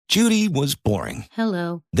Judy was boring.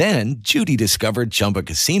 Hello. Then Judy discovered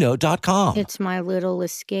ChumbaCasino.com. It's my little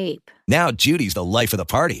escape. Now Judy's the life of the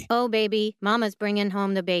party. Oh, baby, mama's bringing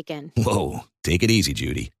home the bacon. Whoa, take it easy,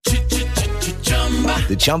 Judy.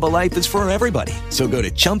 The Chumba life is for everybody. So go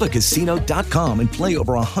to ChumbaCasino.com and play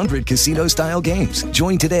over 100 casino-style games.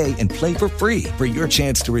 Join today and play for free for your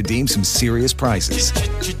chance to redeem some serious prizes.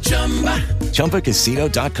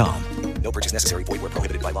 ChumbaCasino.com. No purchase necessary. Void where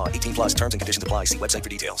prohibited by law. 18 plus terms and conditions apply. See website for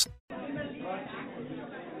details.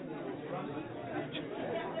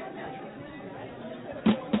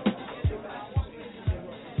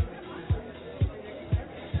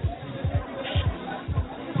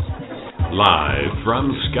 Live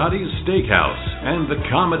from Scotty's Steakhouse and the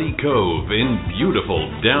Comedy Cove in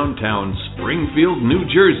beautiful downtown Springfield, New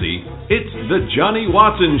Jersey, it's the Johnny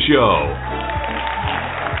Watson Show.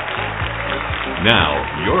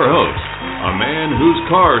 Now, your host, a man whose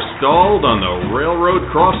car stalled on the railroad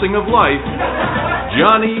crossing of life,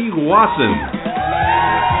 Johnny Watson.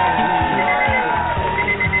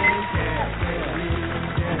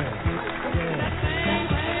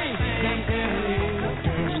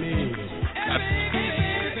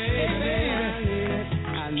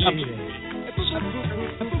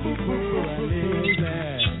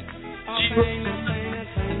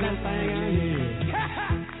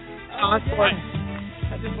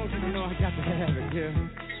 I just want you to know I got to have it, yeah.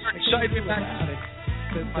 Excited me back.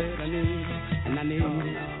 And went over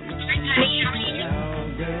to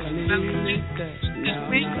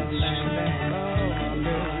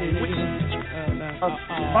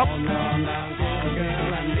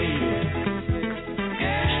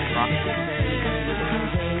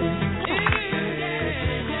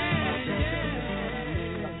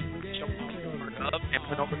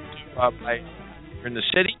in the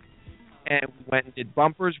city. And went and did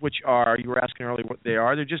bumpers, which are, you were asking earlier what they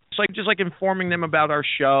are. They're just like informing them about our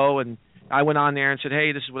show. And I went on there and said,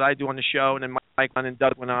 hey, this is what I do on the show. And then Mike and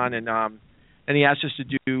Doug went on, and he asked us to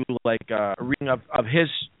do like a reading of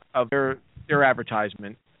their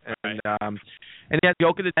advertisement. And and he had the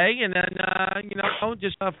joke of the day, and then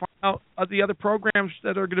just find out the other programs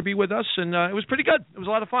that are going to be with us. And it was pretty good. It was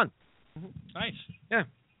a lot of fun. Nice. Yeah,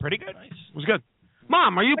 pretty good. Nice. It was good.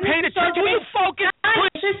 Mom, are you paying attention? Will you focus?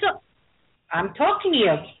 I'm talking to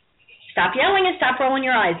you. Stop yelling and stop rolling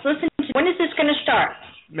your eyes. Listen, when is this going to start?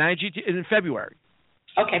 In February.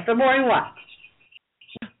 Okay, February what?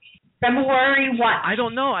 February what? I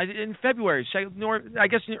don't know. In February. I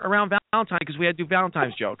guess around Valentine's, because we had to do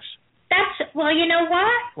Valentine's jokes. Well, you know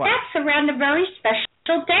what? That's around a very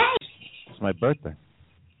special day. It's my birthday.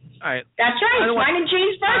 All right. That's right. It's mine and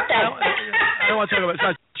Gene's birthday. I don't want to talk about it. It's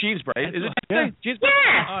not Gene's birthday. Is it Gene's birthday? Gene's birthday?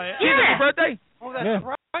 Yeah. Oh, yeah. Gene's birthday? Oh, that's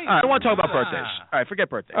right. All right, I don't want to talk about birthdays. All right, forget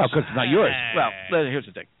birthdays. Oh, because it's not yours. Well, here's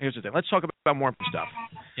the thing. Let's talk about more stuff.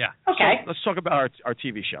 Yeah. Okay. So, let's talk about our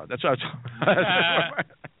TV show. That's what I was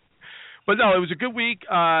But no, it was a good week.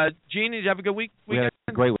 Gene, did you have a good week? We had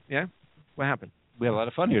a great week. Yeah? What happened? We had a lot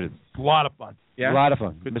of fun here today. A lot of fun. Yeah? A lot of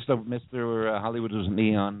fun. Good. Mr. Hollywood was with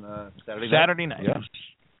me on Saturday night. Yeah.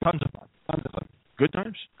 Tons of fun. Tons of fun. Good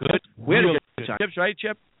times? Good. We had a good time. Chips, right,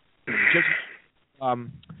 Chip? Chips.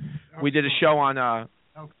 We did a show on...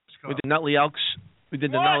 we did Nutley Elks. We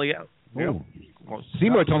did the Nutley Elks. Well,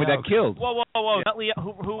 Seymour told me that killed. Whoa. Nutley,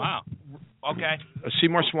 who? Wow. Okay.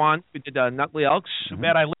 Seymour Swan. We did Nutley Elks. Too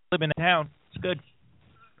bad I live in the town. It's good.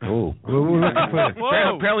 Oh.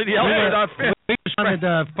 Apparently the Elks are not fit. We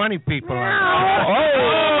wanted funny people. Wow.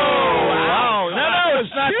 No,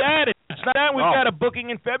 it's not that. It's not that. We've got a booking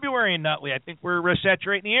in February in Nutley. I think we're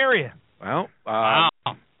saturating the area. Well, wow.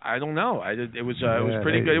 I don't know. It was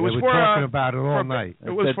pretty good. It was for talking about it all night. It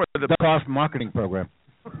was for the golf marketing program.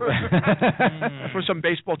 For some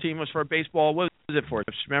baseball team. It was for a baseball. What was it for?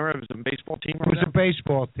 Remember, it was a baseball team. It was a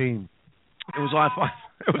baseball team. It was a lot of fun.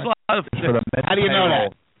 It was a lot of fun. How do you know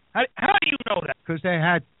that? How do you know that? Because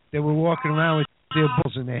they were walking around with their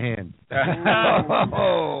balls in their hand.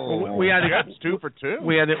 We had that's 2 for 2.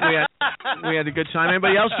 We had a good time.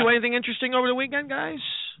 Anybody else do anything interesting over the weekend, guys?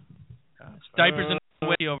 Diapers and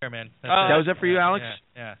whiskey over there, man. That was it for you, Alex?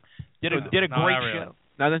 Yeah. Did a great show.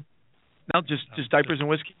 Nothing? No, just diapers and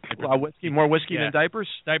whiskey. Whiskey, more whiskey than diapers.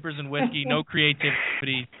 Diapers and whiskey. No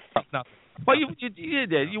creativity. Nothing. Well, you did.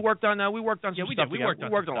 You worked on. We worked on some stuff. We worked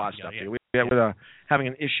on a lot of stuff. We were having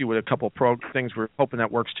an issue with a couple of things. We're hoping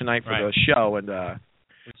that works tonight for the show. And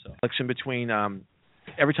Alex, in between,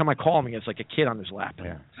 every time I call him, he gets like a kid on his lap.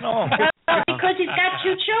 Yeah. Oh. Because he's got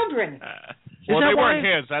 2 children. Well, they weren't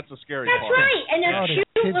his. That's the scary part. That's right. And they're cute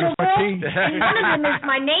little girls. And one of them is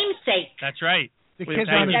my namesake. That's right. The kids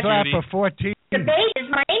on his lap are 14. The baby is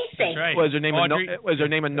my namesake. That's right. Was her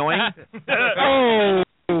name annoying? That's right.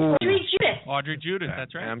 Audrey Judith,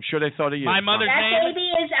 that's right. And I'm sure they thought of you. My mother's that name.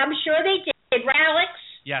 baby is. I'm sure they did. Right, Alex?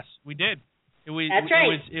 Yes, we did. That's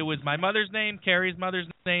right. It was my mother's name, Carrie's mother's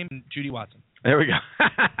name, and Judy Watson. There we go.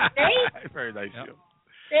 See? Very nice. Yep.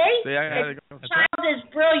 See? See, I the child is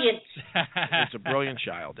brilliant. It's a brilliant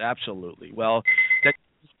child. Absolutely. Well, that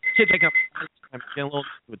kid taking up. I'm getting a little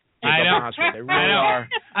with I know. They really are.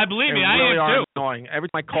 I believe me, They I really am are too. annoying. Every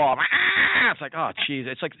time I call, it's like, oh, jeez.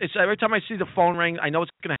 It's every time I see the phone ring, I know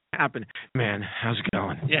it's going to happen. Man, how's it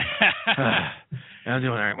going? Yeah. I'm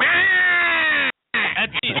doing all right.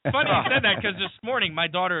 It's funny you said that because this morning my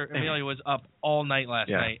daughter Amelia was up all night last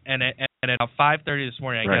night, and at about 5:30 this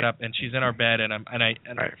morning I get up and she's in our bed and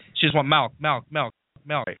she just wants milk,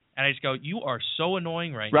 and I just go, you are so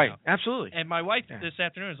annoying right now. Right, absolutely. And my wife this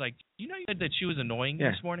afternoon was like, you know, you said that she was annoying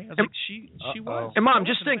this morning. I was like, she was. And Mom,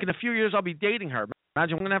 just think, in a few years I'll be dating her.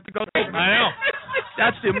 Imagine I'm gonna have to go. I know.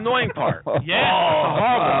 That's the annoying part. Yeah.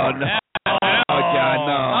 Oh, no.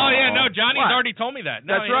 Oh yeah, no. Johnny's already told me that.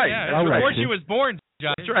 No, That's right. Yeah, before she was born,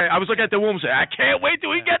 Johnny. That's right. I was looking at the womb saying, I can't wait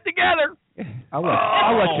till we get together.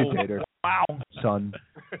 I'll let you date her. Wow. Son.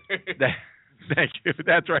 Thank you.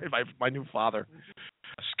 That's right. My new father,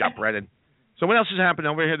 Scott Brennan. So what else is happening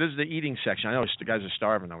over here? This is the eating section. I know the guys are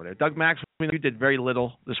starving over there. Doug Max, you did very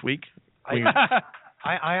little this week. I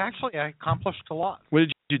actually accomplished a lot. What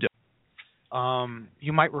did you do?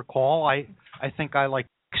 You might recall, I think I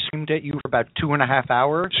screamed at you for about 2.5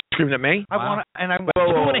 hours. Screamed at me? I want to, and I went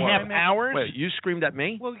 2.5 hours. Wait, you screamed at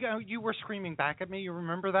me? Well, yeah, you were screaming back at me. You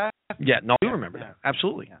remember that? Yeah, no, I do remember that.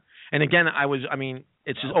 Absolutely. Yeah. And again,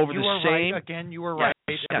 it's over the same. Right. Again, you were right.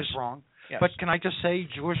 Yes. It was wrong. Yes. But can I just say,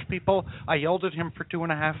 Jewish people, I yelled at him for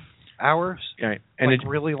 2.5 hours. Right. And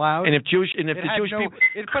really loud. And if the Jewish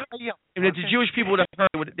people would have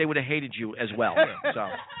heard, they would have hated you as well. So.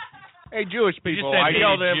 Hey, Jewish people, I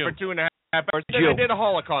yelled at him for 2.5 hours. Then I did a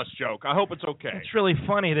Holocaust joke. I hope it's okay. It's really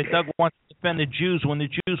funny that Doug wants to defend the Jews when the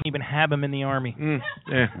Jews don't even have him in the army.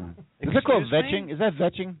 Yeah. Is that called vetching? Is that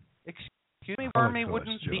vetching? Excuse me, army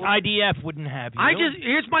wouldn't. The IDF wouldn't have you.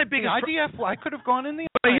 Here's my biggest. The IDF. I could have gone in the.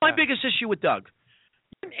 Here's my biggest issue with Doug.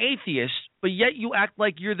 You're an atheist, but yet you act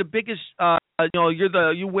like you're the biggest.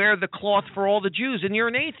 You wear the cloth for all the Jews, and you're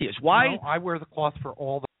an atheist. Why? No, I wear the cloth for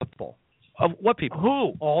all the people. Of what people?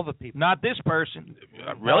 Who? All the people. Not this person.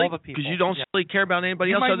 Really? All the people. Because you don't really care about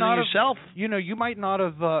anybody else other than yourself. You might not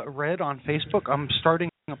have read on Facebook. I'm starting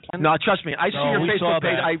a plan. No, trust me. I see your Facebook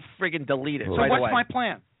page. I friggin' delete it. So right what's away. my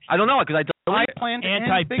plan? I don't know because I deleted it. I plan to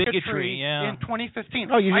anti-bigotry in 2015.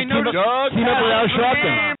 Oh, you should team up with Al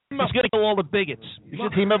Sharpton. He's going to kill all the bigots. You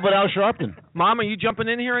should team up with Al Sharpton. Mom, are you jumping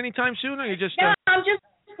in here anytime soon, or are you just? No, I'm just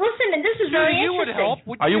listening. This is very you interesting. would help.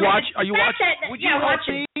 Are you watching? Would you help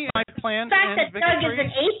me in my plan? The fact that Doug is an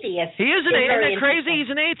atheist. He is an atheist. Isn't it crazy? He's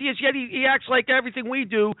an atheist, yet he acts like everything we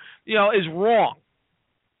do, is wrong.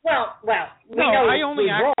 Well, we no, know I only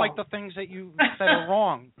act wrong. like the things that are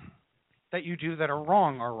wrong. That you do that are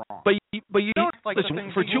wrong are wrong. But you don't like listen the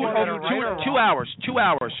things for that you do that are right or 2 hours. 2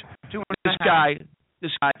 hours. This guy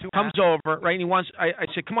comes over, right? And he wants. I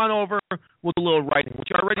said, come on over. We'll do a little writing,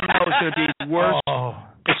 which I already know is going to be worse. Oh.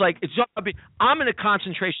 It's like I'm in a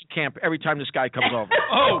concentration camp every time this guy comes over.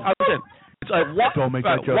 It's like Don't make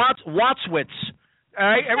that joke. Watswitz. All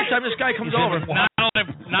right, every time this guy comes over.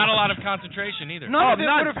 Not a lot of concentration either. None of it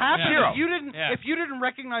would have happened zero. if you didn't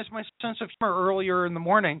recognize my sense of humor earlier in the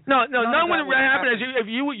morning. None would have happened. If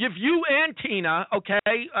you and Tina, okay,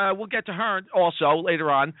 we'll get to her also later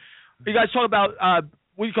on. You guys talk about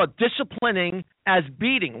what you call disciplining as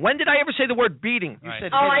beating. When did I ever say the word beating? You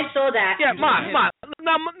said I saw that. Yeah, Mom.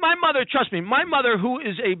 Now, my mother, trust me, my mother, who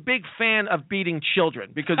is a big fan of beating children,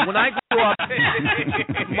 because when I grew up,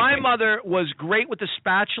 my mother was great with the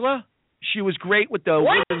spatula. She was great with the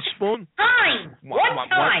wooden spoon. Time. What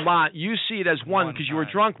time? Ma, you see it as one because you were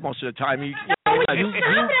drunk most of the time. It was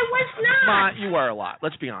not. Ma, you were a lot.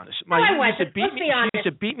 Let's be honest. Ma, I you used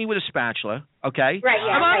to beat me with a spatula. Okay. Right.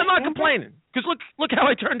 Yeah. I'm not complaining because look how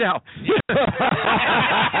I turned out.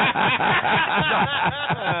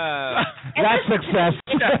 That's success.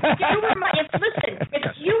 If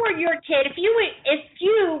you were your kid, if you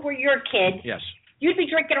were your kid, yes, you'd be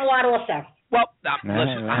drinking a lot also. Well,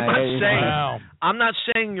 listen, I'm not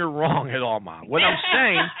saying you're wrong at all, Mom. What I'm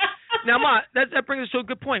saying now, Ma, that brings us to a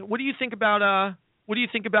good point. What do you think about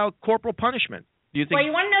corporal punishment? Do you think? Well,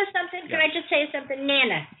 you want to know something? Can I just say something?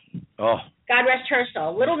 Nana. Oh. God rest her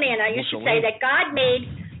soul. Little Nana used to say that God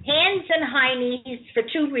made hands and high knees for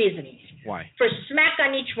 2 reasons. Why? For smack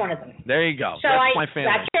on each one of them. There you go. So that's my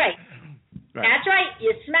family. That's right. Right. That's right.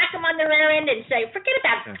 You smack them on the rear end and say, forget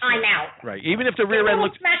about timeout. Right. Even if the rear end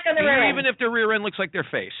looks smack on the rear end. even if the rear end looks like their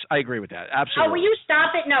face. I agree with that. Absolutely. Oh, will you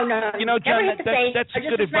stop it? No. You know, John, Never hit the face, that's or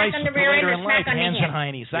just good a smack advice on the for rear end later or in smack life, on the hands hand. and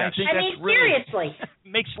heinies. Yes. I think I mean, that's really seriously.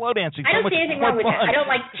 makes slow dancing I so don't much see anything more wrong with fun. that. I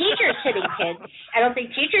don't like teachers hitting kids. I don't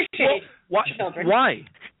think teachers should hit children. Why?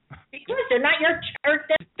 Because they're not your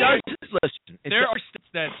Listen, there are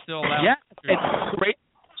states that still allow. Yeah, it's great.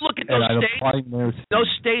 Look at those states. Those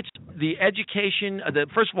states, the education.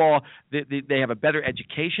 First of all, they have a better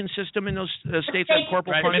education system in those states that have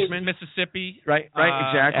corporal punishment. Mississippi. Right.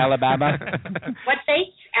 Exactly. Alabama. What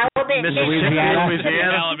states? Alabama. Louisiana.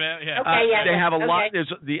 Alabama. Yeah. Okay, yeah. They have a lot.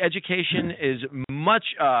 The education is much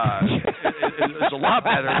is a lot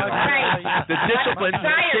better. Right. The discipline.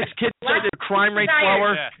 Kids say the crime rate's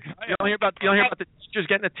lower. You don't hear about the teachers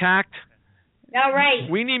getting attacked. All right.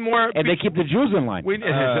 We need more. And they keep the Jews in line.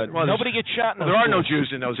 Nobody gets shot. There are no Jews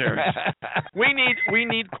in those areas. We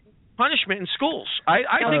need punishment in schools.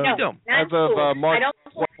 I think we do. As of March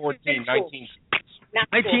 14, 19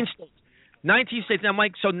 states. 19 states. Now,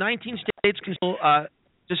 Mike, so 19 states can still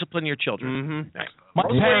discipline your children. Mm-hmm.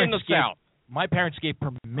 My parents gave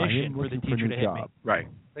permission for the teacher to hit me. Right.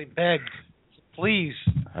 They begged. Please.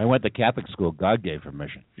 I went to Catholic school. God gave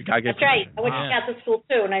permission. That's right. I went to Catholic school,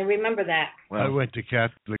 too, and I remember that. I went to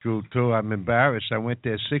Catholic school, too. I'm embarrassed. I went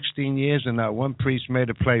there 16 years, and not one priest made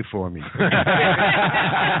a play for me.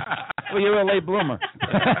 Well, you're a late bloomer.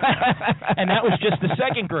 And that was just the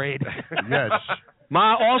second grade. Yes.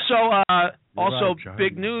 Ma, also right,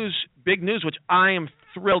 big news, which I am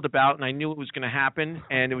thrilled about, and I knew it was going to happen,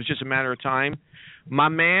 and it was just a matter of time. My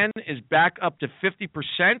man is back up to 50%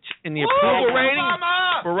 in the approval rating.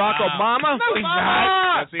 Barack Obama. No, he's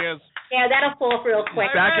not. Yes, he is. Yeah, that'll fall real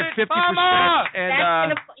quick. Back at 50%.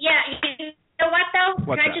 And you know what, though?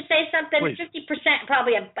 Can I just say something? Please. 50%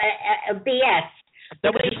 probably a BS.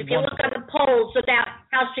 Because if you look at the polls about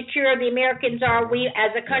how secure the Americans are, we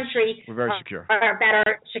as a country we're very secure. About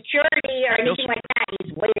our security or anything like that,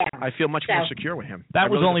 he's way down. I feel much more secure with him.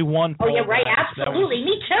 That was only one poll. Oh, yeah, right. Absolutely.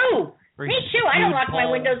 Me too. Me too. I don't lock my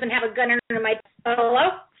windows and have a gun under my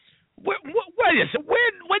pillow. Wait a second.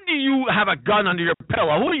 When do you have a gun under your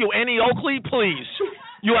pillow? Who are you, Annie Oakley? Please.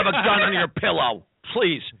 You have a gun under your pillow.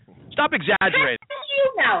 Please. Stop exaggerating. How do you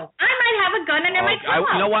know? I might have a gun under my pillow.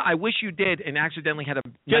 You know what? I wish you did and accidentally had a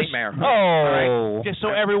nightmare. Right. Just so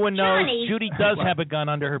everyone knows, Johnny. Judy does have a gun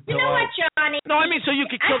under her pillow. You know what, Johnny? No, I mean so you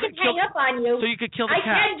could kill I can hang up on you. So you could kill the I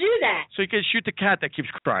cat. can do that. So you could shoot the cat that keeps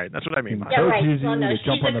crying. That's what I mean. Yeah, right. Well, no, she's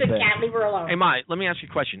a good cat. Leave her alone. Hey, Ma, let me ask you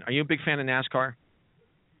a question. Are you a big fan of NASCAR?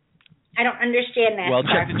 I don't understand that. Well,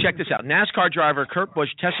 check this out. NASCAR driver Kurt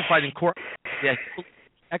Busch testified in court that his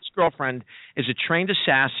ex-girlfriend is a trained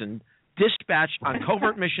assassin dispatched on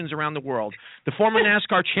covert missions around the world. The former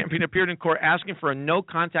NASCAR champion appeared in court asking for a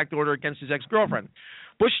no-contact order against his ex-girlfriend.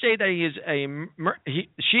 Bush stated that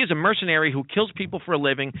she is a mercenary who kills people for a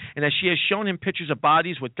living, and that she has shown him pictures of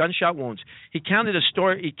bodies with gunshot wounds. He counted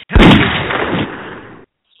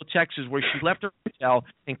Texas, where she left her hotel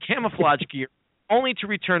in camouflage gear, only to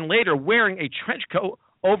return later wearing a trench coat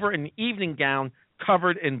over an evening gown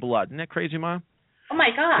covered in blood. Isn't that crazy, Ma? Oh, my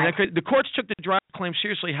God. The courts took the driver claim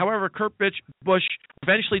seriously. However, Kurt Busch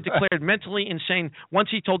eventually declared mentally insane once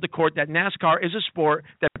he told the court that NASCAR is a sport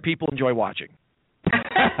that people enjoy watching.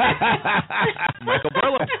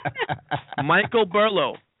 Michael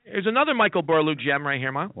Burlow. Here's another Michael Burlow gem right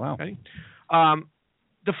here, Ma. Wow. Okay.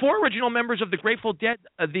 The four original members of the Grateful Dead,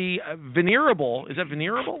 the Venerable, is that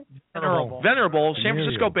Venerable? Venerable San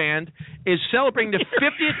Francisco band is celebrating the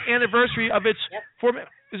 50th anniversary of its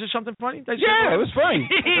Is there something funny? Yeah, it was funny.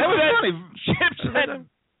 That was funny. Chip said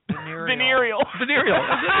venereal. Venereal.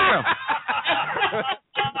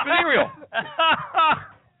 Venereal.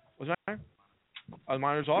 Was that right? Are the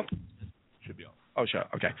monitors off? Should be off. Oh, sure.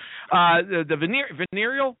 Okay. The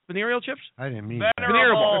venereal chips? I didn't mean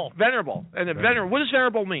Venerable. And the venerable. What does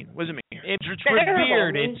venerable mean? What does it mean? It's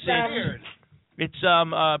revered. It's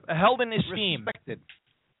held in esteem. Respected.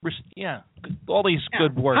 All these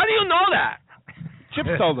good words. How do you know that? Chip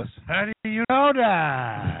told us. How do you know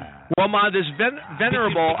that? Well, Ma, this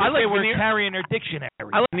venerable. I like we're carrying their dictionary.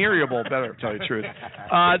 I like venerable better, to tell you the truth.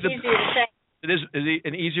 Easier to say. It is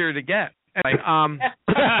and easier to get. Anyway,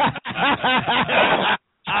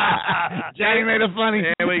 Johnny made it funny.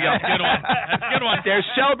 There we go. Good one. That's a good one. They're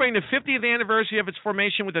celebrating the 50th anniversary of its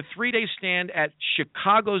formation with a 3-day stand at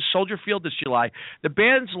Chicago's Soldier Field this July. The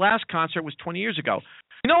band's last concert was 20 years ago.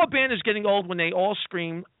 You know a band is getting old when they all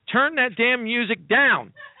scream, "Turn that damn music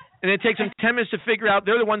down." And it takes them 10 minutes to figure out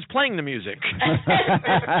they're the ones playing the music. That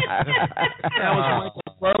was Michael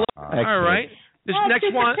Burlow. All right. This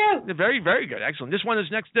next one, very, very good, excellent. This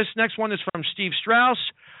next one is from Steve Strauss.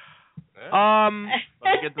 Let me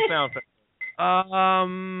get the sound effect.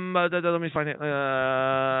 Let me find it.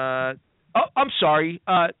 I'm sorry.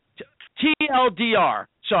 TLDR.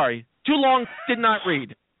 Sorry, too long. Did not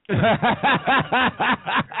read.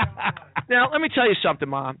 Now let me tell you something,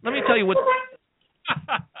 Mom. Let me tell you what.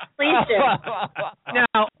 Please do.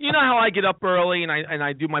 Now, you know how I get up early and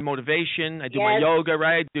I do my motivation, I do my yoga,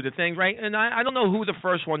 right? I do the thing, right? And I don't know who the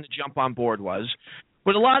first one to jump on board was,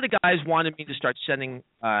 but a lot of the guys wanted me to start sending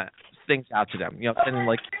things out to them, sending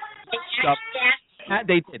like stuff.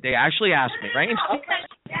 They did. They actually asked me, right?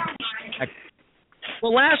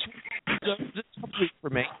 Well, last week for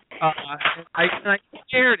me, I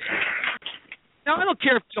shared it. Now I don't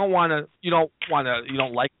care if you don't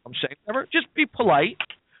like what I'm saying, whatever. Just be polite.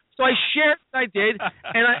 So I shared what I did,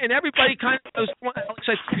 and everybody kind of goes, Alex,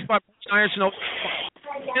 I think about Irons,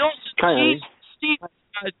 Steve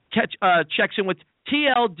checks in with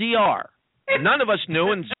TLDR. None of us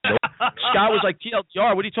knew, and Scott was like,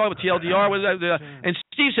 TLDR, what are you talking about, TLDR? And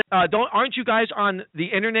Steve said, aren't you guys on the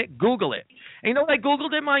internet? Google it. And you know what I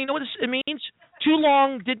Googled it, Ma? You know what it means? Too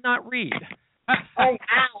long, did not read. Oh, wow.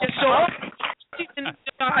 And so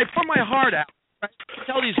I put my heart out, right, to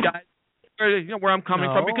tell these guys where I'm coming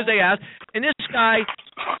from, because they asked. And this guy,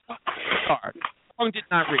 long did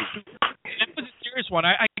not read. That was a serious one.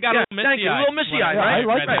 I got a little misty-eyed. Thank you. A little misty-eyed, right? I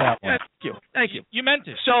like that one. Thank you. You meant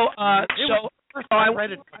it. So I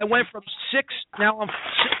went from 6. Now I'm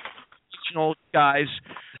 6 guys.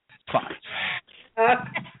 5.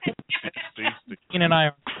 Ian and I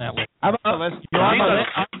are on that list. How about the list?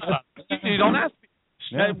 You don't ask me.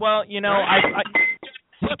 Yeah. Well, I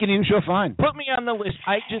Taking you, sure, fine. put me on the list.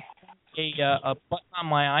 I just a button on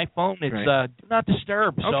my iPhone. It's do not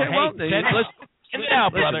disturb. So Okay, well, listen, now,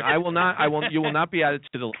 brother. I will not. You will not be added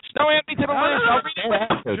to the list. Don't add me to the list. I'll read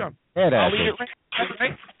it. Sure. I'll read it right.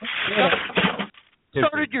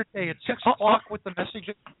 Started your day at 6 o'clock with the message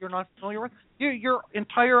that you're not familiar with. Your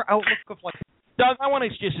entire outlook of life. Doug, I want to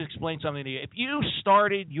just explain something to you. If you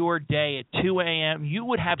started your day at 2 a.m., you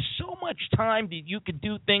would have so much time that you could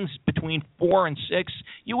do things between 4 and 6.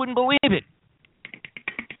 You wouldn't believe it.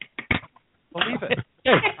 Believe it.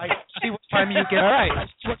 I see what time you get. All right. I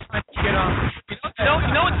see what time you get on. Can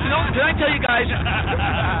I tell you guys?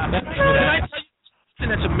 Can I tell you something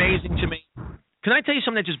that's amazing to me? Can I tell you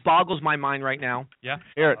something that just boggles my mind right now? Yeah.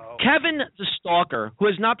 Hear it. Kevin the Stalker, who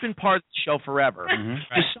has not been part of the show forever,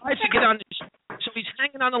 decides to get on the show. So he's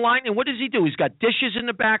hanging on the line, and what does he do? He's got dishes in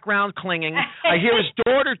the background clinging. I hear his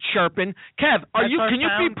daughter chirping. Kev, can you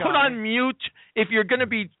be put on mute if you're going to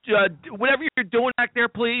be whatever you're doing back there,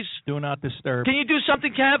 please? Do not disturb. Can you do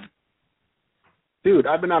something, Kev? Dude,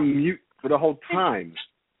 I've been on mute for the whole time.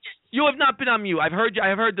 You have not been on mute. I've heard you.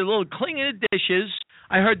 I heard the little clinging of dishes.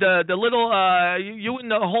 I heard the little you and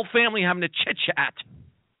the whole family having a chit chat.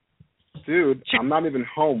 Dude, I'm not even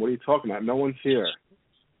home. What are you talking about? No one's here.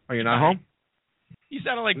 Are you not home? You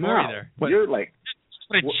sounded like Maury there. You're like,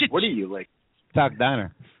 what are you like? Talk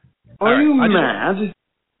diner. Are you mad?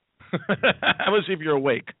 I want to see if you're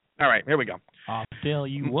awake. All right, here we go. I'll tell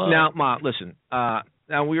you what. Now, Ma, listen.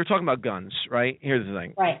 Now we were talking about guns, right? Here's the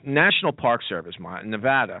thing. Right. National Park Service, Ma, in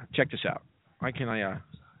Nevada. Check this out. Why can't I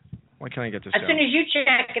get this? As soon as you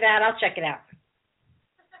check it out, I'll check it out.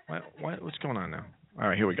 What's going on now? All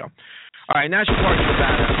right, here we go. All right, National Park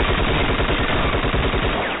Nevada.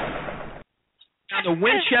 Now, the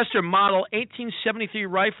Winchester Model 1873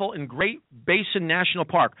 rifle in Great Basin National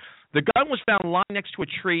Park. The gun was found lying next to a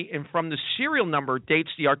tree, and from the serial number dates,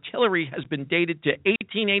 the artillery has been dated to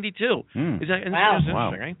 1882. Is that interesting,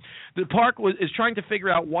 right? The park is trying to figure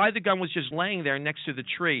out why the gun was just laying there next to the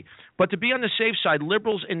tree. But to be on the safe side,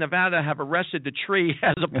 liberals in Nevada have arrested the tree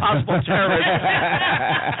as a possible terrorist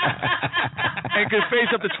and could face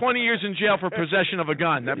up to 20 years in jail for possession of a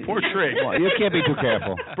gun. That poor tree. Well, you can't be too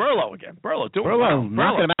careful. Burlow again. Burlow,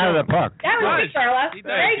 knocking him out of the park. That was good, Burlow.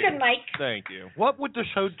 Very good, Mike. Thank you. What would the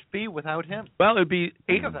show be without him? Well, it would be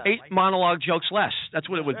eight monologue jokes less. That's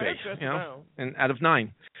what it would be, and out of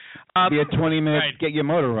 9. Be a 20-minute get your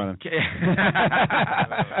motor running.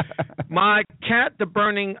 My cat, the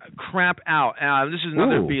burning crap out. This is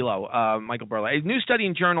another Belo, Michael Burlow. A new study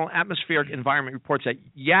in journal Atmospheric Environment reports that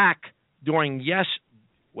yak dung,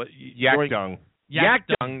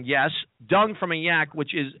 dung from a yak,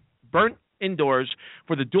 which is burnt indoors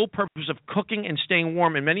for the dual purpose of cooking and staying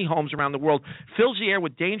warm in many homes around the world, fills the air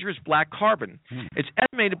with dangerous black carbon. It's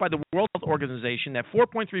estimated by the World Health Organization that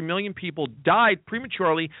 4.3 million people died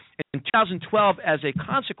prematurely in 2012 as a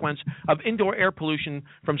consequence of indoor air pollution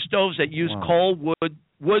from stoves that use coal,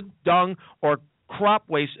 wood, dung, or crop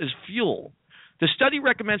waste as fuel. The study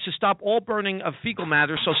recommends to stop all burning of fecal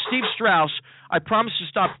matter, so Steve Strauss, I promise to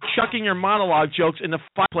stop chucking your monologue jokes in the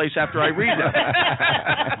fireplace after I read them.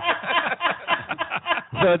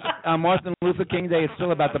 So it's on Martin Luther King Day, it's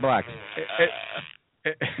still about the blacks.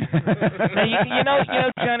 Now, you know,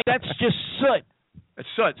 Johnny, that's just soot. It's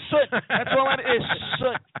soot. Soot. That's all it is,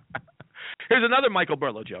 soot. Here's another Michael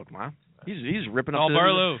Burlow joke, Ma. He's ripping up. Oh,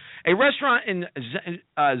 Burlow. A restaurant in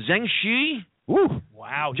Zhengxi. Woo.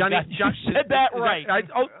 Wow, Johnny, you said that right.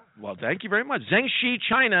 Well, thank you very much. Zhengxi,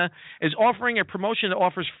 China, is offering a promotion that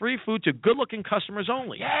offers free food to good-looking customers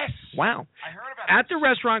only. Yes. Wow. I heard about At the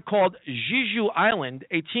restaurant called Jeju Island,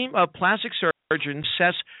 a team of plastic surgeons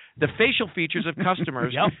assess the facial features of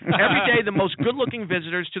customers. Yep. Every day, the most good-looking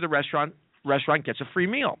visitors to the restaurant gets a free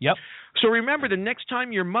meal. Yep. So remember, the next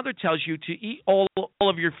time your mother tells you to eat all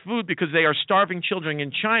of your food because they are starving children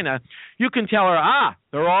in China, you can tell her,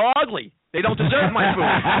 they're all ugly. They don't deserve my food.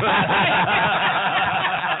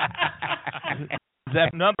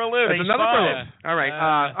 That number lives. That's another Burlow. All right.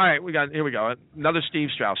 All right. Here we go. Another Steve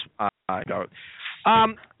Strauss.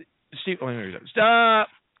 Steve. Oh, here we go.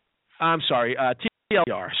 I'm sorry.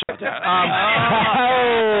 TLDR.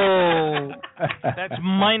 That's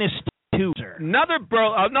 -2, sir. Another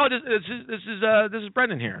Burlow. No, this is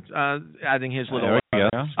Brendan here, adding his little. There we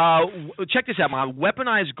go. Check this out, Mom.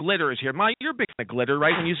 Weaponized glitter is here. Mom, you're a big fan of glitter,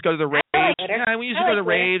 right? When you used to go to the raves. Yeah, we used to go to the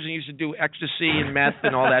raves and used to do ecstasy and meth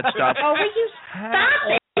and all that stuff. Oh, will you stop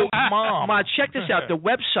it? Mom, check this out. The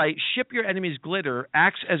website Ship Your Enemy's Glitter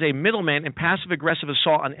acts as a middleman in passive-aggressive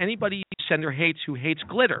assault on anybody sender hates who hates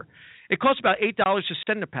glitter. It costs about $8 to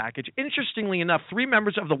send a package. Interestingly enough, 3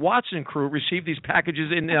 members of the Watson crew received these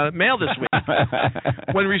packages in mail this week.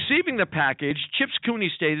 When receiving the package, Chips Cooney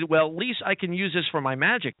stated, "Well, at least I can use this for my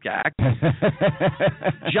magic act."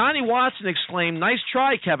 Johnny Watson exclaimed, "Nice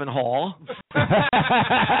try, Kevin Hall."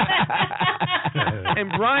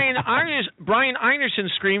 And Brian Einerson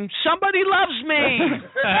screamed, "Somebody loves me!"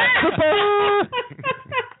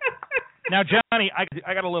 Now, Johnny,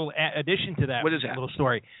 I got a little addition to that. What is that? Little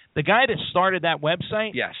story. The guy that started that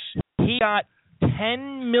website, yes, he got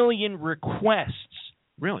 10 million requests.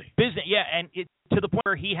 Really? Business, yeah, and to the point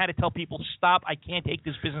where he had to tell people, "Stop! I can't take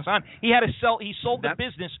this business on." He had to sell. He sold the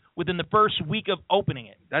business within the first week of opening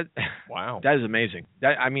it. Wow, that is amazing.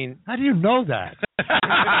 I mean, how do you know that?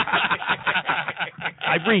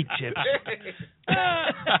 I read, Chips.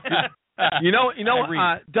 You know,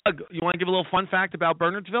 Doug, you want to give a little fun fact about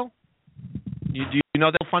Bernardsville? Do you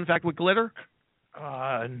know that fun fact with glitter?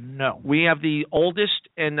 No. We have the oldest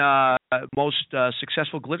and most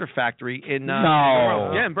successful glitter factory in No. the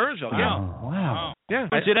world. Yeah, in Bernardsville. Yeah. Oh, wow. Yeah.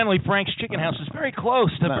 Incidentally, Frank's Chicken House is very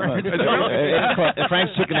close to Bernardsville.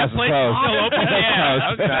 Frank's Chicken House is close. Still open?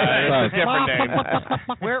 Yeah. Close. Different name.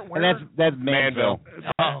 Where? And that's Manville.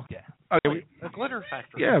 Oh, okay. Okay. The glitter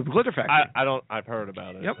factory. Yeah, glitter factory. I've heard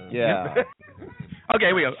about it. Yep. Yeah. Okay,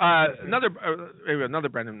 here we go. Another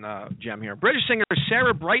Brendan gem here. British singer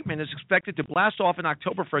Sarah Brightman is expected to blast off in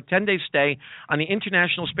October for a 10-day stay on the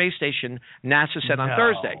International Space Station, NASA said on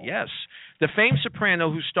Thursday. Yes. The famed soprano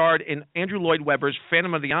who starred in Andrew Lloyd Webber's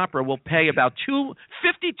Phantom of the Opera will pay about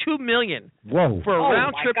 $52 million for a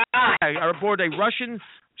round trip aboard a Russian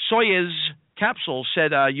Soyuz capsule,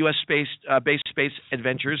 said U.S. based Space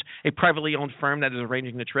Adventures, a privately owned firm that is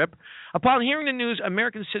arranging the trip. Upon hearing the news,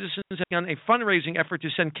 American citizens have begun a fundraising effort to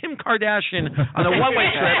send Kim Kardashian on a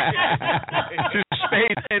one-way trip to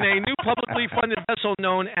space in a new publicly funded vessel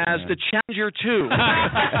known as the Challenger 2.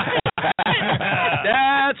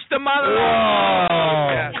 That's the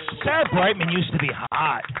monologue. Yes. Sarah Brightman used to be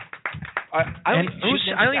hot. I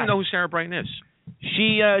don't even know who Sarah Brightman is.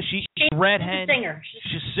 She's redhead. She's a singer.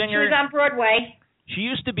 She's a singer. She was on Broadway. She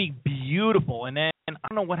used to be beautiful, and then I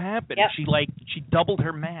don't know what happened. Yep. She doubled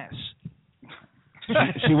her mass.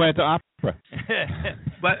 She went to opera.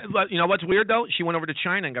 But you know what's weird though? She went over to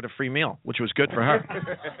China and got a free meal, which was good for her.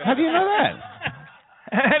 How do you know that?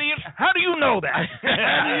 How do you know that?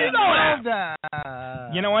 How do you know that?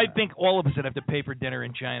 You know, I think all of us would have to pay for dinner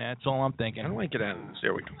in China. That's all I'm thinking. How do I get out of this?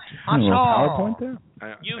 There we go. A little PowerPoint there?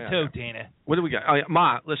 You too, Tina. What do we got? Oh, yeah.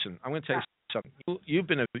 Ma, listen, I'm going to tell you something.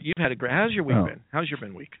 You've had a great. How's your week been? How's your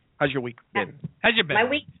week? How's your week been? How's your been? My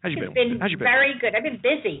week has been very good. I've been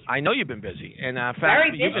busy. I know you've been busy, and in fact,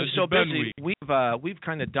 Very busy. you've been so busy. We've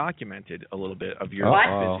kind of documented a little bit of your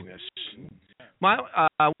busyness. We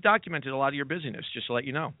documented a lot of your busyness, just to let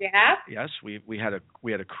you know. You have? Yes, we had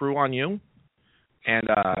a crew on you, and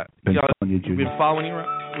Been we've been following you.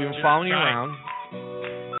 We've been following you around.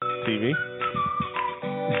 TV.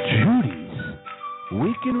 Judy's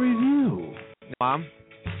Week in Review. Mom.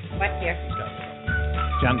 What here?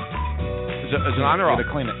 John. Is it on or off?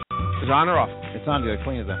 Gotta clean it. Is it on or off? It's It's on there.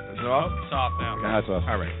 Clean it up. Is it off? It's off now. No, it's off.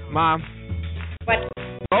 All right, Mom. What?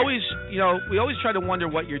 We always try to wonder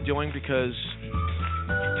what you're doing because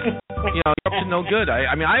you're up to no good.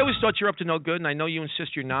 I mean, I always thought you're up to no good, and I know you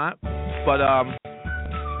insist you're not. But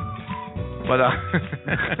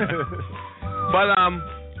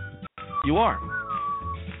you are.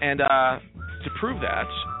 And to prove that,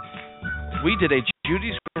 we did a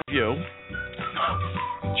Judy's review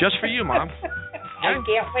just for you, Mom. I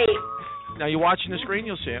can't wait. Now you're watching the screen.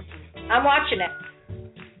 You'll see it. I'm watching it.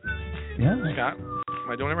 Yeah. Scott, am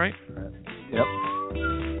I doing it right? Yep.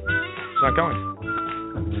 It's not going.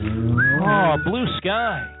 Oh, blue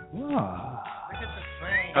sky.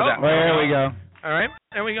 How's that? There we go. All right.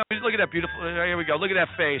 There we go. Look at that beautiful. Here we go. Look at that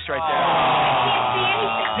face right there. I can't see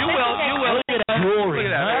anything. You will. You will. Look at that jewelry. Look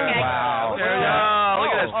at that. Okay. Wow. There we go. Look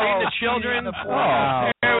at that. Feeding the children. Wow.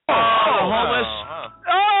 There we go. The homeless.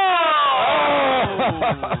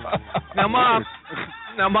 Now, Mom.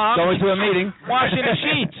 Going to a meeting. Washing the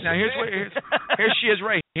sheets. Now here she is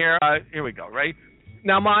right here. Here we go. Right.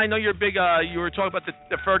 Now, Ma, I know you're big. You were talking about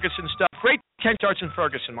the Ferguson stuff. Great tension starts in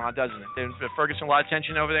Ferguson, Ma, doesn't it? There's Ferguson, a lot of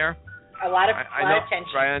tension over there. A lot of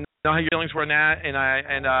tension. Right. I know how your feelings were in that, and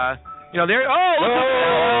there. Oh, look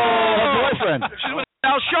her boyfriend. She's with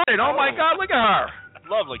Al Sharpton. Oh my God, look at her.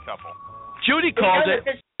 Lovely couple. Judy calls it.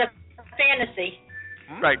 This is a fantasy.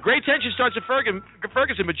 Right. Great tension starts at Ferguson,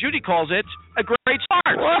 but Judy calls it a great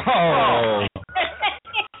start. Whoa.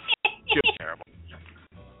 Judy's terrible.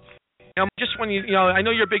 Just when I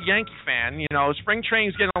know you're a big Yankee fan. Spring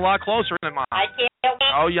training's getting a lot closer, isn't it, Mom? I can't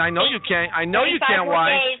wait. Oh yeah, I know you can't. I know you can't.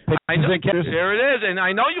 Why? I know. There it is, and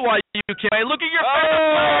I know you why you can't. Hey, look at your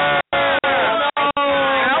face.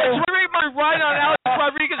 Alex Rodriguez right on Alex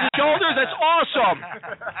Rodriguez's shoulders. That's awesome.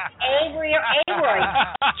 Avery.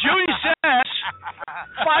 Judy says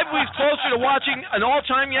 5 weeks closer to watching an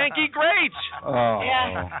all-time Yankee great. Oh.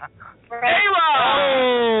 Yeah. A-Rod.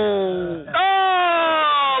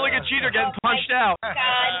 Oh, look at Jeter getting punched out. God.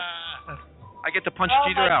 I get to punch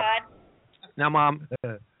Jeter my out. God. Now, Mom,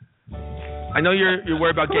 I know you're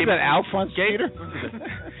worried about gay marriage.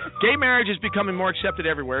 Gay marriage is becoming more accepted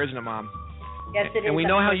everywhere, isn't it, Mom? Yes, it is. And we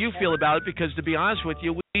know how you feel about it because, to be honest with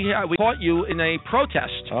you, we caught you in a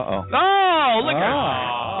protest. Uh-oh. Oh, look at her.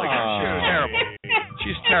 Look at her. She's terrible.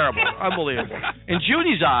 She's terrible. Unbelievable. In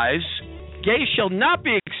Judy's eyes, gays shall not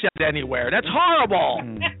be accepted anywhere. That's horrible.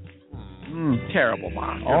 Terrible,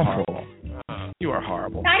 Mom. You're horrible. You are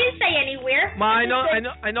horrible. I didn't say anywhere. Ma, I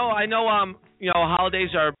know.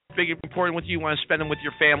 Holidays are big and important with you. You want to spend them with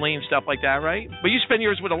your family and stuff like that, right? But you spend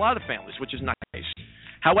yours with a lot of families, which is nice.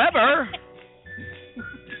 However,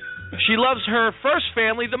 she loves her first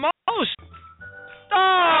family the most.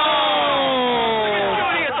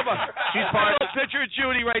 She's part of the picture of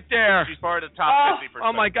Judy right there. She's part of the top 50%.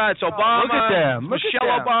 Oh my God! It's Obama. Look at them.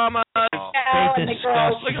 Michelle Obama. And the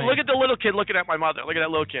girls. Look at the little kid looking at my mother. Look at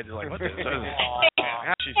that little kid. He's like, what the?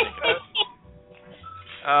 How's she thinking? Look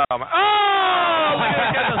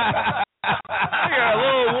at a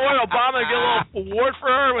little award. Obama get a little award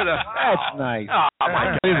for her with a. That's nice. Oh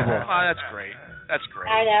my God! Unbelievable. Oh, that's great. That's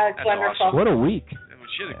great. I know, it's that's wonderful. Awesome. What a week.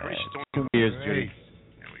 She's a great. She's doing 2 years, Judy.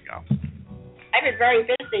 There we go. I've been very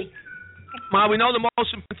busy. Ma, we know the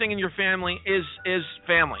most important thing in your family is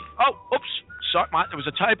family. Oh, oops. Sorry, Ma, there was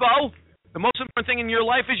a typo. The most important thing in your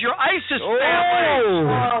life is your ISIS family.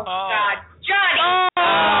 Oh, God. Johnny!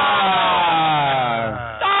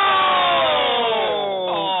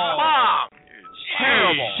 Mom!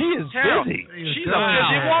 Terrible. She is busy. She's a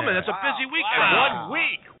busy woman. It's a busy week for her. 1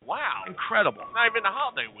 week. Wow. Incredible. Not even a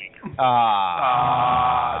holiday week.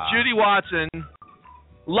 Judy Watson,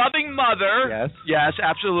 loving mother. Yes. Yes,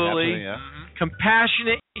 absolutely. Yeah.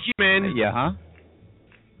 Compassionate human. Yeah, huh?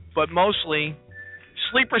 But mostly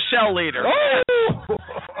sleeper cell leader. Oh!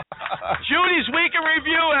 Judy's Week in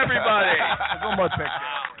Review, everybody. One more picture.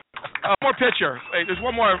 More picture. Wait, there's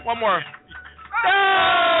one more. Oh!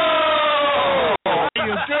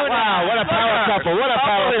 Wow, what a power couple. What a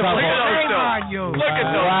power couple. Look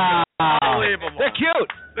at those. Wow. Unbelievable. They're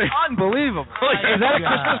cute. Unbelievable. Is that a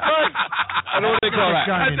Christmas card? I don't know what they call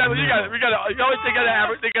that.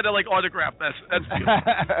 They gotta like autograph. That's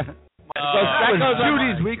beautiful. that goes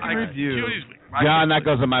Judy's Week in Review. Judy's Week. John, that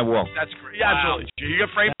goes on my wall. That's great. Yeah, absolutely. You got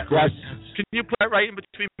framed? Yes. Can you put that right in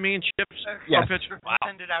between me and Chips? Yes. Picture? Wow.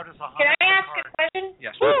 Send it out as a Can I ask a question?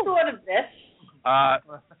 Yes. Who thought of this?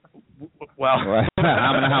 Well. Don't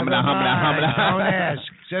ask.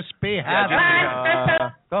 Just be happy.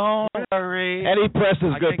 Don't worry. Any press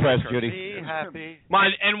is good press, Judy. Be happy.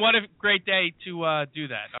 And what a great day to do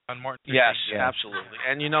that on Martin Luther Yes, King Day. absolutely.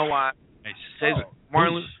 And you know what? Nice.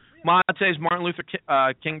 Today's Martin Luther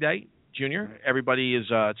King Day. Jr. Everybody is.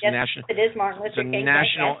 It's a national. It is Martin Luther King Day.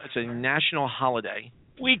 It's a national holiday.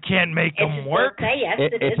 We can't make them work.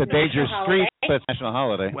 It's a dangerous street, but it's a national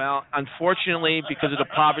holiday. Well, unfortunately, because of the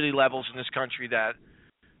poverty levels in this country, that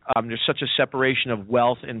there's such a separation of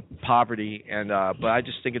wealth and poverty, and but I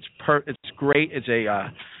just think it's great. It's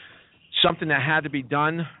a something that had to be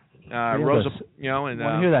done. Rosa, and want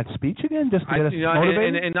to hear that speech again, just to get us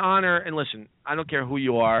motivated? In honor, and listen, I don't care who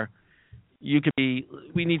you are. You could be.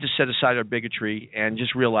 We need to set aside our bigotry and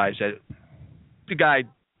just realize that the guy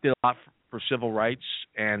did a lot for civil rights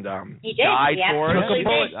and died for it.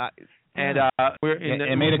 And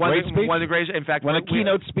it made a great speech. One of the greatest. In fact, a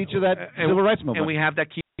keynote speech of that civil rights movement. And we have that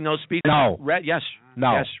keynote speech. No.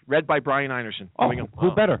 Read by Brian Einerson. Oh,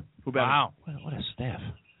 who better? Who better? Wow. What a staff.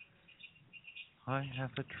 I have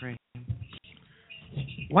a dream.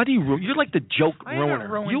 Why do you're like the joke ruiner.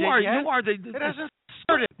 You are the. It hasn't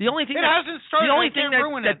started. The only thing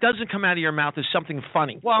that doesn't come out of your mouth is something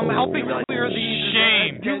funny. Well, I'm helping clear these.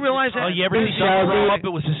 Shame. Do you realize that? Oh, yeah, everything up. It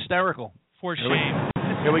was hysterical. For shame.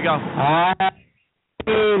 Here we go. I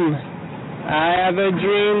have a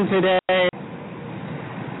dream today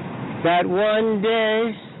that one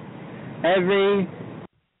day every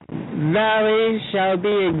valley shall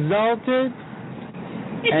be exalted,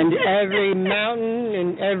 and every mountain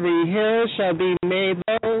and every hill shall be made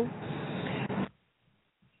low.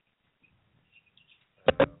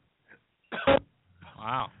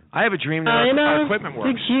 Wow. I have a dream that our equipment works.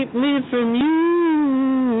 To keep me from you.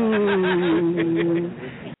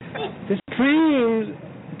 This dream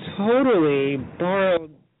totally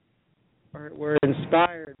borrowed, or were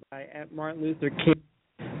inspired by Martin Luther King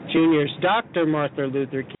Jr.'s, Dr. Martin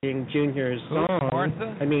Luther King Jr.'s song.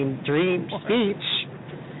 Dream speech.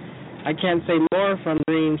 I can't say more from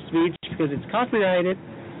Dream speech because it's copyrighted.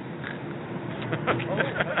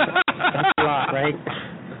 That's a lot, right?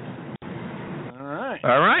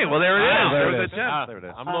 All right. Well, there it is. There it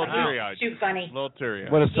is. I'm a little teary-eyed. Too funny. A little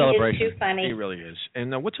teary-eyed. What a celebration. He is too funny. He really is.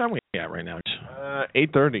 And what time are we at right now?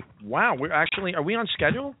 8:30. Wow. Are we on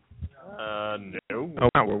schedule? No.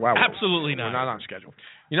 Oh, wow. Absolutely not. We're not on schedule.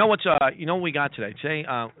 You know what we got today? Today,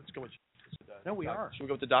 let's go with. No, we are. Should we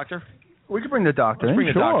go with the doctor? We could bring the doctor Let's in. bring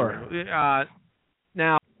the Sure. doctor.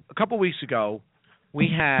 Now, a couple weeks ago, we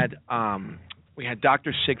had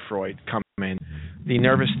Dr. Sigfreud come in, the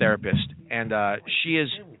nervous therapist, and she is.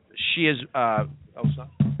 It's not.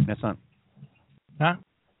 That's not. Huh?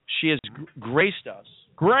 She has graced us.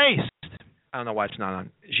 Graced. I don't know why it's not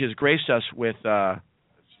on. She has graced us with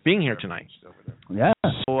being here tonight. Yeah.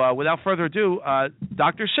 So without further ado,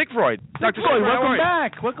 Dr. Sigfreud. Dr. Sigfreud, welcome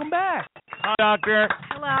back. Welcome back. Hi, doctor.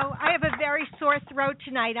 Hello. I have a very sore throat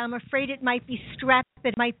tonight. I'm afraid it might be strep.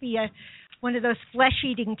 It might be one of those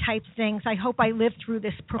flesh-eating type things. I hope I live through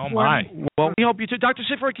this performance. Oh my! Well, we hope you too. Dr.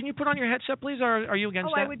 Sigfreud, can you put on your headset, please? Or are you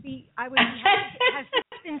against that? I would be. Has this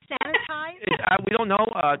been sanitized? We don't know.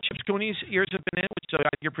 Chip Cooney's ears have been in, so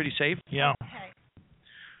you're pretty safe. Yeah. Okay.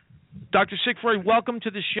 Dr. Sigfreud, welcome to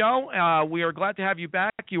the show. We are glad to have you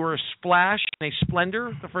back. You were a splash and a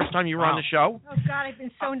splendor the first time you were on the show. Oh God, I've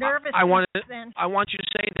been so nervous. I want you to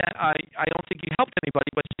say that I don't think you helped anybody,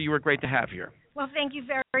 but you were great to have here. Well, thank you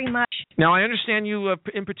very much. Now, I understand you,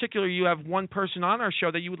 in particular, you have one person on our show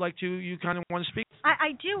that you would like to, you kind of want to speak.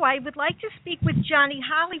 I do. I would like to speak with Johnny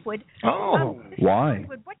Hollywood. Oh, why?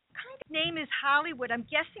 Hollywood. What kind of name is Hollywood? I'm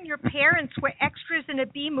guessing your parents were extras in a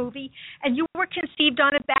B movie, and you were conceived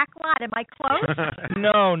on a back lot. Am I close?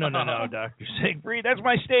 No, Dr. Siegfried. That's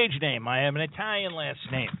my stage name. I have an Italian last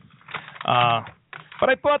name. But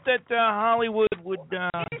I thought that Hollywood would...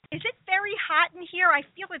 Is it very hot in here? I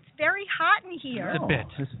feel it's very hot in here. A bit.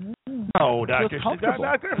 No, Doctor.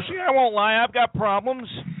 See, I won't lie. I've got problems.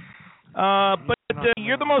 But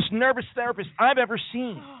you're the most nervous therapist I've ever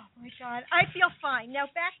seen. Oh, my God. I feel fine. Now,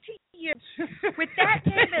 back to you. With that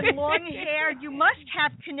name and long hair, you must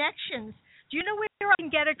have connections. Do you know where I can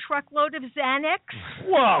get a truckload of Xanax?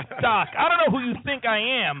 Whoa, Doc. I don't know who you think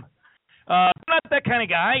I am. I'm not that kind of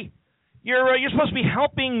guy. You're supposed to be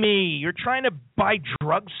helping me. You're trying to buy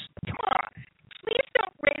drugs. Come on. Please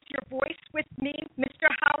don't raise your voice with me, Mr.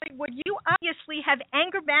 Hollywood. You obviously have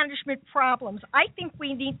anger management problems. I think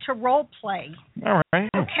we need to role play. All right.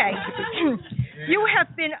 Okay. You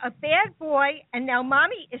have been a bad boy, and now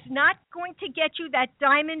Mommy is not going to get you that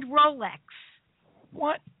diamond Rolex.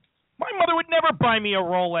 What? My mother would never buy me a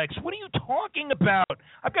Rolex. What are you talking about?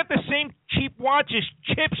 I've got the same cheap watch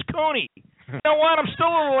as Chips Cooney. You know what? I'm still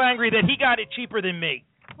a little angry that he got it cheaper than me.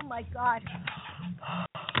 Oh, my God.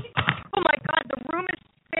 Oh, my God. The room is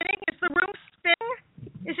spinning. Is the room spinning?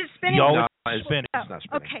 Is it spinning? No, it's spinning. It's not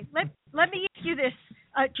spinning. Okay. Let me ask you this.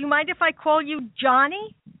 Do you mind if I call you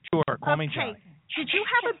Johnny? Sure. Call me Johnny. Did you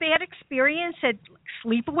have a bad experience at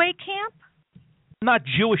sleepaway camp? I'm not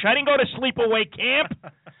Jewish. I didn't go to sleepaway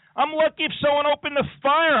camp. I'm lucky if someone opened the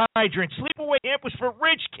fire hydrant. Sleepaway camp was for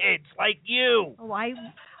rich kids like you. Oh,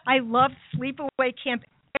 I loved sleepaway camp.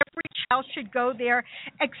 Every child should go there,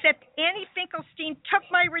 except Annie Finkelstein took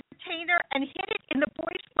my retainer and hid it in the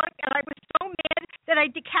boys' bunk, and I was so mad that I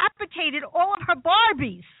decapitated all of her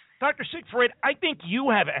Barbies. Dr. Siegfried, I think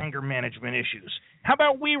you have anger management issues. How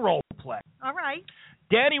about we role play? All right.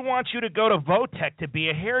 Daddy wants you to go to Votech to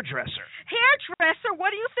be a hairdresser. Hairdresser?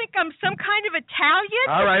 What do you think? I'm some kind of Italian?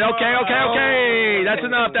 All right, okay. That's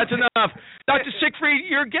enough. Dr. Siegfried,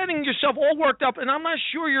 you're getting yourself all worked up, and I'm not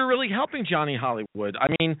sure you're really helping Johnny Hollywood.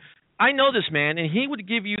 I mean, I know this man, and he would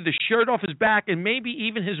give you the shirt off his back and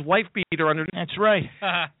maybe even his wife beater underneath. That's right.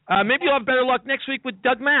 Maybe you'll have better luck next week with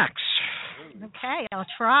Doug Max. Okay, I'll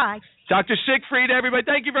try. Dr. Siegfried, everybody,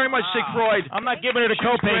 thank you very much, Siegfried. I'm not giving her the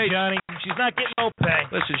copay, Johnny. She's not getting no pay.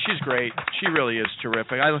 Listen, she's great. She really is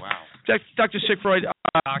terrific. Dr. Siegfried,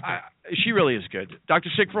 she really is good. Dr.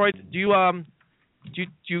 Siegfried, do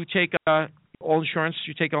you take all insurance?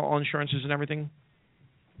 Do you take all insurances and everything?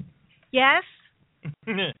 Yes.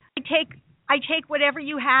 I take whatever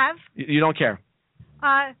you have. You don't care?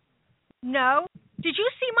 No. Did you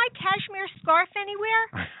see my cashmere scarf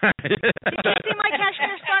anywhere? Did you see my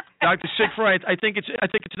cashmere scarf? Dr. Siegfried, I think it's in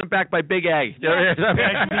the back by Big A.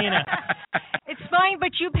 It's fine,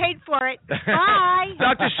 but you paid for it. Bye.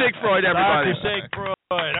 Dr. Siegfried, everybody. Dr. Siegfried,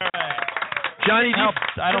 all right. Johnny,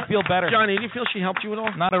 I don't feel better. Johnny, do you feel she helped you at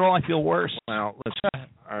all? Not at all. I feel worse. Well, listen.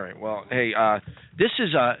 All right. Well, hey, this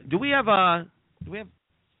is we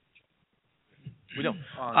don't.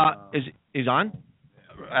 Is on?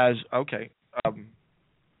 Okay.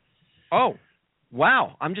 Oh,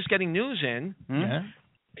 wow! I'm just getting news in. Yeah.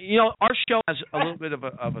 You know, our show has a little bit of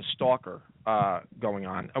a stalker going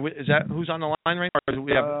on. Is that who's on the line right now? Or do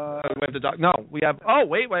we have the doc? No, we have. Oh,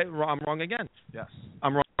 wait, I'm wrong again. Yes,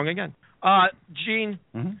 I'm wrong again. Gene,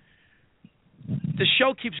 the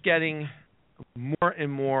show keeps getting more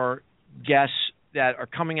and more guests that are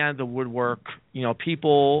coming out of the woodwork. You know,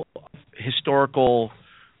 people, historical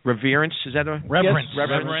reverence. Is that a reverence? Yes,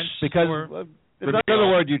 reverence. Because it's another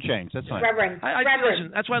word you changed. That's fine. Reverend.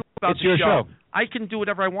 Listen, that's why I love about it's the your show. I can do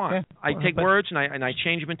whatever I want. Yeah. I take words and I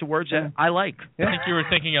change them into words that I like. I think you were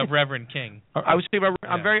thinking of Reverend King. I was thinking about.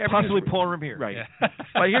 I'm very possibly Paul Revere. Right.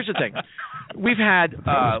 But here's the thing: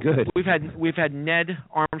 we've had Ned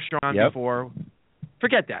Armstrong before.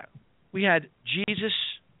 Forget that. We had Jesus.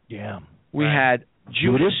 Yeah. We had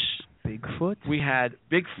Judas. Bigfoot. We had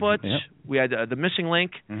Bigfoot. Yep. We had the missing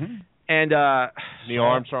link. Mm-hmm. And Neil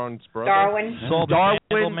Armstrong's brother. Darwin.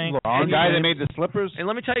 Darwin. The guy that made the slippers. And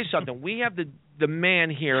let me tell you something. We have the man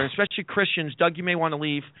here, especially Christians. Doug, you may want to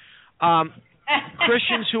leave.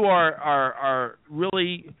 Christians who are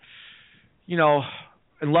really, you know,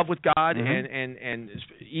 in love with God and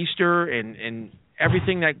Easter and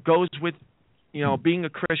everything that goes with, you know, being a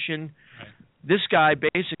Christian. This guy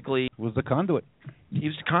basically was the conduit. He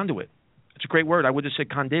was the conduit. It's a great word. I would have said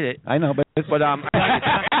condit. I know, but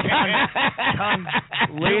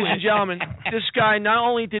ladies and gentlemen, this guy, not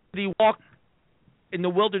only did he walk in the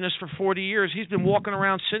wilderness for 40 years, he's been walking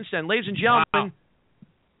around since then. Ladies and gentlemen,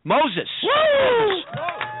 Moses.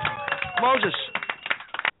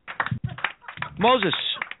 Moses.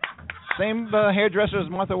 Same hairdresser as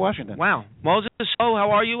Martha Washington. Wow. Moses, how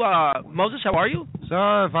are you? Moses, how are you?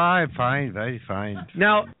 So fine, very fine.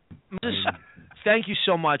 Now, Moses, thank you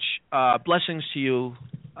so much. Blessings to you.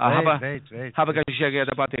 Wait.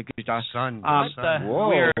 Sun.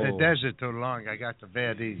 Whoa. The desert too long. I got to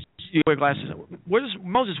bear these. You wear glasses.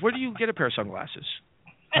 Moses, where do you get a pair of sunglasses?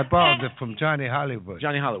 I borrowed it from Johnny Hollywood.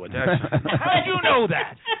 Johnny Hollywood. How did you know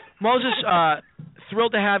that? Moses,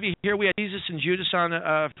 thrilled to have you here. We had Jesus and Judas on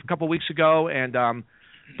a couple weeks ago, and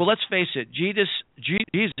but let's face it, Jesus,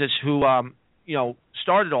 who you know,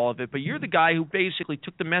 started all of it, but you're the guy who basically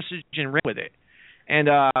took the message and ran with it. And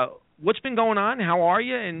what's been going on? How are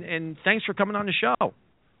you? And thanks for coming on the show.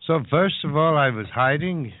 So first of all, I was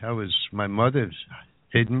hiding. My mother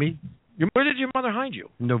hid me. Where did your mother hide you?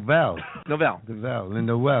 In the well. The well. The well. In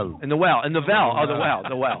the well. In the well. In the well. Oh, the well.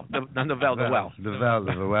 The well. Not the well. The well. The well.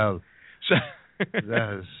 The well. So. He's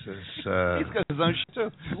got his own shit too.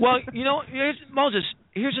 Well, you know, Moses,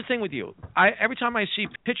 here's the thing with you. Every time I see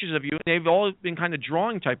pictures of you, they've all been kind of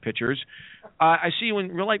drawing type pictures. I see you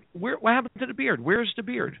in real life. What happened to the beard? Where's the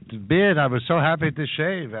beard? The beard, I was so happy to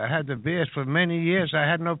shave. I had the beard for many years. I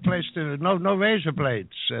had no razor blades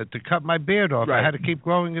to cut my beard off. Right. I had to keep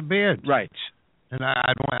growing a beard. Right. And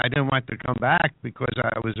I didn't want to come back because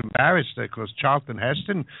I was embarrassed because Charlton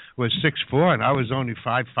Heston was 6'4" and I was only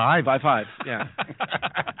 5'5". 5'5", yeah.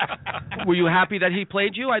 Were you happy that he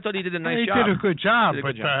played you? I thought he did a nice job. He did a good job,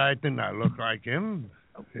 but I did not look like him.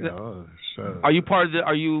 You know, so. Are you part of the?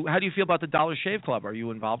 How do you feel about the Dollar Shave Club? Are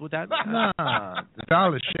you involved with that? Nah, the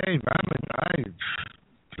Dollar Shave.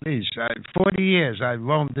 Please, 40 years I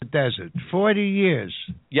roamed the desert. 40 years.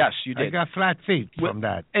 Yes, you did. I got flat feet from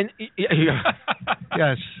that. And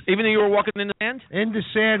yes. Even though you were walking in the sand? In the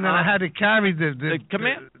sand, and I had to carry the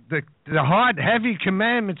hard, heavy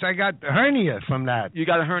commandments. I got a hernia from that. You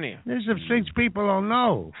got a hernia. There's some things people don't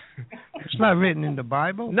know. It's not written in the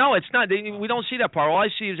Bible. No, it's not. We don't see that part. All I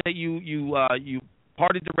see is that you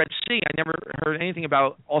parted the Red Sea. I never heard anything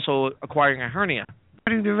about also acquiring a hernia.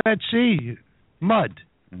 Parting the Red Sea, mud.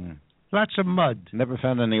 Lots of mud. Never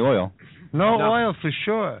found any oil. No oil for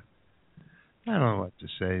sure. I don't know what to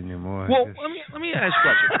say anymore. Well, let me ask you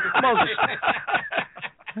a question. Moses.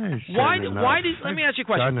 Let me ask you a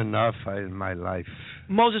question. I've done enough in my life.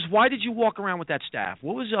 Moses, why did you walk around with that staff?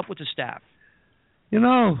 What was up with the staff? You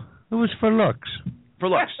know, it was for looks. For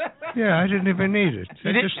looks? Yeah, I didn't even need it.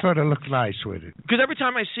 I just thought it looked nice with it. Because every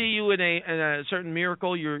time I see you in a certain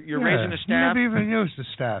miracle, you're raising the staff. You never even used the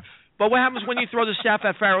staff. But what happens when you throw the staff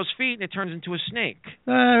at Pharaoh's feet and it turns into a snake?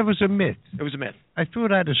 It was a myth. It was a myth. I threw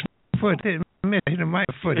it at his foot. Hit him my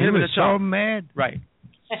foot. He was so mad. Right.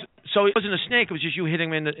 So it wasn't a snake. It was just you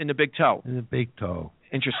hitting him in the big toe. In the big toe.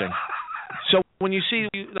 Interesting. So when you see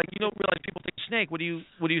you don't realize people think snake. What do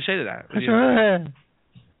you say to that?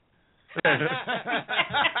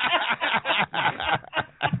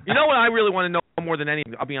 You know what I really want to know more than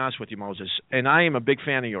anything? I'll be honest with you, Moses, and I am a big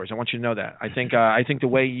fan of yours. I want you to know that. I think the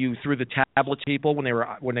way you threw the tablet to people when they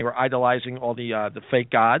were idolizing all the fake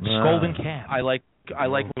gods, golden calf. I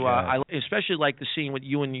especially like the scene with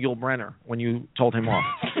you and Yul Brynner when you told him off.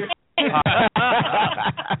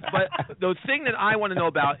 But the thing that I want to know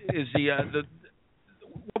about is the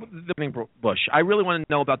burning bush. I really want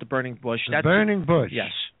to know about the burning bush. The burning bush.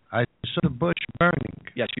 Yes. I saw the bush burning.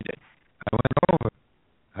 Yes, you did. I went over.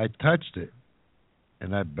 I touched it,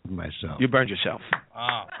 and I burned myself. You burned yourself.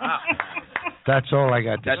 Wow. That's all I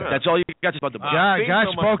got to say. That's all you got to say about the bush. God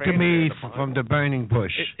spoke to me from the burning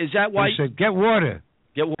bush. Is that why? He said, get water.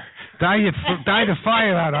 Get water. Dye the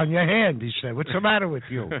fire out on your hand, he said. What's the matter with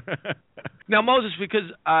you? Now, Moses,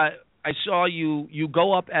 because I saw you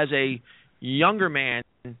go up as a younger man,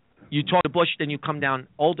 you talk to bush, then you come down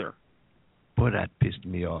older. Boy, that pissed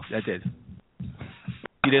me off. That did.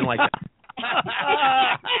 You didn't like that.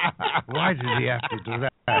 Why did he have to do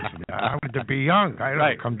that? I wanted to be young. I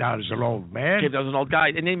don't come down as an old man. Came down as an old guy,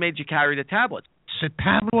 and they made you carry the tablets. The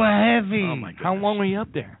tablets were heavy. Oh my goodness. How long were you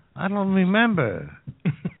up there? I don't remember.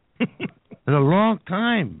 It's a long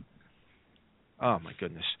time. Oh my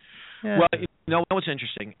goodness. Yeah. Well, you know what's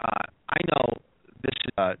interesting? I know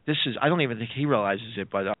this is. I don't even think he realizes it,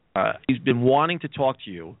 but he's been wanting to talk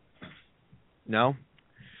to you. No.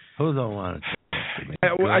 Who don't want to? I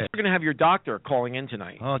thought you're going to have your doctor calling in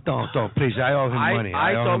tonight. Oh, don't, please. I owe him money.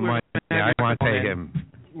 I owe him money. I want to pay him.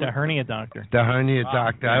 The hernia doctor. The hernia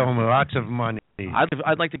doctor. I owe him lots of money.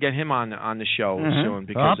 I'd like to get him on the show soon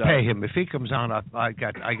because I'll pay him if he comes on. I'd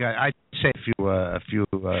say a few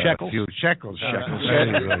shekels.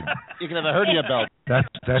 Very good. You can have a hernia belt.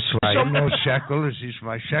 That's right. So, no shekels. He's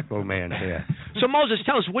my shekel man here. So Moses,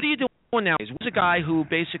 tell us, what are you doing now? Who's a guy who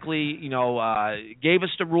basically gave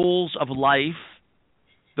us the rules of life,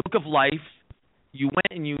 the book of life. You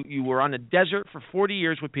went and you were on the desert for 40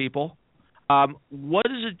 years with people. What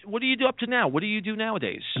do you do up to now? What do you do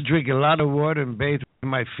nowadays? Drink a lot of water and bathe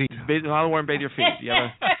my feet. Bathe a lot of water and bathe your feet.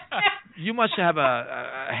 You must have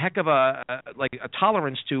a heck of a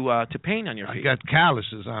tolerance to pain on your feet. I got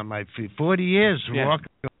calluses on my feet. 40 years walking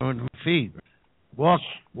on my feet. Walk.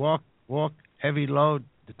 Heavy load.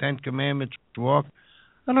 The 10 Commandments. Walk.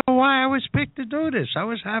 I don't know why I was picked to do this. I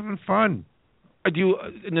was having fun. Do you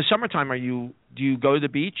in the summertime? Do you go to the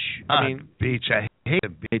beach? Beach. I hate the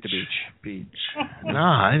beach. Hate the beach. No,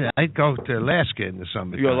 I go to Alaska in the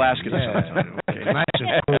summertime. You go to Alaska in the summertime. Okay.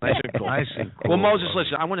 Nice and cool. Well, Moses,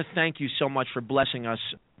 listen. I want to thank you so much for blessing us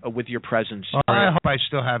with your presence. I hope I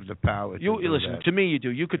still have the power. Listen that. to me. You do.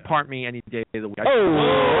 You could part me any day of the week.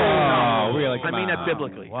 Really? I mean that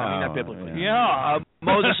biblically. Wow. Yeah.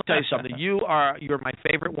 Moses, I'll tell you something. You're my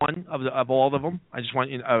favorite one of all of them. I just want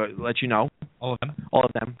you let you know. All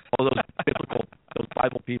of them. All those biblical, those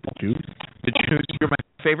Bible people. Jews. The Jews. You're my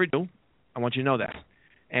favorite Jew. I want you to know that.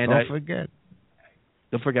 And don't forget.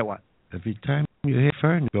 Don't forget what? Every time you hear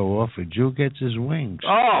Fern go off, a Jew gets his wings.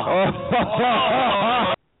 Oh.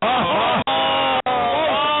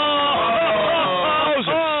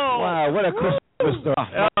 Christmas story.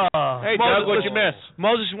 Hey, Doug, what'd you miss?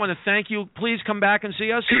 Moses, we want to thank you. Please come back and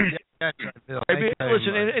see us.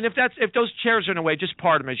 Listen, and if those chairs are in the way, just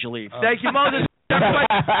part them as you leave. Thank you, Moses.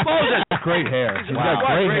 Moses. Great hair. He's got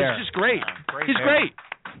great hair. He's just great.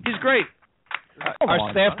 He's great.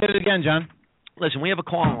 Our staff did it again, John. Listen, we have a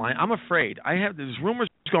call line. I'm afraid. There's rumors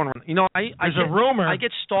going around. You know, there's a rumor. I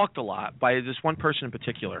get stalked a lot by this one person in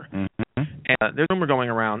particular. Mm-hmm. And there's a rumor going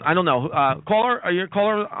around. I don't know. Caller, are you a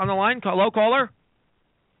caller on the line? Hello, caller?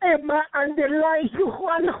 Emma, on the line, you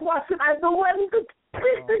Juan Watson. I don't want to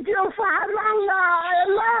speak to you for long now.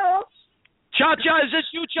 Hello? Cha-Cha, is this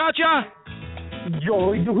you, Cha-Cha?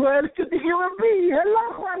 Yo, you have to hear me.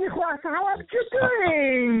 Hello, Juan Watson. How are you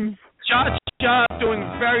doing? Cha-Cha, doing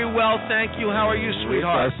very well, thank you. How are you,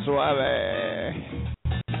 sweetheart? Suave.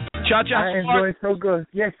 Cha-Cha, I am doing so good.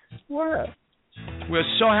 Yes. What? We're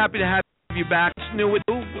so happy to have you back. What's new with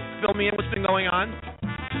you? Fill me in. What's been going on?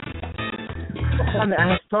 I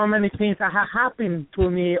have so many things that have happened to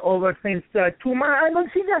me over since 2 months. I don't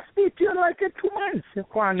see that speech in like 2 months,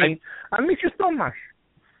 Juan. I miss you so much.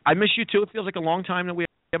 I miss you too. It feels like a long time that we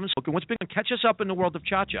haven't spoken. What's been? Catch us up in the world of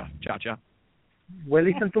Cha-Cha. Cha-Cha. Well,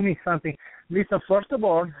 listen to me something. Listen, first of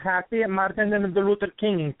all, happy Martin Luther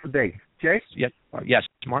King today. Yes? Yes.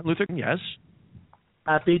 Martin Luther King, yes.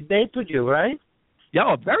 Happy day to you, right?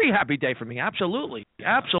 Yeah, a very happy day for me. Absolutely.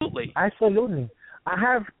 Absolutely. I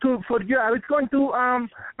have to for you. I was going to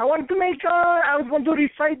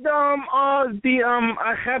recite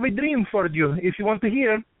I have a dream for you. If you want to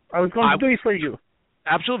hear, I was going to do it for you.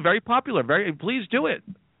 Absolutely, very popular. Please do it.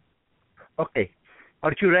 Okay.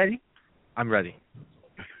 Are you ready? I'm ready.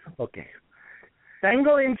 Okay.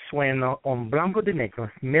 Tengo el sueño un blanco de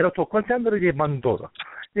negro, me lo tocó el sangre de bandolo.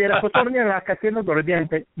 Era cosone nella catena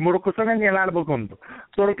d'oriente, muro cosone nell'albo gondo.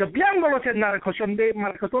 Solo que biangolo se nella cosone de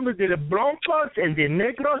marcatone de blancos y de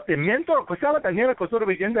negros, de miento, cosaba también la cosone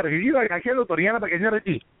vivienda regiva, cajero toriana para que no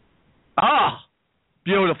ti. Ah,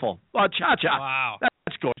 beautiful. Well, Cha-Cha. Wow.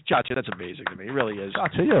 That's good. Cha-Cha, that's amazing to me. It really is.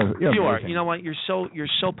 Cha-Cha, you are. You know what? You're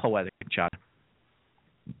so poetic, Cha-Cha.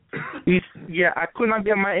 I could not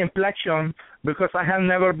get my inflection because I have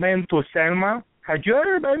never been to Selma. Have you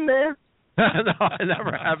ever been there? No, I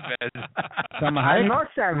never have been. I know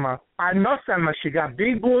Selma. She got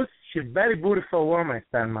big boobs. She's a very beautiful woman,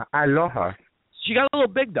 Selma. I love her. She got a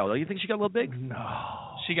little big, though. Don't you think she got a little big? No.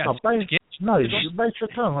 She got skin? No, you bite your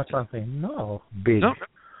tongue or something. No, big. No,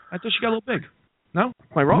 I thought she got a little big. No?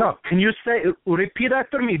 Am I wrong? No. Can you repeat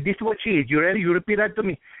after me? This is what she is. You ready? You repeat after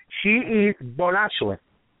me. She is voluptuous.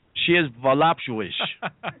 She is voluptuous.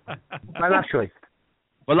 Voluptuous.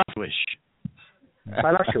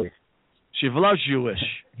 She's voluptuous.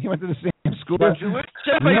 He went to the same school.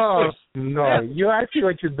 No. You ask me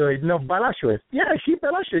what you're doing. No, voluptuous. Yeah, she's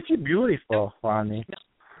voluptuous. She's beautiful, honey.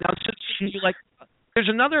 Now, there's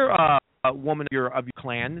another woman of your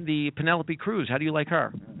clan, the Penelope Cruz. How do you like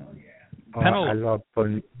her? I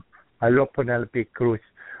love Penelope Cruz,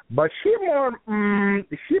 but she more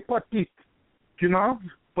she petite, you know,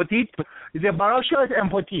 petite. The voluptuous and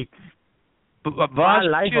petite. I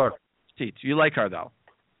like her. Petite. You like her though?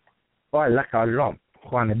 Oh, I like her a lot,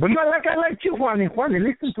 Juan. But not like I like you, Juan. Juan,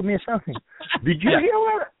 listen to me something. Did you hear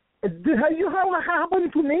what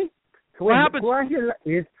happened to me? What happened?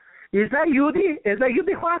 Is that Judy? Is that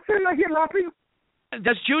Judy Watson? Are you laughing?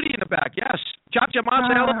 That's Judy in the back. Yes. Cha-Cha,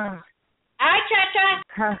 hello. Hi,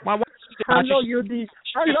 Cha-Cha. My wife. Hello, Judy.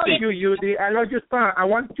 I love you, Judy. I love your son. I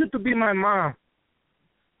want you to be my mom.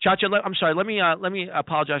 Cha-Cha, I'm sorry. Let me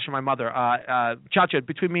apologize for my mother. Cha-Cha,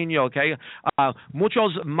 between me and you, okay?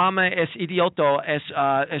 Muchos mama es idioto, es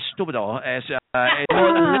estúpido, es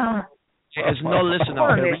no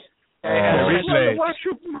listener.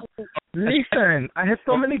 Listen, I have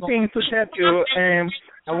so many things to tell you, and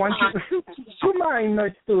I want you to mind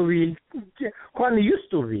not to read. Juan used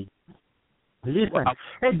to read. Listen.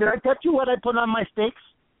 Hey, did I tell you what I put on my steaks?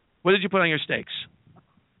 What did you put on your steaks?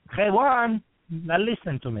 Hey, Juan, now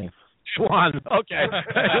listen to me. Juan, okay.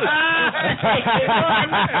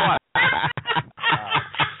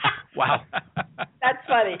 Wow. That's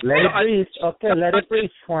funny. Let it breathe. Okay, let it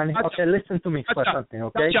breathe, Juan. Okay, listen to me for something,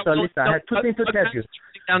 okay? So listen, I have two things to tell you.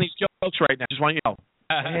 Down these jokes right now. Just want you to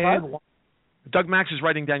know. Doug Max is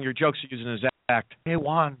writing down your jokes using his act. Hey,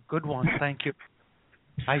 Juan, good one. Thank you.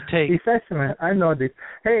 I take. It's excellent. I know this.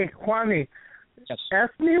 Hey, Juanie, yes.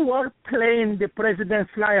 Ask me what plane the president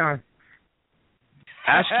fly on.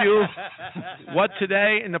 Ask you what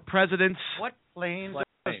today in the president's... What plane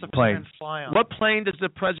does the president fly on? What plane does the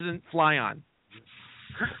president fly on?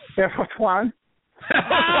 Air Force One.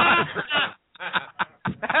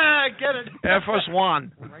 Get it. Air Force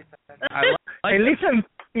One. Hey, listen.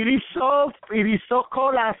 It is so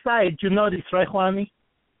cold outside. You know this, right, Juani?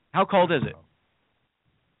 How cold is it?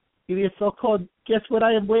 It is so cold. Guess what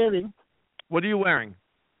I am wearing? What are you wearing?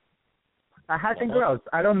 A hat and gloves.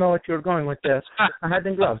 I don't know what you're going with this. A hat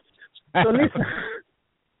and gloves. So listen.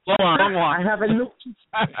 I have a new.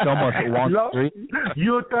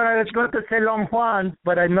 You thought I was going to say Long Juan,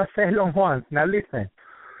 but I not say Long Juan. Now listen.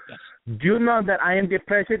 Do you know that I am the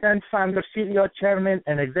president, founder, CEO, chairman,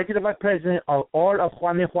 and executive vice president of all of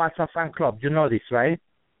Juan y Juanza fan club? You know this, right?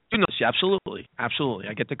 You know this, absolutely.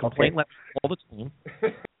 I get the complaint letter all the time.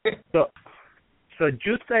 So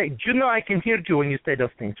you say, you know I can hear you when you say those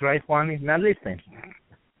things, right, Juan? Now listen.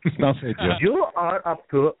 You are up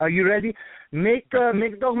to. Are you ready? Make Dog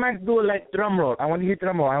Max do like drum roll. I want to hear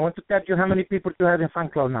drum roll. I want to tell you how many people you have in fan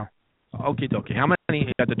club now. Okay. How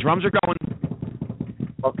many? The drums are going.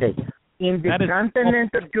 Okay. In the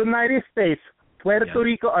continental United States, Puerto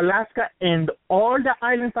Rico, Alaska, and all the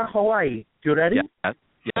islands of Hawaii. You ready? Yeah,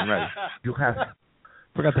 I'm ready. You have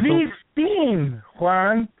 15,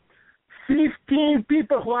 Juan. 15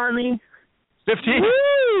 people, Juani. 15?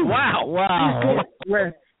 Woo! Wow.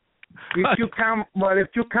 If you count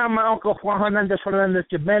my Uncle Juan Hernandez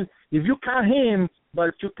Jebel, if you count him, but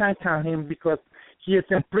if you can't count him because he is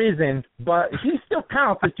in prison, but he still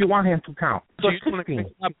counts if you want him to count. So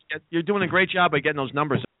you're doing a great job by getting those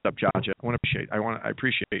numbers up, Josh. I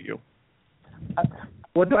appreciate you.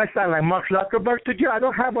 What do I sound like, Mark Zuckerberg to you? I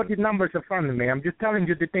don't have all the numbers in front of me. I'm just telling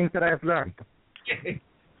you the things that I have learned.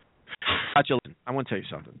 Josh, I want to tell you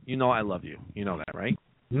something. You know I love you. You know that, right?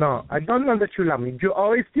 No, I don't know that you love me. You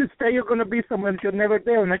always say you're going to be somewhere that you're never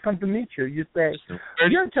there. When I come to meet you, you say,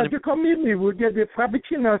 "Yeah, Chuck, you come meet me. We'll get the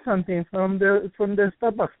frappuccino or something from the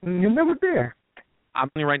Starbucks." And you're never there. I'm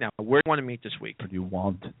telling you right now. Where do you want to meet this week? What do you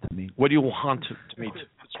want to meet? What do you want to meet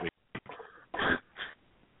this week?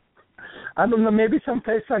 I don't know. Maybe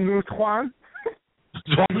someplace on Route Juan.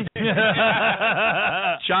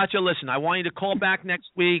 Chacha, listen. I want you to call back next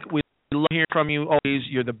week. We love hearing from you always.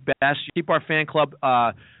 You're the best. You keep our fan club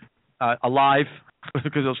alive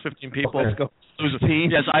because those 15 people. Let's go. Lose a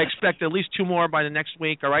team. Yes, I expect at least 2 more by the next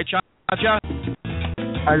week. All right, Cha-Cha?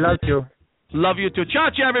 I love you. Love you too.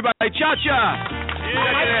 Cha-Cha, everybody. Cha-Cha.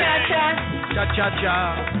 Cha-Cha. Cha-Cha-cha.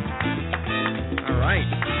 All right.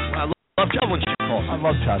 I love Cha when she calls. I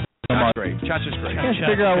love Cha-Cha. Chacha's great. Chacha's great. I can't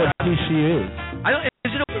figure out what she is.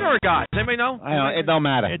 Is it a woman or a guy? Does anybody know? I know. It don't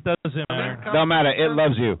matter. It doesn't matter. Don't matter. It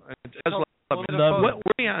loves you. It does love you. Where are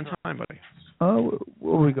you on time, buddy?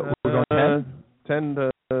 We're going 10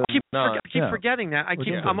 to I keep 9. forgetting that.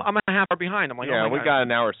 I'm a half hour behind. I'm like, we got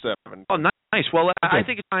an hour 7. Oh, nice. Well, okay. I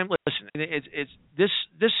think it's time. Listen, it's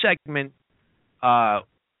this segment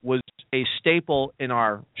was a staple in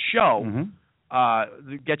our show.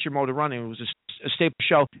 Mm-hmm. Get Your Motor Running. It was a staple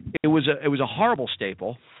show. It was a horrible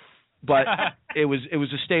staple, but it was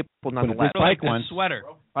a staple nonetheless. It did spike once. Sweater.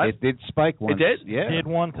 It did spike once. It did? Yeah. It did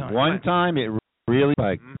one time. One time it really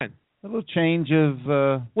spiked. A little change of.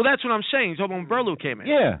 Well, that's what I'm saying. You're talking when Burlew came in.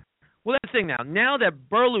 Yeah. Well, that's the thing now. Now that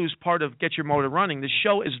Burlew's part of Get Your Motor Running, the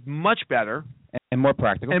show is much better and more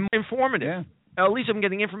practical and more informative. Yeah. At least I'm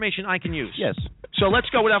getting information I can use. Yes. So let's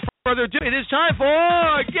go without further ado. It is time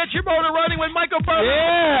for Get Your Motor Running with Michael Burlew.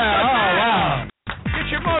 Yeah. Oh, wow. Get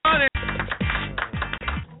Your Motor Running.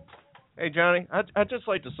 Hey, Johnny, I'd just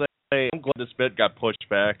like to say I'm glad this bit got pushed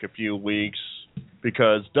back a few weeks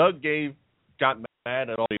because Doug got mad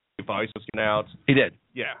at all the advice was getting out. He did.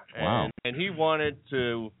 Yeah. Wow. And he wanted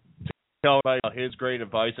to tell everybody about his great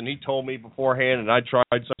advice, and he told me beforehand, and I tried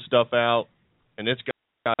some stuff out, and it's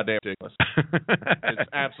goddamn ridiculous. It's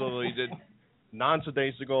absolutely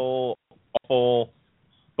nonsensical, awful.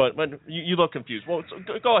 But you look confused. Well, so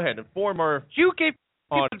go ahead, inform our. You gave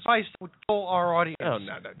advice that would kill our audience. No.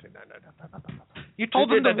 You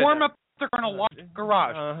told them to warm up their car in a locked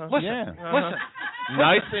garage. Listen.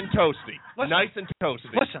 Nice and toasty.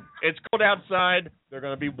 Listen. It's cold outside. They're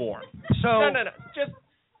going to be warm. So No.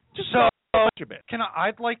 Just a bit.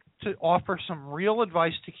 I'd like to offer some real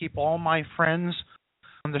advice to keep all my friends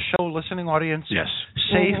on the show, listening audience,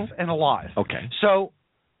 safe and alive. Okay. So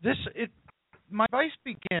my advice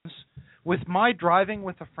begins with my driving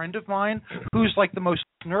with a friend of mine who's like the most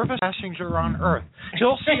nervous passenger on earth.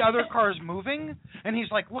 He'll see other cars moving, and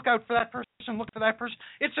he's like, look out for that person, look for that person.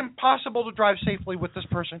 It's impossible to drive safely with this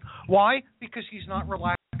person. Why? Because he's not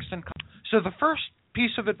relaxed and calm. So the first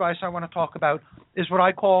piece of advice I want to talk about is what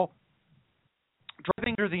I call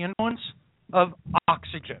driving under the influence of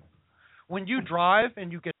oxygen. When you drive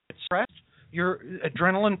and you get stressed, your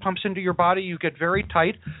adrenaline pumps into your body, you get very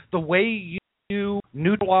tight. The way you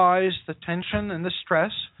neutralize the tension and the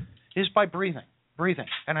stress is by breathing.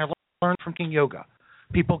 And I learned from King Yoga.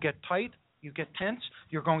 People get tight. You get tense.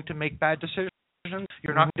 You're going to make bad decisions.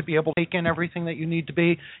 You're not going to be able to take in everything that you need to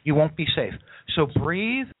be. You won't be safe. So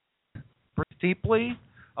breathe deeply.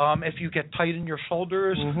 If you get tight in your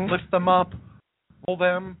shoulders, lift them up, pull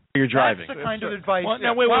them. You're driving. That's the kind of advice. Well,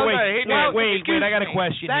 now, wait. I got a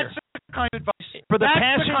question That's here. The kind of advice For the that's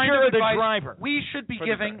passenger the kind of or the advice driver? we should be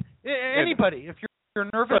giving anybody. If you're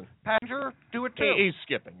nervous, passenger, do it too. He's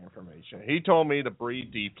skipping information. He told me to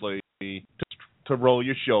breathe deeply, to roll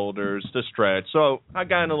your shoulders, to stretch. So I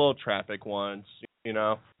got in a little traffic once, you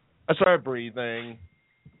know. I started breathing.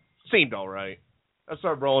 Seemed all right. I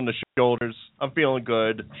started rolling the shoulders. I'm feeling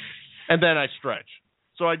good. And then I stretch.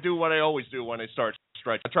 So I do what I always do when I start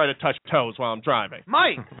stretch. I try to touch toes while I'm driving.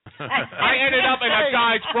 Mike! I ended up in a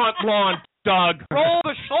guy's front lawn, Doug. Roll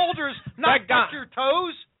the shoulders, not touch your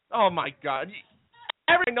toes. Oh, my God.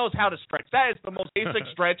 Everyone knows how to stretch. That is the most basic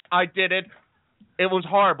stretch. I did it. It was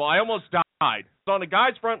horrible. I almost died. So on the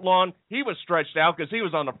guy's front lawn, he was stretched out because he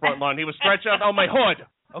was on the front lawn. He was stretched out on my hood.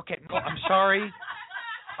 Okay, I'm sorry.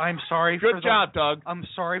 I'm sorry. Good job, Doug. I'm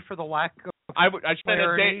sorry for the lack of I spent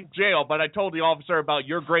a day in jail, but I told the officer about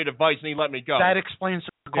your great advice, and he let me go. That explains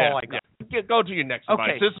the call I got. Yeah. Go to your next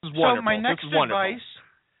advice. This is wonderful. So my next this is wonderful. advice,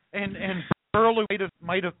 and Burlew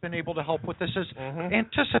might have been able to help with this, is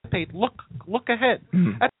anticipate, look ahead.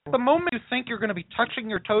 At the moment you think you're going to be touching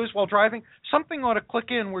your toes while driving, something ought to click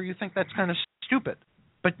in where you think that's kind of stupid.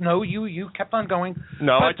 But no, you kept on going.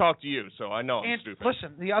 No, I talked to you, so I know I'm stupid.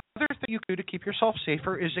 Listen, the other thing you can do to keep yourself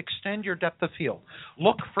safer is extend your depth of field.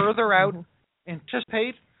 Look further out.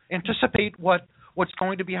 Anticipate what's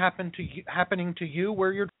going to be happening to you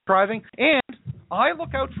where you're driving. And I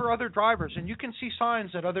look out for other drivers, and you can see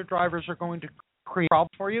signs that other drivers are going to create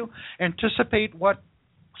problems for you. Anticipate what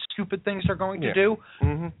stupid things they're going to do.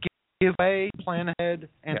 Give away, plan ahead,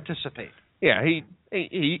 anticipate. Yeah, he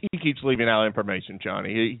keeps leaving out information,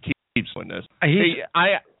 Johnny. He keeps doing this.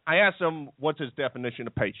 I asked him what's his definition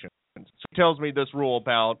of patience. So he tells me this rule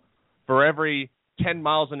about for every 10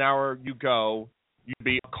 miles an hour you go, you'd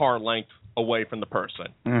be a car length away from the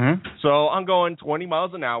person. So I'm going 20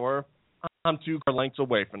 miles an hour. I'm 2 car lengths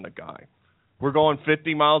away from the guy. We're going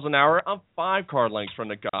 50 miles an hour. I'm 5 car lengths from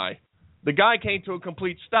the guy. The guy came to a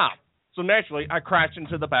complete stop. So naturally, I crashed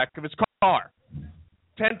into the back of his car.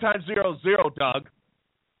 10 times 0 is 0, Doug.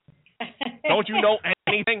 Don't you know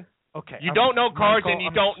anything? Okay. You don't know cars, Michael, and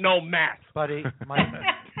you don't know math. Buddy,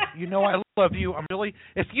 you know I love you.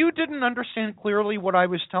 If you didn't understand clearly what I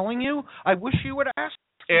was telling you, I wish you would ask.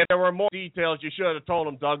 And there were more details you should have told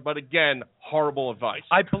him, Doug, but again, horrible advice.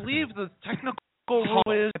 I believe the technical rule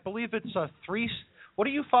is, I believe it's a 3, what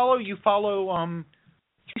do you follow? You follow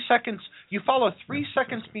 3 seconds. You follow 3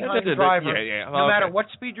 seconds behind the driver, no matter what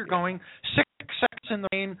speed you're going, 6 seconds in the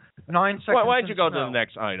rain, 9 seconds Why don't you go to the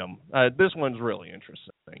next item? This one's really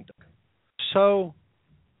interesting. So,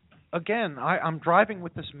 again, I'm driving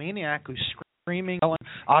with this maniac who's screaming, yelling,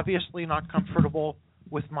 obviously not comfortable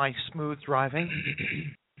with my smooth driving.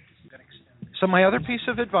 So my other piece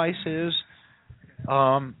of advice is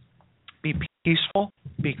be peaceful,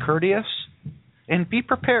 be courteous, and be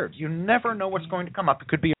prepared. You never know what's going to come up. It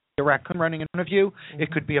could be a raccoon running in front of you.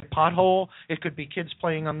 It could be a pothole. It could be kids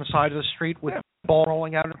playing on the side of the street with a ball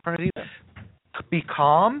rolling out in front of you. Be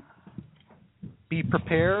calm. Be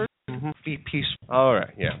prepared. Be peaceful. All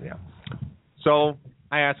right, yeah. So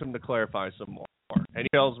I asked him to clarify some more. And he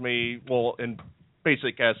tells me, well, in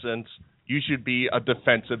basic essence, you should be a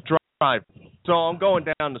defensive driver. So I'm going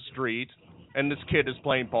down the street, and this kid is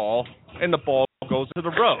playing ball, and the ball goes to the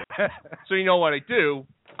road. So you know what I do?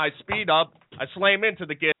 I speed up, I slam into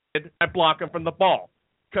the kid, I block him from the ball,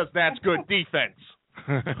 because that's good defense.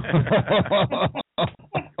 You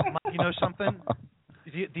know something?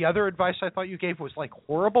 The other advice I thought you gave was like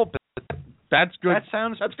horrible, but that's good.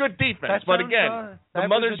 That's good defense. But again, the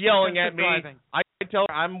mother's yelling at me. Driving. I tell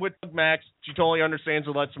her I'm with Max. She totally understands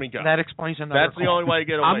and lets me go. That explains another. That's the only way to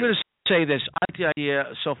get away. I'm going to say this. I like the idea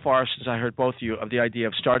so far since I heard both of you of the idea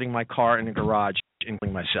of starting my car in the garage and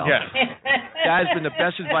cleaning myself. Yeah. That has been the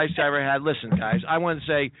best advice I ever had. Listen, guys, I want to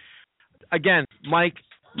say again, Mike,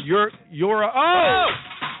 your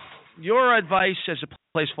advice as a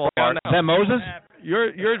place full of Is that Moses?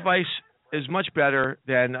 Your advice is much better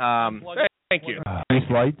than thank you.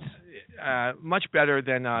 Lights. Much better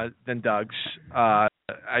than Doug's.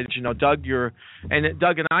 Doug,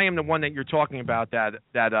 Doug and I am the one that you're talking about that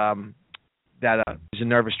is a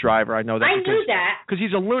nervous driver. I know that. I knew that because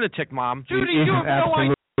he's a lunatic, Mom. Judy, you have no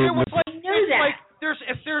idea. I knew that.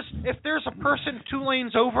 If there's a person 2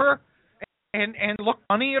 lanes over and look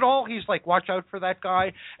funny at all, he's like, watch out for that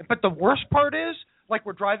guy. But the worst part is, like,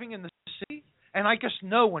 we're driving in the city And I just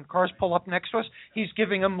know when cars pull up next to us, he's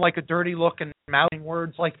giving them like a dirty look and mouthing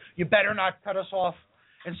words like, "You better not cut us off."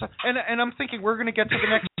 And so, and I'm thinking we're going to get to the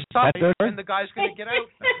next stop, and the guy's going to get out.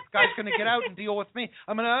 The guy's going to get out and deal with me.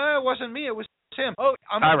 I'm going to, it wasn't me, it was him. Oh,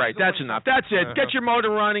 all right, that's enough. That's it. Get your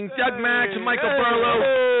motor running. Doug Max and Michael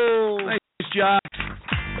Burlow. Nice job.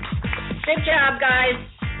 Good job, guys.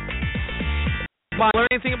 Learn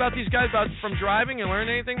anything about these guys from driving? You learn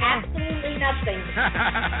anything, Mom? Absolutely nothing.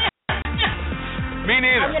 Me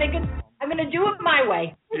neither. I'm gonna do it my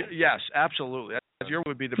way. Yes, absolutely. Your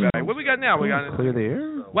would be the best. What we got now? We got Clear the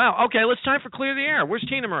air. Wow. Okay, let's time for Clear the Air. Where's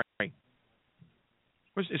Tina Marie?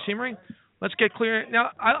 Is Tina Marie? Let's get clear.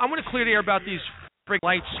 Now, I'm going to clear the air about these freak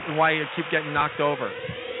lights and why you keep getting knocked over.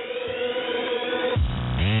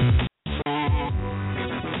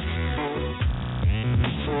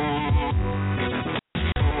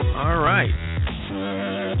 All right.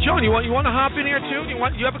 John, you want to hop in here too? You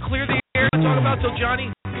have a Clear the Air to talk about till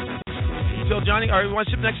Johnny? All right, you want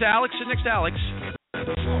to sit next to Alex? Sit next to Alex.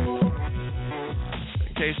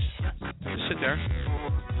 In case, just sit there.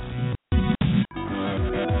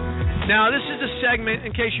 Now, this is a segment,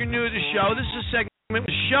 in case you're new to the show, this is a segment where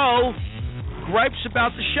the show gripes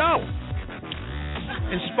about the show.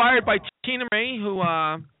 Inspired by Tina Marie, who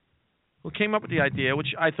came up with the idea,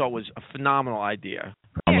 which I thought was a phenomenal idea.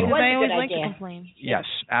 Yeah, it was I a always good like idea. to complain. Yes,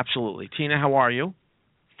 absolutely. Tina, how are you?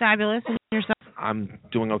 Fabulous. And yourself? I'm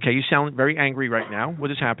doing okay. You sound very angry right now.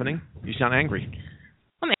 What is happening? You sound angry.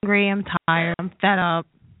 I'm angry. I'm tired. I'm fed up.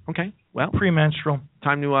 Okay. Well, premenstrual.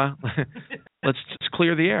 Time to let's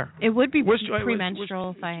clear the air. It would be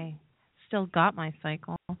premenstrual if I still got my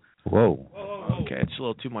cycle. Whoa. Okay, it's a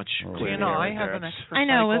little too much. Clear Tina, the air I right have there. an extra I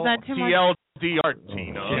know. cycle. Was that too much? TLDR,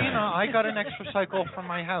 Tina. Tina, I got an extra cycle from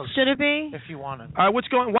my house. Should it be? If you want it. All right, what's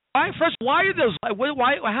going? Why are those?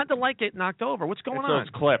 Why had the light get knocked over? What's going on? Those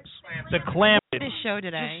clips. The clamp. This show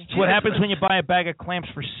today. It's what happens when you buy a bag of clamps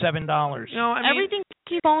for $7. You know, I mean, everything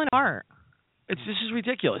keeps falling apart. This is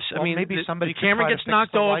ridiculous. Well, I mean, maybe somebody the camera could try gets to fix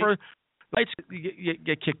knocked the over. light. Lights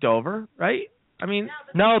get kicked over, right? I mean,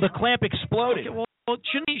 no, the clamp exploded. Okay, well,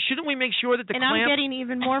 shouldn't we make sure that the and clamp? I'm getting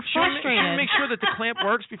even more Shouldn't frustrated. we make sure that the clamp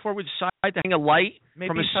works before we decide to hang a light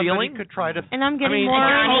from a ceiling? Could try to. And I'm getting I mean, more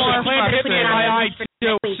and more clamp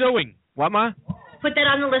suing. What, Ma? Put that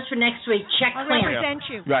on the list for next week. Check I'll clamp. represent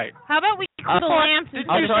you. Right. How about we clear the lamps?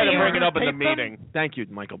 I'll try to bring it up in the meeting. Thank you,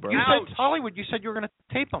 Michael Burrow. You said Hollywood. You said you were going to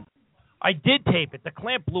tape them. I did tape it. The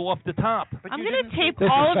clamp blew off the top. I'm going to tape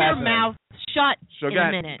all of your mouths shut in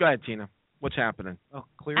a minute. Go ahead, Tina. What's happening? Oh,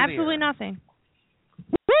 clear Absolutely the air. nothing.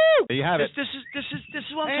 Woo! There you have it. This is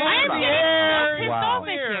what I'm I talking am about. getting pissed off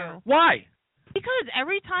at you. Why? Because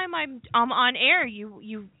every time I'm on air,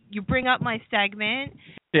 you bring up my segment,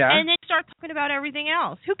 Yeah. and then start talking about everything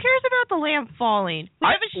else. Who cares about the lamp falling? We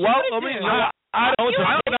have a show to do. I don't know.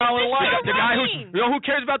 The guy running. who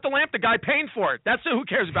cares about the lamp? The guy paying for it. That's who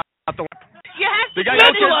cares about the lamp. You have The to guy do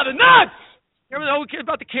who this. cares nuts. You know who cares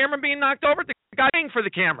about the camera being knocked over? The guy paying for the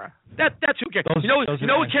camera. That's who cares. You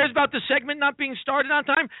know who cares about the segment not being started on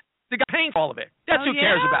time? The guy paying for all of it. That's who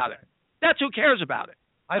cares about it. That's who cares about it.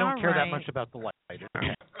 I don't care that right. much about the light.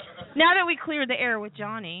 Now that we cleared the air with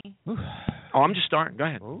Johnny, Oh, I'm just starting. Go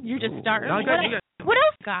ahead. you're just starting. No, What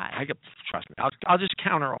else got? Trust me. I'll just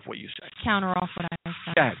counter off what you say. Counter off what I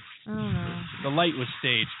said. Go ahead. I don't know. The light was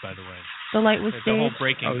staged, by the way. The light was The whole staged.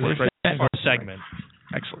 breaking segment.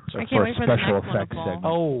 Excellent. I can't wait for the special next one to effects fall. segment.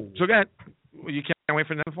 Oh. So go ahead. You can't wait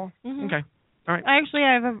for the next fall? Mhm. Okay. All right. Actually,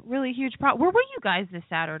 I have a really huge problem. Where were you guys this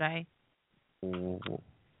Saturday? Who's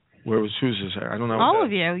this? I don't know. All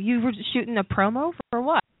of you. You were shooting a promo for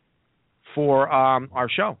what? For our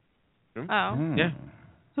show. Oh. Yeah.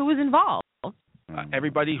 Who was involved?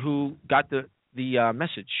 Everybody who got the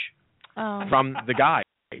message Oh. from the guy,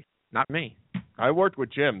 not me. I worked with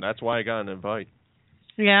Jim. That's why I got an invite.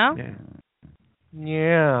 Yeah?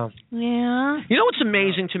 Yeah. Yeah. You know what's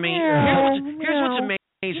amazing to me? Yeah. Here's what's amazing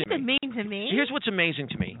You've to me. been mean to me. Here's what's amazing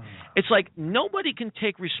to me. It's like nobody can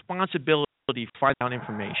take responsibility for finding out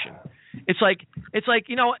information. It's like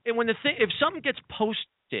when if something gets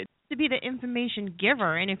posted, to be the information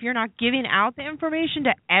giver, and if you're not giving out the information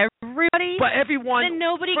to everybody, but everyone, then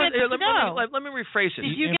nobody gets to know. Let me rephrase this.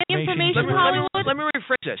 Did you get information, Hollywood? Let me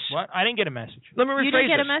rephrase this. What? I didn't get a message. Let me rephrase You didn't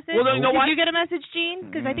get a this. message? Well, you know Did what? you get a message, Gene?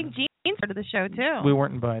 Because I think Gene started the show too. We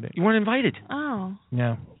weren't invited. You weren't invited. Oh.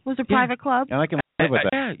 No. Was it a private club? And I can live with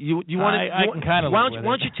that. Yeah, you want to? I can kind of. Why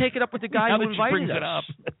don't you take it up with the guy Now who that she invited brings us? it up.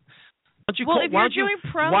 Why don't you Well, call, if why you're don't you, doing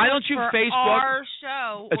promos why don't you for Facebook? our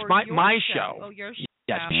show, It's or my your show. Oh, your show.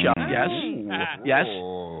 Yes, show. Yes,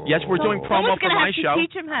 yes. We're doing promo Someone's for gonna my have to show.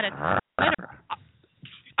 teach him how to.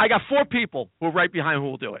 I got 4 people who are right behind who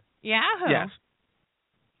will do it. Yeah. Yes.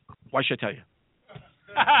 Why should I tell you?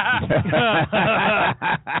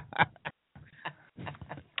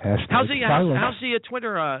 How's the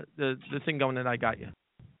Twitter the thing going that I got you?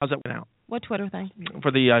 How's that working out? What Twitter thing?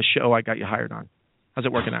 For the show I got you hired on. How's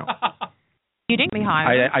it working out? You didn't be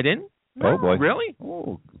hired. I didn't? No. Oh boy. Really?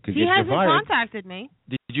 Oh, he hasn't contacted me.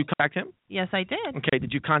 Did you contact him? Yes, I did. Okay.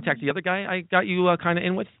 Did you contact the other guy I got you kind of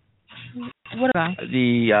in with? What guy?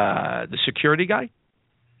 The security guy.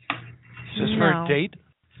 Is this for a date?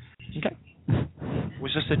 Okay.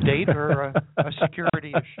 Was this a date or a security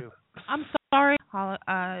issue? I'm sorry, Watch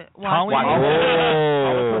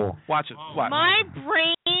it. My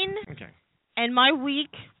brain and my week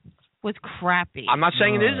was crappy. I'm not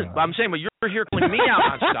saying it isn't, but I'm saying, but you're here calling me out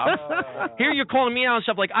on stuff. Here you're calling me out on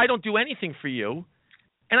stuff like I don't do anything for you,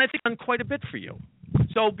 and I think I've done quite a bit for you.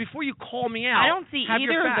 So before you call me out, I don't see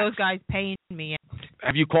either of those guys paying me.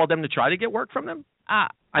 Have you called them to try to get work from them? I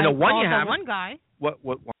know one you have. One guy. What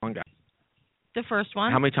one guy? The first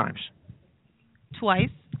one. How many times? Twice.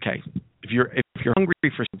 Okay. If you're hungry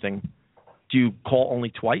for something, do you call only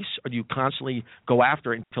twice, or do you constantly go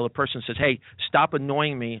after it until the person says, "Hey, stop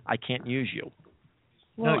annoying me. I can't use you"?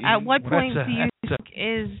 Well, at what point do you think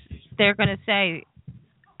is they're going to say?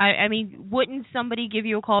 I mean, wouldn't somebody give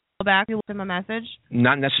you a call back? You leave them a message?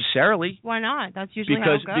 Not necessarily. Why not? That's usually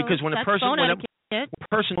how it goes. Because when a person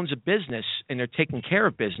owns a business and they're taking care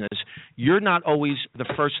of business, you're not always the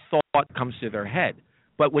first thought comes to their head.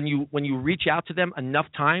 But when you reach out to them enough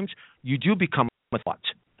times, you do become a thought.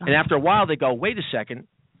 And after a while, they go, "Wait a second,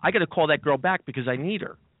 I got to call that girl back because I need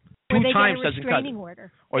her." Or Two they times get a doesn't cut it. restraining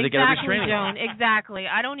order. Or they get a restraining order. Exactly.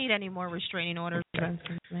 I don't need any more restraining orders against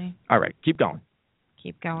me. All right, keep going.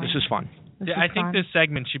 Keep going. This is fun. I think this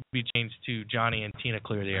segment should be changed to Johnny and Tina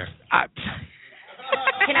clear the air. Can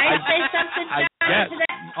I say something to that?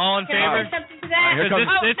 All in favor? Can I say something to that?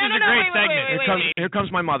 This is a great segment. Here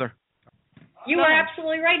comes my mother. You are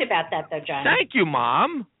absolutely right about that, though, Johnny. Thank you,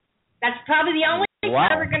 Mom. That's probably the only time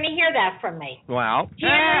you're ever going to hear that from me. Wow.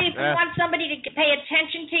 Generally, if you want somebody to pay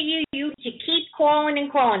attention to you, you to keep calling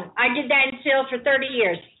and calling. I did that in sales for 30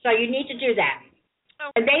 years, so you need to do that.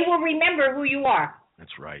 And they will remember who you are.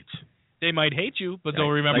 That's right. They might hate you, but they'll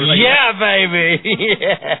remember. Yeah, baby.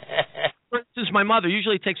 This is my mother.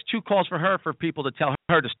 Usually it takes 2 calls for her for people to tell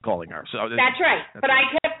her to calling her. So that's right. But I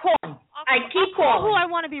kept calling. I keep calling. Who I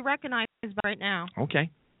want to be recognized by right now. Okay.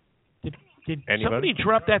 Did somebody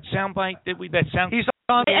drop that sound bite? Did we? That sound? He's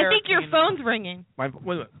on the air. I think your phone's ringing. My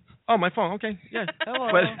phone. Okay. Yeah. Hello.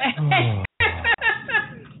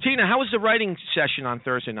 Tina, how was the writing session on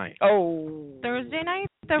Thursday night? Thursday night,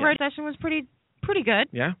 the writing session was pretty good.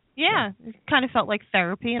 Yeah. Yeah, it kind of felt like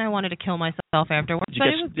therapy, and I wanted to kill myself afterwards. But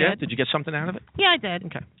it was good. Did you get something out of it? Yeah, I did.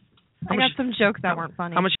 Okay. I got some jokes that weren't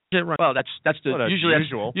funny. How much did it run? Well, that's usually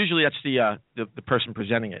usual. Usually that's the person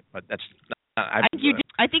presenting it, but that's. I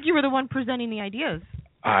think you were the one presenting the ideas.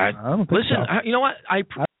 Listen, you know what?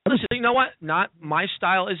 Listen, you know what? Not my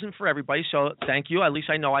style isn't for everybody. So thank you. At least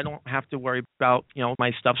I know I don't have to worry about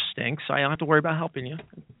my stuff stinks. I don't have to worry about helping you.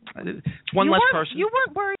 It's one less person. You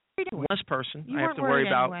weren't worried. One less person. You I have weren't to worry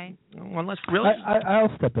about. Anyway. One less. Really?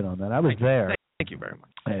 I'll step in on that. I was there. Thank you very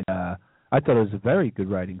much. And I thought it was a very good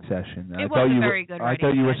writing session. It was a very good writing I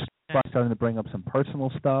thought you were session. starting to bring up some personal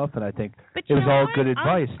stuff, and I think but it was all what? good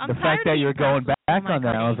advice. I'm the fact that you're going back on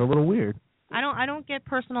that was a little weird. I don't get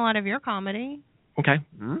personal out of your comedy. Okay.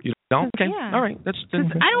 You don't? Okay. Yeah. All right. That's. I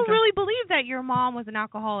don't really believe that your mom was an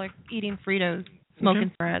alcoholic eating Fritos,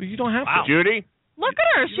 smoking cigarettes. You don't have to. Judy? Look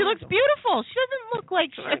at her. She looks beautiful. She doesn't look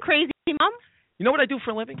like a crazy mom. You know what I do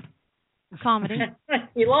for a living? Comedy.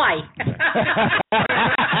 You lie.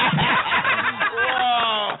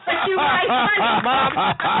 But you lie funny.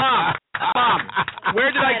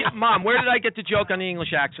 Mom, where did I get the joke on the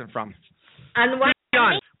English accent from? On what?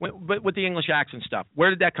 With the English accent stuff, where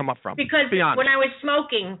did that come up from? Because when I was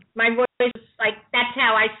smoking, my voice was like, that's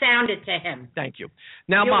how I sounded to him. Thank you.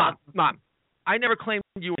 Now, Mom, I never claimed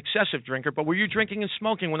you were an excessive drinker, but were you drinking and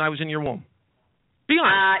smoking when I was in your womb? Be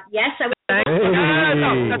honest. Yes, I was.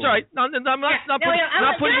 No, that's all right. No, I'm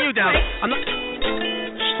not putting you down.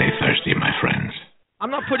 Stay thirsty, my friends. I'm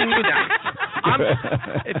not putting you down.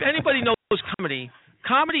 If anybody knows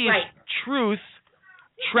comedy is truth,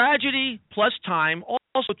 tragedy plus time,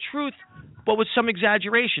 also truth, but with some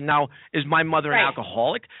exaggeration. Now, is my mother an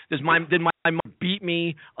alcoholic? Did my mother beat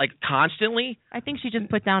me like constantly? I think she just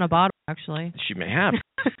put down a bottle. Actually, she may have.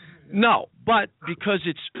 No, but because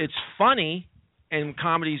it's funny. And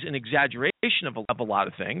comedy's an exaggeration of a lot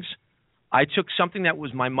of things. I took something that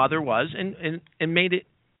was my mother was and made it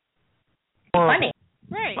funny.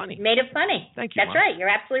 Right. Funny. Made it funny. Thank you. That's Mom. right. You're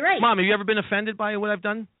absolutely right. Mom, have you ever been offended by what I've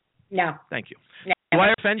done? No. Thank you. No.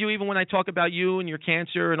 I offend you even when I talk about you and your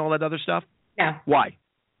cancer and all that other stuff? No. Why?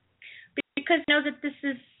 Because know that this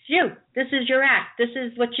is you. This is your act. This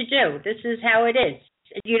is what you do. This is how it is.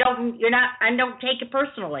 I don't take it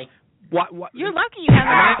personally. What? You're lucky you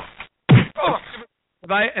have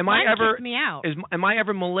Am I ever me out. Am I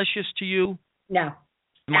ever malicious to you? No.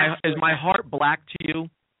 Is my heart black to you?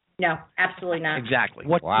 No, absolutely not. Exactly.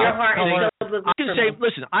 Your heart is filled with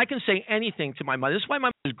listen, I can say anything to my mother. This is why my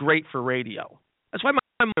mother is great for radio. That's why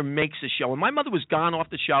my mother makes the show. When my mother was gone off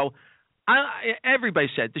the show, everybody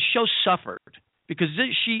said the show suffered because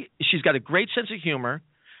she's got a great sense of humor.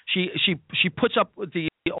 She puts up with the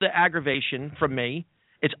aggravation from me.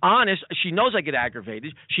 It's honest. She knows I get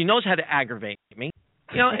aggravated. She knows how to aggravate me.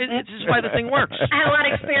 This is why the thing works. I had a lot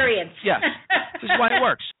of experience. Yes, this is why it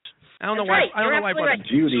works. I don't know why. I don't know why.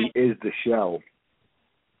 Judy is the show.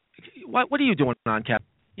 What are you doing on, Cap?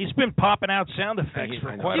 He's been popping out sound effects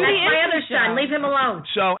for quite a while. That's my other son. Leave him alone.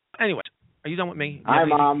 So, anyways, are you done with me? Hi,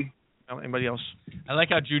 Mom. Anybody else? I like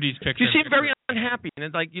how Judy's picture. You seem very unhappy, and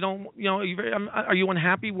it's like you don't. Are you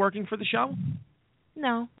unhappy working for the show?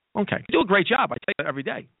 No. Okay. You do a great job. I tell you every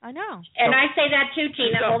day. I know. And I say that too,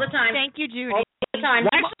 Tina, all the time. Thank you, Judy. All the time.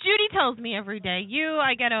 Judy tells me every day.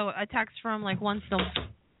 I get a text from like once in a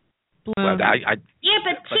blue. Well, Yeah,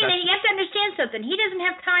 but Tina, you have to understand something. He doesn't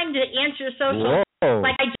have time to answer social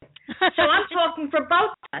like I do. So I'm talking for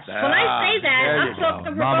both of us. When I say that, I'm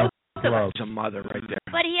talking for both of us. It's a mother right there.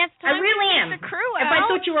 But he has time I really to am. the crew If I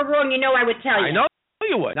thought you were wrong, I would tell you. I know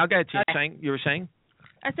you would. Now go ahead, Tina. You were saying?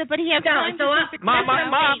 I said, but he has time to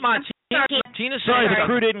Tina. Sorry, the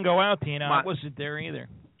crew didn't go out, Tina. I wasn't there either.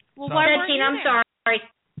 Well, why weren't Tina? you I'm there? sorry.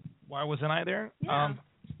 Why wasn't I there? Yeah.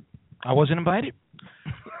 I wasn't invited.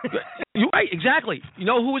 Right, exactly. You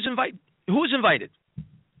know who was invited? Who was invited?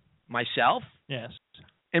 Myself. Yes.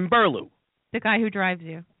 And Burlew. The guy who drives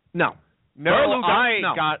you. No. No, I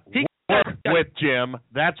got work with Jim.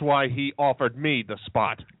 That's why he offered me the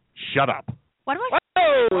spot. Shut up. What am I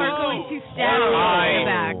going to stab you in the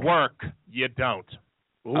back? Work. You don't.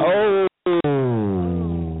 Oh.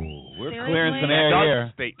 We're clearing some air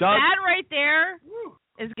here. That right there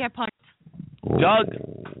is get punched.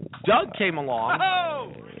 Doug came along.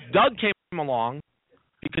 Doug came along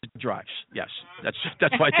because he drives. Yes, that's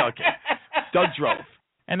why Doug came. Doug drove.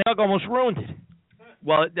 And Doug almost ruined it.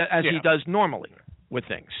 Well, as he does normally with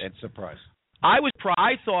things. It's a surprise. I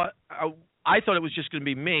thought it was just going to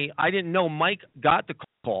be me. I didn't know Mike got the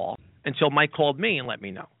call until Mike called me and let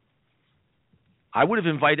me know. I've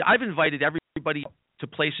invited everybody to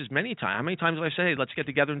places many times. How many times have I said, hey, let's get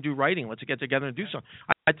together and do writing. Let's get together and do something.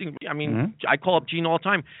 I call up Gene all the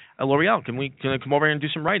time. L'Oreal, can I come over here and do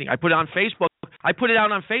some writing? I put it on Facebook.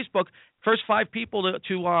 On Facebook. First 5 people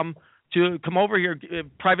to come over here,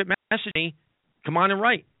 private message me. Come on and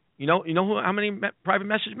write. You know how many private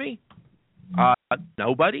messaged me?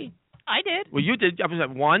 Nobody. I did. Well, you did. I was at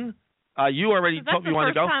 1. You already told me you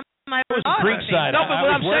wanted to go. It was Creekside. No, but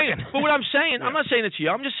what I'm saying, I'm not saying it to you.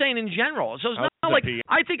 I'm just saying in general. So it's not like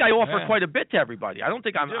I think I offer quite a bit to everybody. I don't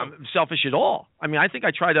think I'm selfish at all. I mean, I think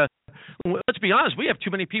I try to. Let's be honest. We have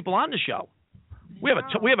too many people on the show. We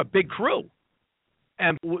have a big crew.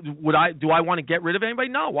 And do I want to get rid of anybody?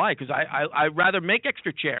 No. Why? Because I'd rather make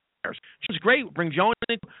extra chairs. It's great. Bring Joan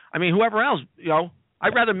in. I mean, whoever else.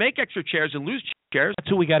 I'd rather make extra chairs than lose chairs. That's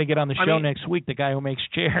who we got to get on the show next week. The guy who makes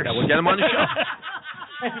chairs. Yeah, we'll get him on the show.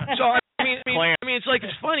 So I mean, it's like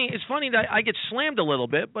it's funny. It's funny that I get slammed a little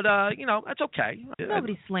bit, but that's okay.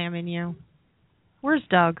 Nobody's slamming you. Where's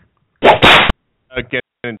Doug? What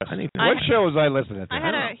show was I listening to? I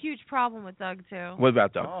had a huge problem with Doug too. What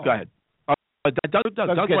about Doug? Go ahead.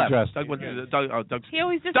 Doug left. Doug. He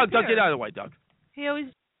always disappears. Doug, get out of the way, Doug. He always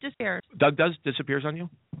disappears. Doug disappears on you?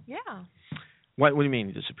 Yeah. What do you mean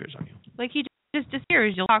he disappears on you? Like he just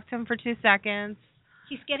disappears. You'll talk to him for 2 seconds.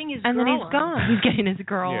 He's getting his and girl then he's on. gone. He's getting his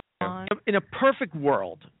girl on. In a perfect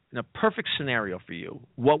world, in a perfect scenario for you,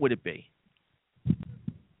 what would it be?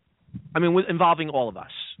 I mean, involving all of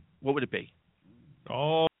us, what would it be?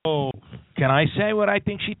 Oh, can I say what I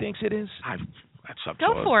think she thinks it is? That's up to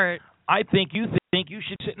Go for it. I think you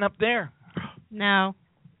should sitting up there. No.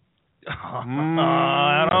 I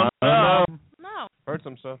don't know. No. Heard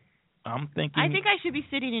some stuff. I'm thinking. I think I should be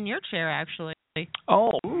sitting in your chair, actually.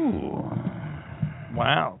 Oh. Ooh.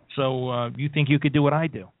 Wow. So you think you could do what I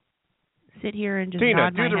do? Sit here and just Tina,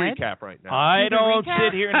 nod my head? do the recap right now. I don't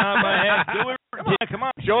sit here and nod my head. Do it. Come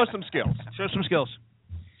on. Show us some skills. Show some skills.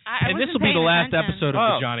 And this will be the last episode of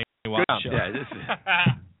the Johnny Watts Show. Yeah,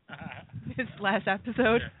 this last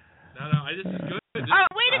episode. No, this is good.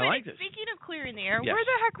 Wait a minute. Speaking of clearing the air, where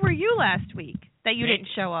the heck were you last week that you didn't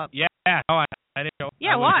show up? Yeah, I I didn't know.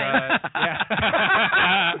 Yeah, why?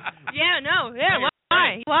 Yeah.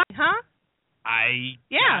 Why? Why? Huh? I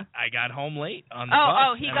got home late on the bus.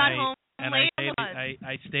 Oh, he got home late.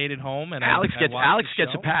 I stayed at home and Alex gets a pass. Alex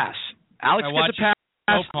gets a pass.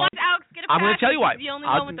 Alex get a pass? I'm going to tell you why. He's the only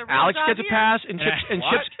one with the real Alex job gets a pass and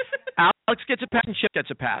Chips. Alex gets a pass and Chip gets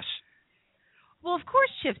a pass. Well, of course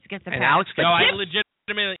Chips gets a pass. And Alex gets I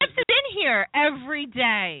legitimately. Chips is in here every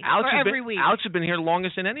day or every week. Alex has been here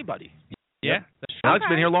longest than anybody. Yeah. Alex has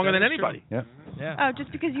been here longer than anybody. Yeah. Oh,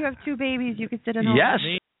 just because you have 2 babies, you could sit at home. Yes.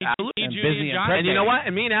 Absolutely. And you know what?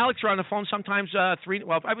 And me and Alex are on the phone sometimes I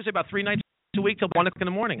would say about 3 nights a week till 1 o'clock in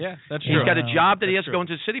the morning. Yeah, that's true. He's got a job that he has to go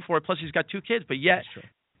into the city for, plus he's got 2 kids, but yet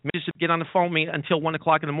he just get on the phone with me until 1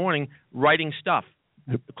 o'clock in the morning writing stuff.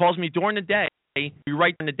 He calls me during the day, we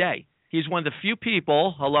write during the day. He's one of the few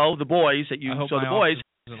people, the boys that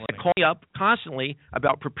call me up constantly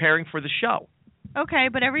about preparing for the show. Okay,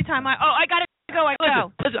 but every time I gotta go, I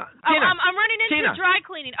go. Listen, I'm running into dry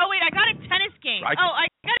cleaning. Oh wait, I got a tennis game. I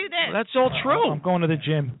gotta do this. Well, that's all true. I'm going to the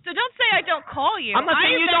gym. So don't say I don't call you. I'm not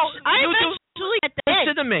saying you don't. I eventually get the hint.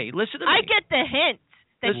 Listen to me. I get the hint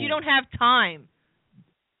that you don't have time.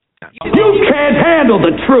 You can't handle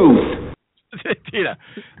the truth. Tina,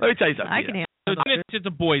 let me tell you something. I can handle it. It's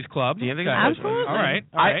a boys' club. Absolutely. All right.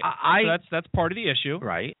 So that's part of the issue.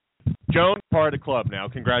 Right. Joan, part of the club now.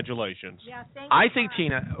 Congratulations. Yeah, thank you. I think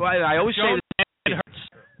Tina. I always say this.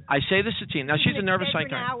 I say this to Tina. Now she's a nervous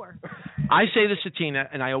psycho. I say this to Tina,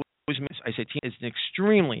 and I say Tina is an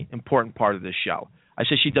extremely important part of this show. I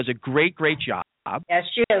say she does a great job. Yes,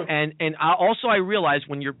 she do. And I realize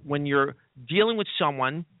when you're dealing with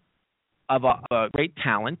someone of a great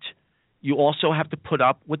talent, you also have to put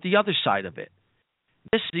up with the other side of it.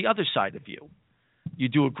 This is the other side of you. You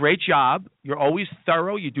do a great job. You're always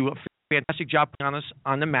thorough. You do a fantastic job putting us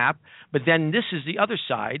on the map. But then this is the other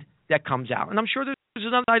side that comes out. And I'm sure there's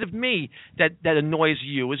another side of me that annoys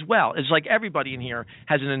you as well. It's like everybody in here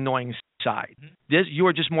has an annoying side. You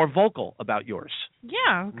are just more vocal about yours.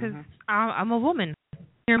 Yeah, because I'm a woman.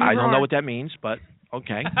 I don't know what that means, but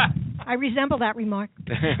okay. I resemble that remark.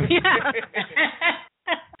 Yeah.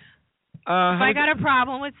 If I got a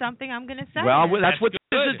problem with something, I'm going to say Well, it. that's what this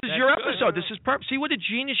is your episode. This is See what a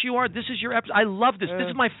genius you are? This is your episode. I love this. This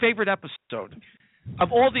is my favorite episode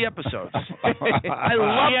of all the episodes. I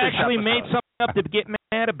love he this actually episode. made something up to get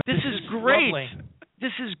mad about. This is great. Lovely.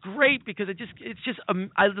 This is great because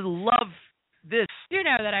I love this. You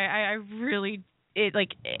know that I really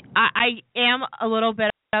I am a little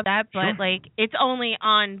bit of that, but it's only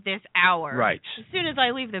on this hour. Right. As soon as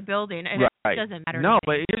I leave the building, and it doesn't matter. No,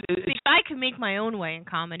 to me. but because I can make my own way in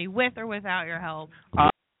comedy with or without your help.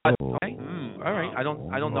 Okay. All right. I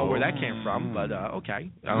don't know where that came from, but okay.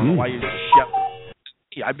 I don't know why you.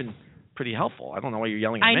 I've been pretty helpful. I don't know why you're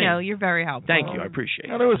yelling at me. I know you're very helpful. Thank you. I appreciate it.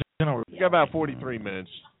 No, there was we got about 43 minutes.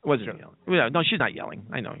 Wasn't yelling. Yeah, no, she's not yelling.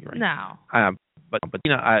 I know you're right. No. But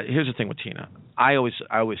Tina, here's the thing with Tina. I always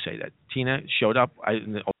say that Tina showed up.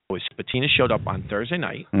 But Tina showed up on Thursday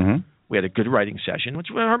night. Mm-hmm. We had a good writing session, which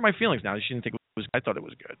hurt my feelings. Now she didn't think it was. I thought it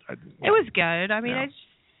was good. It was good. I mean, yeah.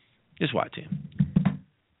 Just what, Tina?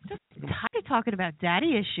 Just tired of talking about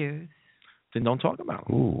daddy issues. Then don't talk about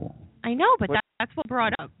them. Ooh. I know, but that's what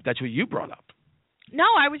brought up. That's what you brought up. No,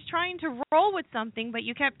 I was trying to roll with something, but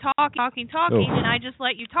you kept talking, and I just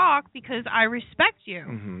let you talk because I respect you.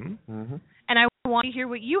 Mm-hmm. Mm-hmm. And I wanted to hear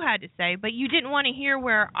what you had to say, but you didn't want to hear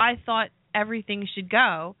where I thought everything should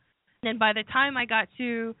go. And then by the time I got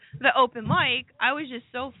to the open mic, I was just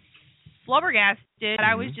so flabbergasted. Mm-hmm.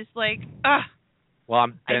 I was just like, ugh. Well,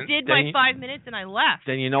 I did my 5 minutes and I left.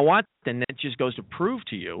 Then you know what? Then that just goes to prove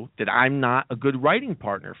to you that I'm not a good writing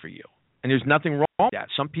partner for you. And there's nothing wrong with that.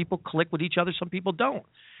 Some people click with each other, some people don't.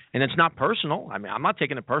 And it's not personal. I mean, I'm not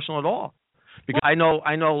taking it personal at all. Because I know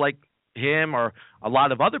like him or a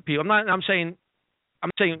lot of other people. I'm saying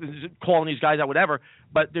calling these guys out, whatever,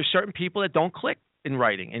 but there's certain people that don't click in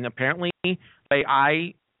writing. And apparently the way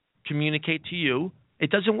I communicate to you,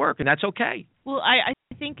 it doesn't work, and that's okay. Well, I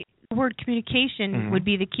think the word communication would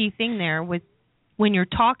be the key thing there. With when you're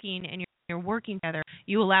talking and you're working together,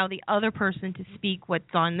 you allow the other person to speak what's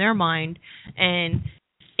on their mind. And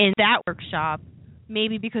in that workshop,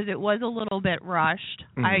 maybe because it was a little bit rushed,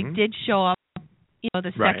 I did show up,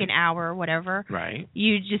 the second hour or whatever. Right.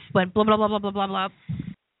 You just went blah, blah, blah, blah, blah, blah, blah,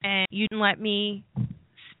 and you didn't let me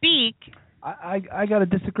speak. I got to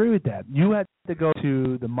disagree with that. You had to go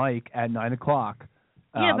to the mic at 9 o'clock.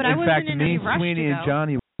 Yeah, but I wasn't in any rush to go. In fact, me, Sweeney, and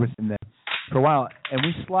Johnny was in there for a while, and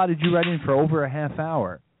we slotted you right in for over a half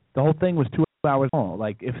hour. The whole thing was 2 hours long,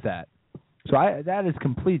 like if that. So that is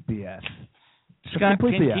complete BS. Scott,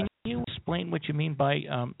 can you explain what you mean by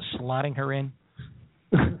slotting her in?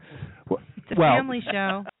 It's a family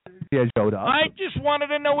show. Yeah, showed up. I just wanted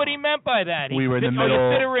to know what he meant by that. We were in the You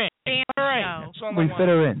middle. fit her in. All right. We fit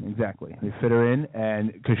her in, exactly. We fit her in,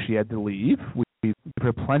 and because she had to leave, we gave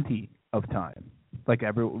her plenty of time. Like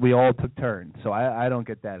we all took turns. So I don't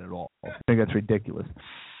get that at all. I think that's ridiculous.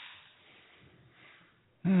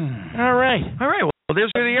 All right. Well,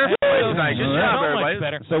 there's the air tonight. Good job, everybody.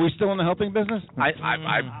 Better. So we still in the helping business? I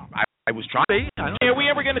was trying to be. Are we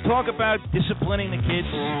ever going to talk about disciplining the kids?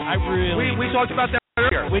 We talked about that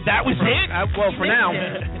earlier. That was it? Well, for now.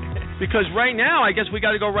 Because right now, I guess we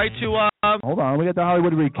got to go right to. Hold on, we got the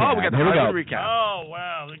Hollywood recap. Oh, we got the Hollywood recap. Oh,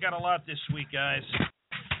 wow. We got a lot this week, guys.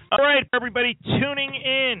 All right, everybody tuning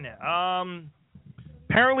in.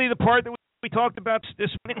 Apparently the part that we talked about this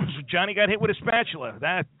morning was Johnny got hit with a spatula.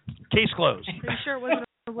 That case closed. Pretty sure it wasn't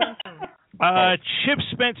a wooden spoon. Chip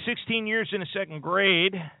spent 16 years in the second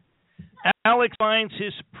grade. Alex finds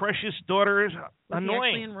his precious daughter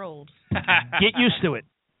annoying. He enrolled. Get used to it.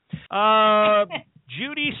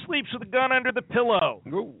 Judy sleeps with a gun under the pillow.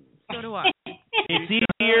 So do I. It's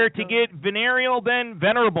easier to get venereal than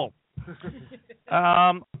venerable.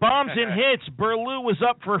 Bombs and hits. Berlew was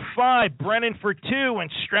up for 5, Brennan for 2, and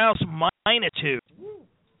Strauss -2.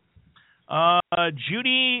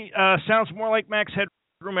 Judy sounds more like Max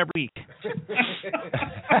Headroom every week.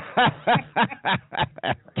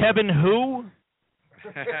 Kevin who?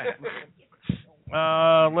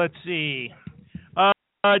 Let's see.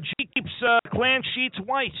 Judy keeps clan sheets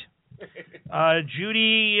white.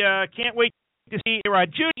 Judy can't wait to see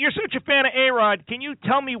A-Rod. Judy, you're such a fan of A-Rod. Can you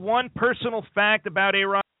tell me one personal fact about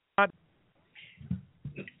A-Rod?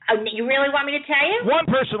 You really want me to tell you? One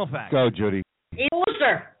personal fact. Go, Judy. He's a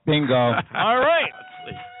loser. Bingo. All right.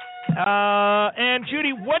 And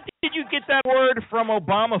Judy, what did you get that award from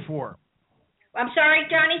Obama for? I'm sorry,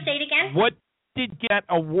 Johnny, say it again. What did you get that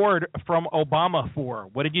award from Obama for?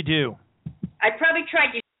 What did you do? I probably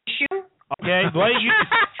tried to shoot. Okay, well, you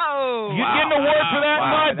get an award for that in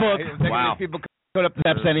my book. Wow. People put up the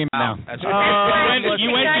steps anymore now.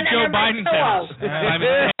 You went to Joe Biden's house.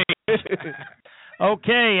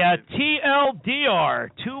 Okay, TLDR.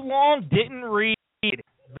 Too long, didn't read.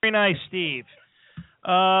 Very nice, Steve.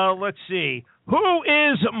 Let's see. Who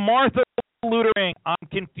is Martha Lutering? I'm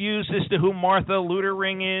confused as to who Martha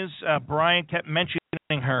Lutering is. Brian kept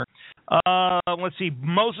mentioning her. Let's see.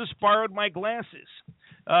 Moses borrowed my glasses.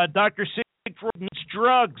 Dr. Sigford needs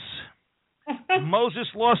drugs. Moses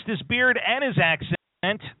lost his beard and his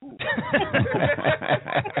accent.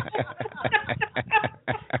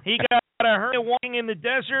 He got a hernia walking in the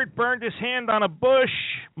desert, burned his hand on a bush.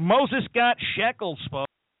 Moses got shekels,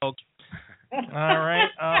 folks. All right.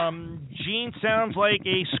 Gene sounds like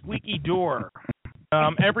a squeaky door.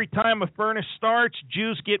 Every time a furnace starts,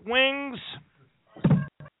 Jews get wings.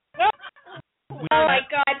 Oh, my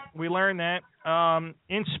God. We learned that.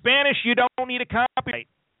 In Spanish, you don't need a copyright.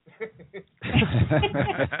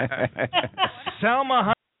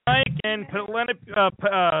 Salma Hayek and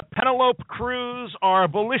Penelope Cruz are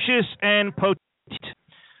malicious and potent.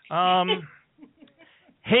 Haywan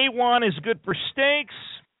is good for steaks.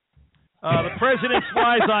 The president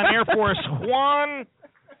flies on Air Force One.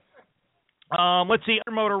 Let's see,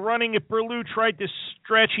 motor running. If Berlew tried to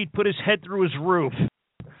stretch, he'd put his head through his roof.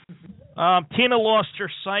 Tina lost her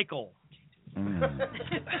cycle.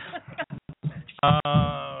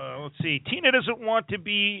 Let's see. Tina doesn't want to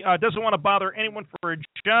bother anyone for a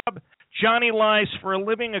job. Johnny lies for a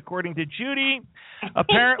living, according to Judy.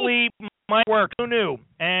 Apparently, my work. Who knew?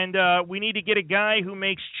 And we need to get a guy who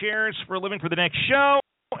makes chairs for a living for the next show.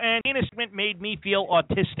 And Tina's made me feel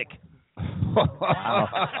autistic.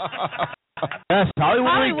 Yes,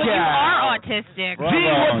 Hollywood you recap. are autistic. Gee,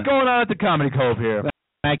 what's going on at the Comedy Cove here?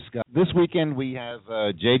 Thanks, Scott. This weekend we have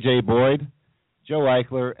J.J. Boyd, Joe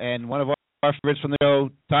Eichler, and one of our favorites from the show,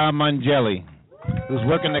 Tom Mangelli, who's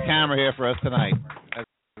working the camera here for us tonight. As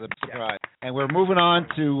a surprise. And we're moving on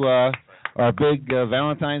to our big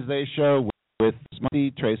Valentine's Day show with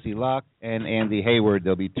Smarty, Tracy Locke, and Andy Hayward.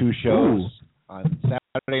 There'll be 2 shows on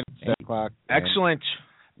Saturday at 7 o'clock. Excellent.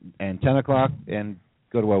 And 10 o'clock. And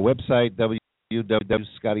go to our website,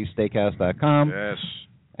 www.scottysteakhouse.com. Yes.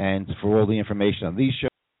 And for all the information on these shows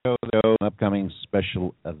and upcoming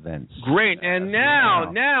special events. Great. And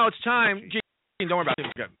now it's time. Gene, don't worry about it.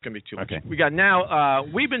 It's going to be too much. Okay. We got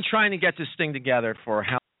we've been trying to get this thing together for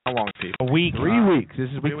how long, people? A week. 3 weeks. This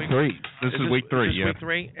is week 3. This is week 3, yeah. Week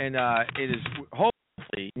 3, and it is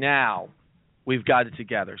hopefully now we've got it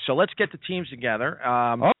together. So let's get the teams together.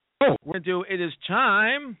 We're going to do, it is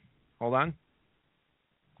time. Hold on.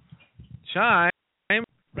 Time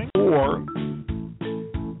for.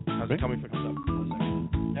 How's it coming for this up?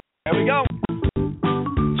 There we go.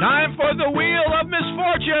 Time for the Wheel of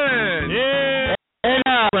Misfortune. Yeah. And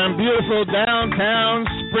now from beautiful downtown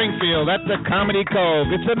Springfield at the Comedy Cove,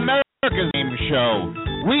 it's America's game show,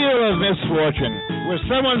 Wheel of Misfortune, where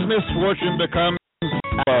someone's misfortune becomes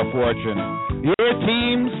our fortune. Your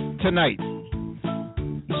teams tonight: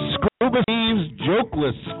 Scuba Steve's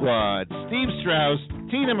Jokeless Squad, Steve Strauss,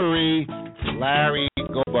 Tina Marie, Larry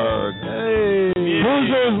Goldberg. Hey.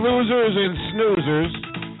 Losers, losers, and snoozers.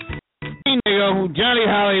 Johnny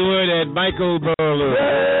Hollywood and Michael Burlew.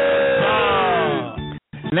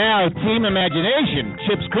 Now, Team Imagination,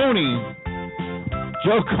 Chips Cooney,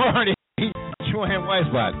 Joe Carney, Joanne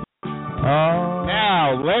Weisbach.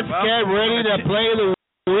 Now, let's get ready to play the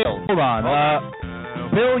wheel. Hold on.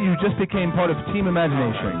 Bill, you just became part of Team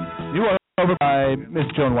Imagination. You are over by Miss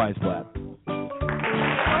Joan Weisblatt.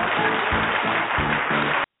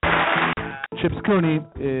 Chips Cooney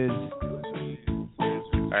is...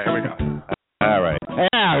 All right, here we go. All right. And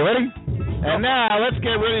now, ready? And now, let's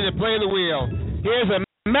get ready to play the wheel. Here's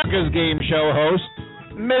America's game show host,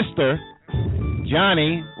 Mr.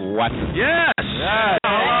 Johnny Watson. Yes. Yes.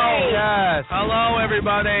 Hello. Yes. Hello,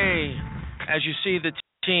 everybody. As you see, the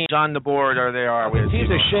teams on the board are they are. The teams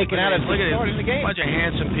are shaking out as look we at start in the game. A bunch of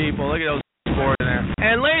handsome people. Look at those boards in there.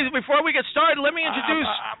 And ladies, before we get started, let me introduce.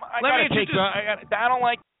 I don't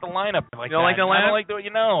like the lineup like you don't that. like the lineup? I don't like the.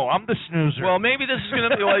 I'm the snoozer. Well, maybe this is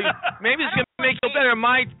gonna make you better.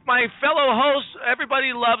 My fellow host, everybody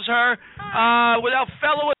loves her. Without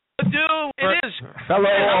fellow ado, it is fellow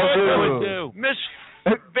ado. Miss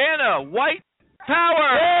Vanna White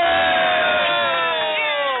Power.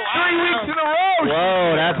 3 weeks in a row.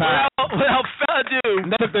 Whoa, that's hot. Without fellow ado.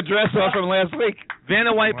 Took the dress off from last week.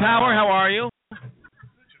 Vanna White Power, how are you?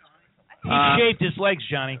 He shaved his legs,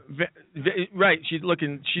 Johnny. Right, she's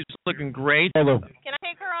looking great. Can I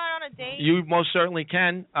take her on a date? You most certainly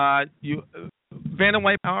can. Vanna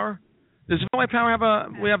White Power. Does Vanna White Power have a?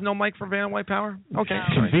 We have no mic for Vanna White Power. Okay.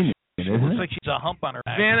 No. Convenient, isn't it? Looks like she's a hump on her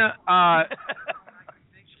back. Vanna.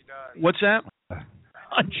 What's that?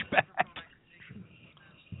 Hunchback.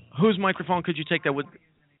 Whose microphone could you take that with?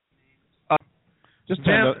 Just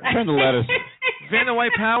turn the letters. Vanna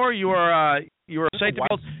White Power, you are a sight to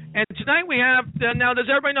behold. And tonight we have. Now, does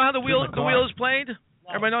everybody know how the wheel is played? No.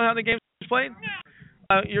 Everybody know how the game is played?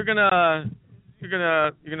 We're gonna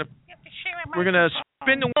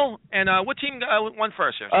spin the wheel. And what team won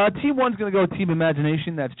first here? Team 1's going to go Team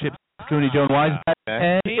Imagination. That's Chips Cooney, Joan Weisblatt,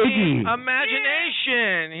 and Iggy.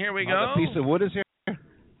 Imagination. Here we go. The piece of wood is here.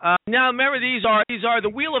 Now remember, these are the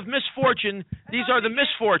Wheel of Misfortune. These are the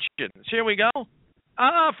misfortunes. Here we go.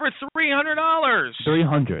 For $300.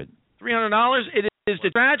 $300. It is the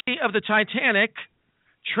tragedy of the Titanic.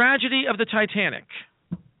 Tragedy of the Titanic.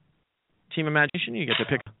 Team Imagination, you get to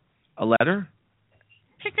pick a letter.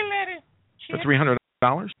 Pick a letter. For $300.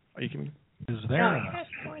 Are you kidding?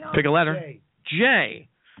 Pick a letter. J.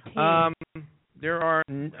 There are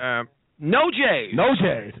no J's. No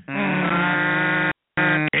J's.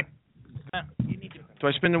 Do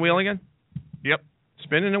I spin the wheel again? Yep.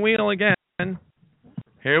 Spinning the wheel again.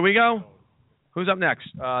 Here we go. Who's up next?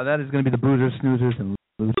 That is going to be the Boozers, Snoozers, and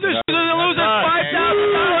Losers. Losers,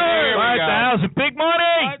 $5,000. $5,000. Big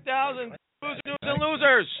money. $5,000. Boozers and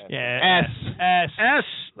losers. Yeah. S.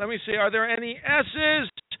 Let me see. Are there any S's?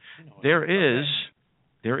 There is.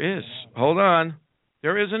 Hold on.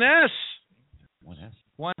 There is an S. One S.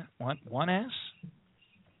 One S.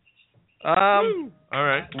 All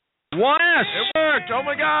right. One S. It worked. Oh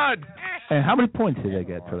my God. And how many points did they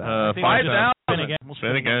get for that? 5,000.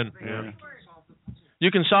 Spin again. Yeah. You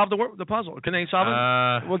can solve the puzzle. Can they solve it?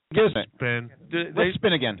 Well, give it. Spin. Let's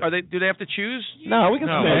spin again. Do they have to choose? No, we can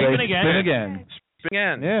spin again. Spin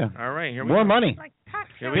again. Yeah. All right. Here we More go. money.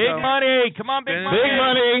 Here we Big go. money. Come on, big money. Big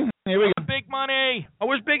money. Here we go. Big money. Oh,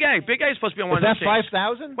 where's Big A? Big A is supposed to be on one Is of that the teams.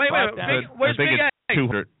 5,000? Wait. Where's Big A?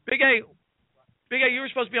 200. Big A, you were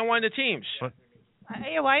supposed to be on one of the teams.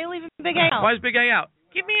 Hey, why are you leaving Big A out? Why is Big A out?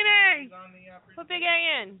 Give me an A. Put Big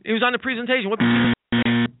A in. He was on the presentation. What?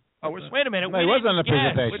 Wait a minute. No, he was on the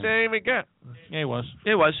presentation. We didn't even get. Yeah, he was.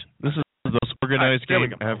 It was. This is the most organized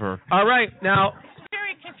game ever. All right, now.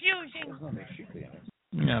 Very confusing.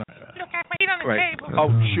 No. Look at my feet on the table.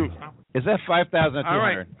 Oh shoot. Is that 5,000 or 200? All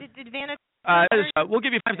right. Did Vanna? We'll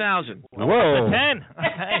give you 5,000. Whoa. 10.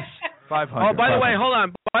 Nice. 500. Oh, by the way, hold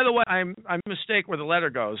on. By the way, I'm a mistake where the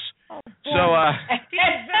letter goes. So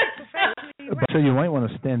So you might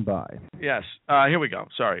want to stand by. yes. Here we go.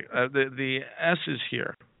 Sorry. The S is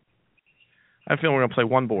here. I feel we're gonna play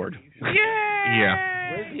one board.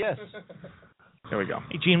 Yeah. Where's the yes? Here we go.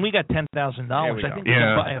 Hey, Gene, we got $10,000. I think we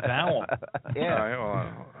can buy a vowel. Yeah. All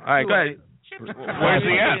right, go ahead. Where's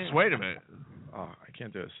the S? Wait a minute. Oh, I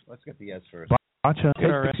can't do this. Let's get the yes first. Bacha, Get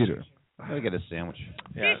our computer. Let me get a sandwich.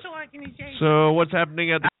 Yeah. So what's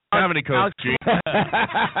happening at the comedy coach?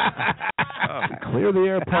 Clear the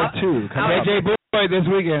air part 2. JJ Boyd this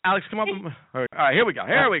weekend. Alex, come up. All right, here we go.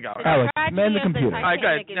 Alex, man the computer. All right,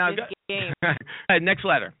 good. Now, go ahead, next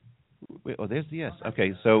letter. Wait, there's the yes.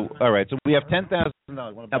 Okay, so all right, so we have $10,000.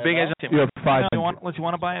 How big is it? You have 500. Unless you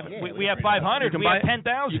want to buy it, we have 500. We have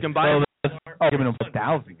 10,000. You can buy it. Oh, giving them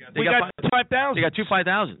 1,000. We got 5,000. They got 2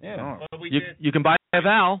 5,000. Yeah. You can buy a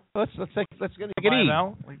Val. Let's get an Buy E.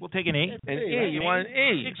 Val. We'll take an E. An E. You want an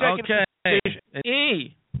E? Executive Okay. An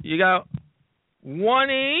E. You got 1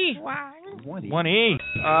 E. One E.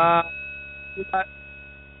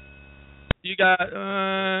 You got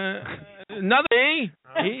another E.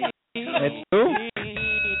 That's 2.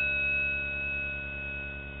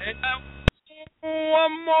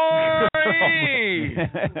 One more E.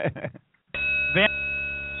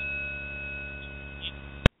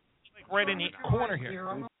 Right in the corner here.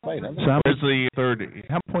 Where's the third?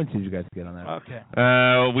 How many points did you guys get on that? Okay.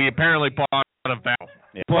 We apparently bought a Val.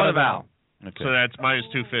 Yeah. Bought a Val. Okay. So that's minus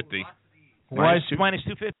 250. Why is minus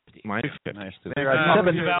 250? Nice. There are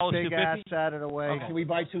 7 7 Vals, big 250? ass out of the way. Can we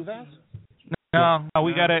buy 2 Vals? No,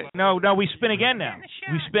 we gotta. No, we spin again now.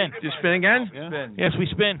 We spin. You spin again? Yeah. Yes, we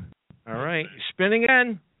spin. All right, spin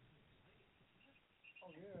again.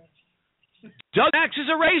 Doug Max is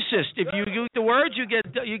a racist. If you use the words, you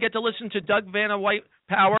get to listen to Doug Vanna White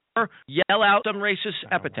Power yell out some racist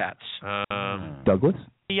epithets. Douglas?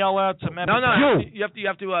 Yell out some epithets. No. You have to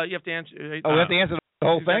answer. We have to answer the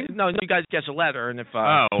whole thing? No, you guys guess a letter, and if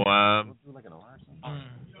R. An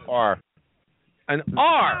R. An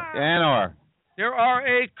R. There are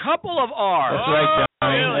a couple of R's. That's right,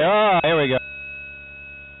 Johnny. Really? Oh, here we go.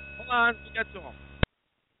 Hold on, we got to them.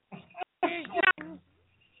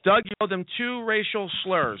 Doug, you owe them 2 racial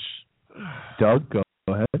slurs. Doug, go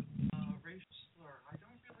ahead.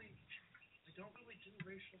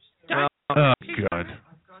 Oh, God.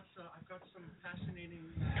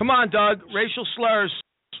 Come on, Doug. Racial slurs.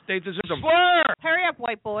 They deserve them. Slur! Hurry up,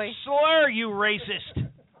 white boy. Slur, you racist.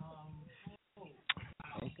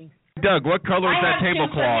 Doug, what color is that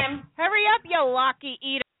tablecloth? Hurry up, you locky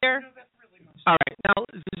eater. All right. Now,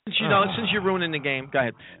 since you're ruining the game, go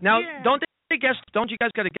ahead. Now, don't you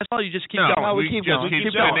guys got to guess all? You just keep going. No, we keep going.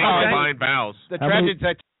 Keep going. buying Vals. The tragic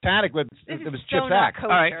Titanic it was Chip Sack. All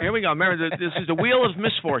right, here we go. Remember, this is the wheel of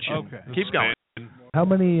misfortune. Okay. Keep going. How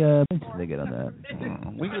many points did they get on that?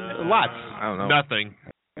 Lots. I don't know. Nothing.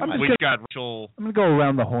 We got Rachel. I'm going to go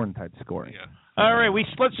around the horn type scoring. Yeah. All right, let's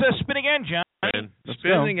spin again, John.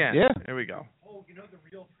 Spin again. Yeah. Here we go. Oh, you know the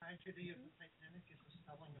real tragedy of the Titanic is the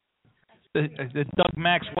spelling. The Doug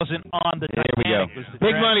Max wasn't on the Titanic. Here we go.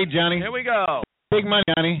 Big money, Johnny. Here we go. Big money,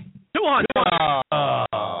 Johnny. 200.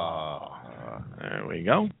 Oh. There we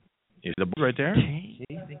go. Is the board right there?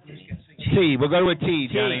 T. We'll go to a T,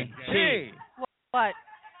 Johnny. T. What?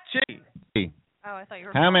 T. Oh, I thought you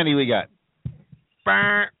were. How many we got?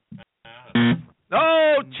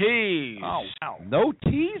 No T's. Oh, wow. No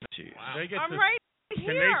T's? I'm right here.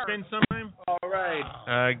 Can they spin sometime? All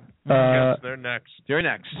right. Yes, they're next. You're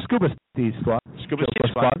next. Scuba Steve squad. Scuba Steve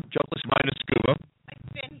squad. Jokeless minus Scuba. I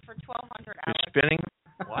spin for 1,200 You're hours. spinning.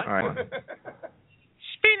 What? All right.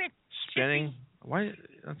 Spinning. Why?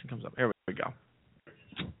 Nothing comes up. Here we go.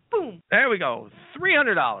 Boom. There we go.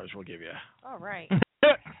 $300 we'll give you. All right.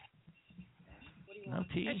 No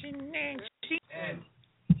T.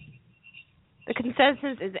 The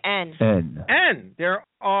consensus is N. N. There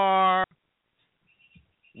are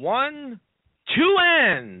 2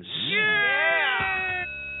 N's. Yeah.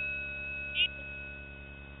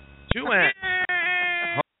 2 N's.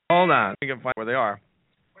 Hold on. We can find where they are.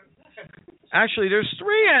 Actually, there's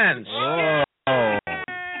 3 N's. Oh.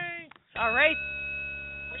 All right.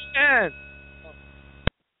 3 N's.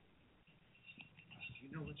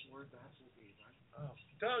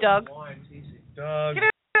 Doug. Doug. Get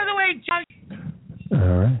out of the way, Doug.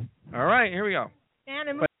 All right, here we go.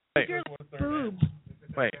 Anna, move Wait. your boob.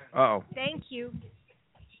 Wait. Uh-oh. Thank you.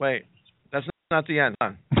 Wait. That's not the end.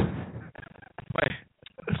 Hold on. Wait.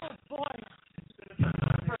 Oh, boy.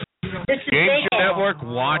 Game Show Network,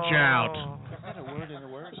 watch out.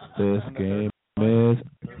 This game is.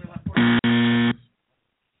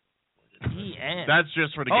 That's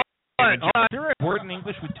just for the game. Hold on. Is there a word in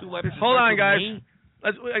English with 2 letters? Hold on, guys.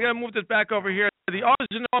 I gotta move this back over here. The R is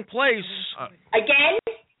in the wrong place. Again?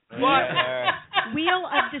 What? Wheel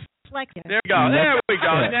of dyslexia. There we go. There we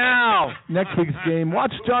go. Now. Next week's game,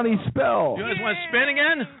 watch Johnny spell. You guys want to spin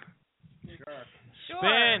again? Sure.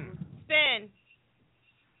 Spin.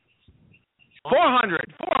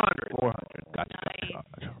 400. 400. Gotcha. Nice.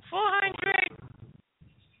 400.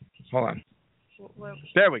 Hold on.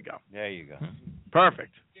 There we go. There you go.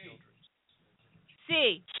 Perfect.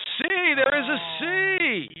 C. C. There is a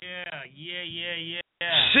C. Yeah.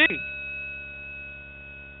 C.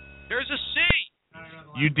 There's a C.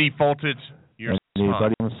 You defaulted. Your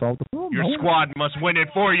Anybody want to solve the problem? Your squad must win it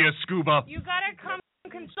for you, Scuba. You gotta come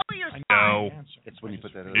console yourself. No. It's when you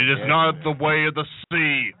put that. It is not the way of the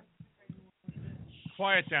sea.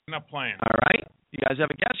 Quiet down. I'm not playing. All right. You guys have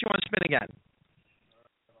a guess? You want to spin again?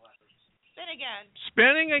 Spin again.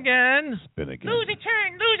 Spinning again. Spin again. Lose a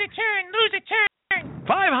turn.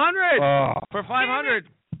 500. Oh. For 500.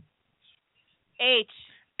 H.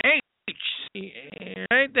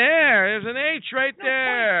 Right there. There's an H right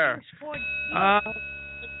there. 1H.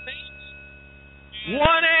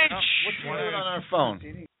 On our phone.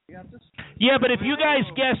 Yeah, but if you guys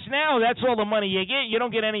guess now, that's all the money you get. You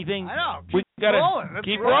don't get anything. I know. We gotta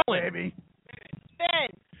keep rolling, baby. Spin.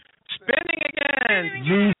 Spinning again.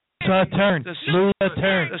 Lose a turn. Lose a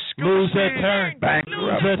turn. Lose a turn.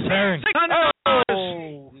 Bankrupt. Lose a turn.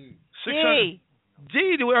 $600. D.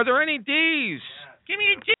 D. Are there any D's? Give me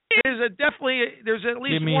a D. There's at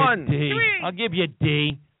least give me one. A D. I'll give you a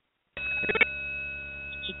D.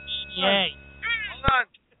 Yay. Hold on.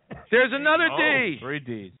 There's another D. 3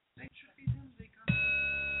 D's.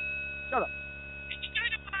 Shut up.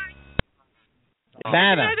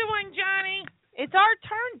 Vanna. Another one, Johnny. It's our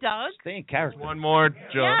turn, Doug. Stay in character. One more,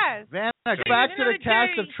 Joe. Yes. Vanna, go back to the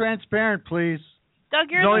cast of Transparent, please. Doug,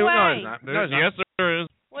 you're in the way. Yes, there is.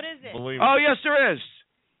 What is it? Believe Oh, yes, there is.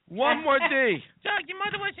 One more D. Doug, your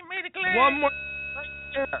mother wasn't made it clear. One more.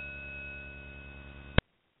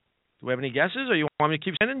 Do we have any guesses, or you want me to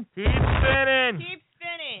keep spinning? Keep spinning. Keep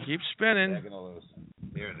spinning. Keep spinning.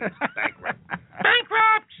 Here it is.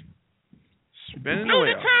 Bankrupt. Spinning the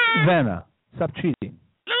wheel. Vanna, stop cheating.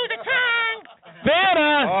 Lose a turn.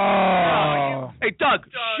 Vanna. Oh. Hey, Doug,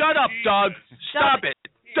 shut up, Doug. Stop it.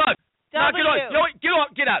 Doug. Knock it on. You know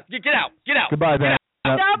what? Get out. Get out. Get out. Goodbye, Vanna.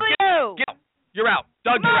 W. Get out. You're out.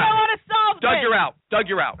 Doug, Come you're on, out. I want to solve Doug, this. you're out. Doug,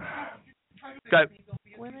 you're out. Good.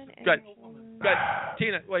 Women and Good. Good.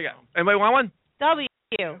 Tina, what you got? Anybody want one? W.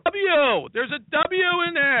 W. There's a W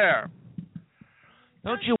in there.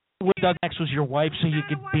 Don't you wish Doug Max was your wife so you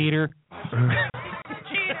could beat her?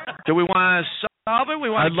 Do we want to solve it?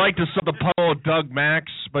 I'd like to solve the puzzle of Doug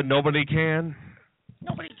Max, but nobody can.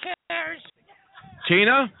 Nobody cares.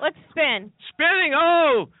 Tina? Let's spin. Spinning.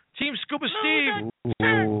 Oh, Team Scuba Steve.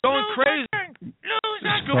 Going crazy.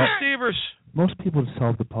 Scuba Stevers. Most people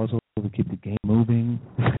solve the puzzle to keep the game moving.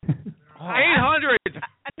 800.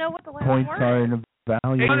 I know what the last Points word are in a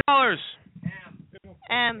value. $800.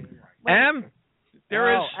 M. M?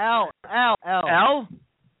 There is L. L?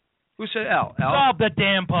 Who said L? L? Solve the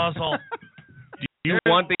damn puzzle. Do you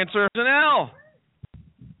want the answer? There's an L.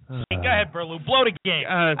 Go ahead, Burlou. Blow the game.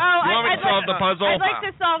 You want me to solve the puzzle? I'd like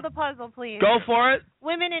to solve the puzzle, please. Go for it.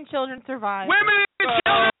 Women and children survive. Women and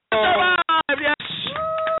children survive. Yes.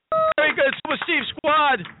 Very good. Scuba Steve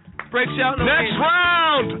squad breaks out in the Next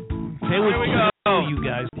round. They would we go. kill you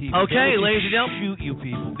guys. Okay, ladies and gentlemen. Shoot you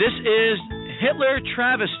people. This is Hitler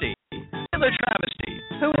Travesty. Hitler Travesty.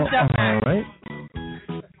 Who is that? All right.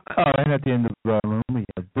 All right, at the end of the room, we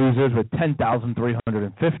have Bruisers with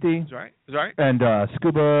 10,350. That's right. That's right. And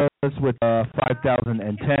Scubas with 5,010. All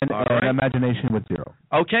And right. Imagination with 0.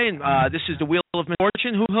 Okay, and this is the Wheel of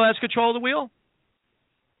Misfortune. Who has control of the wheel?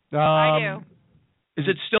 I do. Is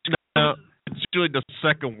it still? No, it's usually the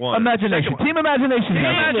second one. Imagination. Team Imagination. Team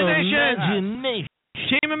has it. Imagination.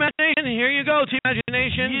 Team Imagination. Here you go, Team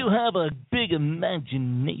Imagination. You have a big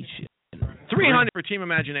imagination. 300 for Team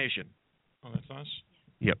Imagination. Oh, that's us?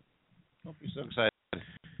 Yep. Don't be so excited.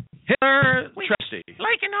 Hitler Travesty.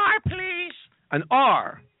 Like an R, please. An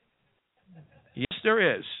R. Yes, there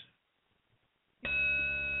is.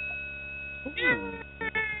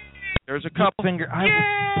 There's a couple. Finger.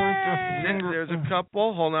 There's a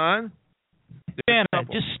couple. Hold on. Stand there.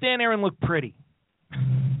 Just stand there and look pretty.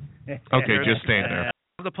 Okay, just stand there.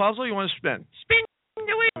 The puzzle you want to spin? Spin the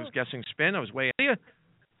wheel. I was guessing spin. I was way ahead of you.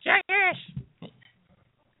 Jackass.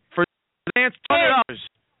 For the answer, $200.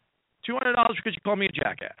 $200 because you called me a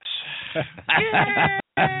jackass.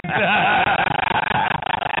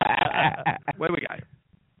 What do we got?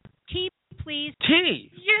 T, please. T.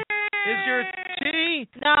 Yeah. Is there T?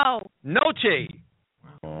 No. No T.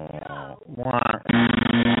 I'm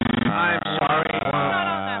sorry. Not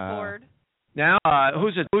on that board. Now,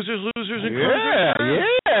 who's it? Losers, and cruisers?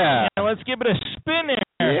 Yeah. Now let's give it a spin there.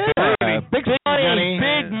 Yeah. Big money.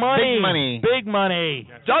 Big money. Big money.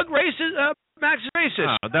 Doug races. Max races.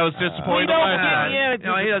 Oh, that was disappointing. We don't get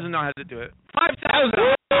No, he doesn't know how to do it. 5,000.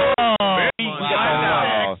 Oh,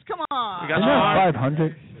 $5,000. Come on. We got Isn't that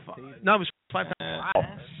 500? No, it was 5,000.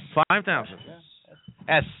 Wow. 5,000.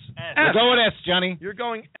 S. We'll go with S, Johnny. You're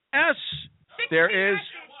going S. There is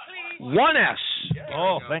one S.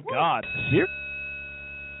 Oh, thank God. Here?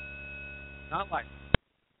 Not like.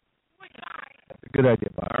 That's a good idea,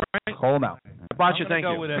 Bob. All right. Call him out. Bacha, thank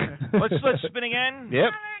go you. With let's spin again.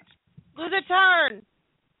 Yep. Lose a turn.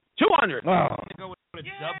 200. Oh. Go with a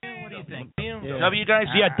W. What do you think? Yeah. W, guys?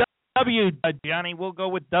 Yeah, W, Johnny. We'll go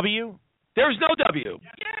with W. There's no W.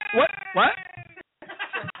 What?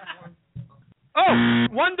 Oh,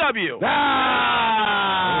 one W.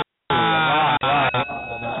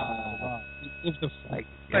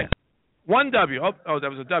 One W. Oh, that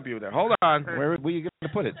was a W there. Hold on. Where were you going to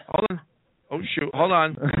put it? Hold on. Oh, shoot. Hold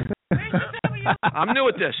on. I'm new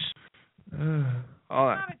at this. Hold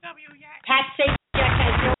on. Pat Sajak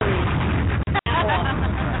has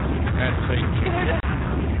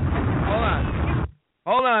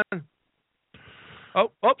Hold on.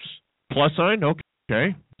 Oh, oops. Plus sign?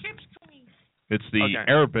 Okay. It's the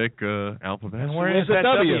Arabic alphabet. And where is that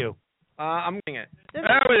W? I'm getting it. There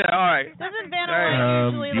we go. All right. Doesn't Vanna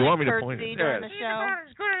usually you want me to curtsy point it? during the show?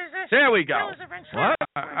 There we go. What?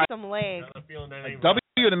 Some leg. W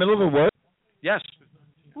in the middle of a word? Yes.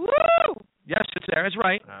 Woo! Yes, it's there. It's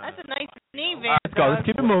right. That's a nice knee, Van. Let's go. Let's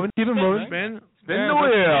keep it moving. Keep it moving. Spin the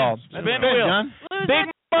wheel. Spin the wheel. John. Big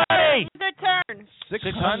money. Lose a turn.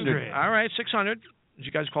 600. All right, 600.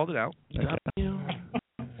 You guys called it out. Yeah,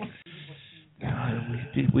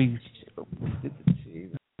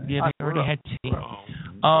 they already had T.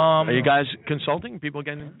 Are you guys consulting? People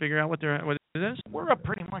getting figure out what it is? We're up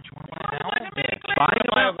pretty much. You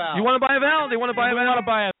want to buy a vowel? They want to buy a vowel? We want to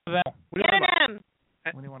buy a vowel. Get an M.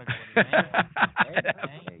 What do you want to go with?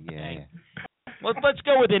 Yeah. Let's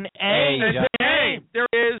go with an A. A. There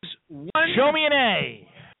is one. Show me an A.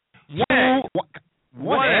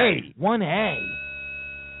 One A. One A.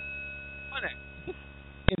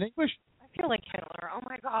 In English? I feel like Hitler. Oh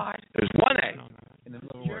my God. There's one A. In the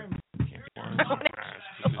middle of a word.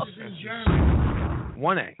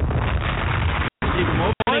 One A.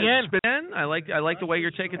 Again. Spin. I like the way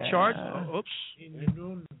you're taking charge. Oops.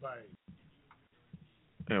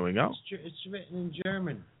 There we go. It's written in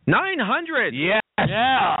German. 900. Yes.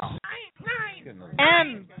 Yeah.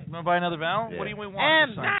 M. Want to buy another vowel? Yeah. What do you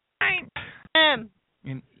want? M.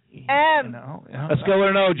 M. Let's go with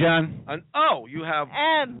an O, John. An O. You have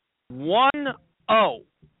M. One O.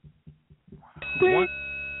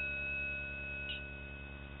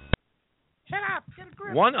 Shut up.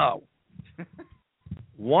 One O.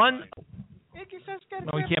 One.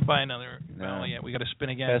 No, we can't buy another vowel yet. We got to spin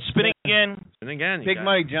again. Spin again. Spin again. Big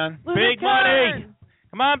money, John. Big money.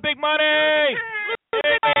 Come on, big money.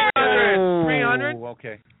 300.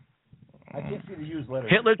 Okay. I can't see the used letter.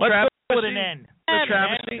 Hitler Let's travesty. go with an N.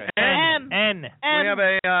 Travesty. M. N. We have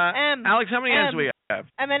a M. Alex. How many N's do we have?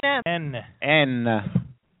 M and M. N. N.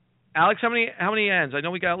 Alex, how many N's? I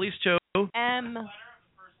know we got at least two. M.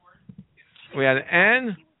 We had an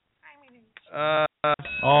N.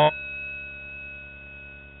 Oh.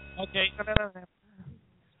 Okay.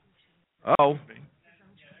 Oh.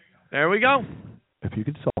 There we go. If you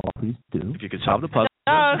could solve, please do. If you could solve the puzzle.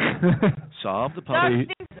 Solve the puzzle. Doug,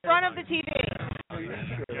 in front of the TV.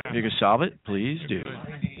 If you can solve it, please do.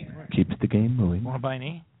 Keeps the game moving. Want to buy an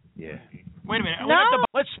E? Yeah. Wait a minute. No.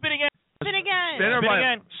 Let's spin again. Spin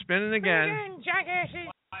again. Spin it again.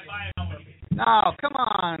 No, come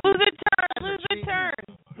on. Lose a turn.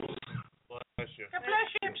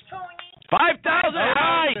 5,000.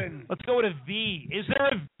 Right. Let's go with a V. Is there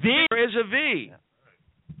a V? There is a V.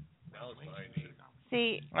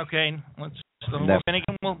 See. Okay. Let's spin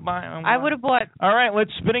again. We'll buy. I would have bought. All right.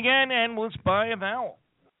 Let's spin again and let's buy a vowel.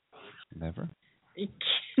 Never.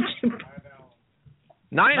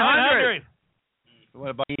 900. What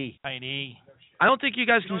about E? E. I don't think you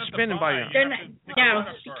guys can spin and buy it. No,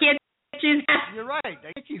 you can't do that. You're right.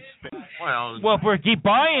 They keep spinning. Well, if we keep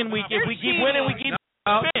buying, if we keep winning, we keep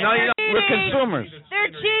spinning. No, you don't. We're consumers. They're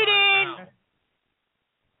cheating.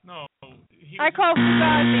 No. I call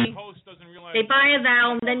Fugazi. They buy a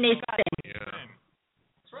vowel and then they spin.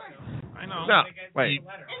 I know. No, wait.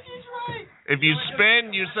 If you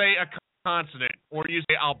spin, you say a consonant, or you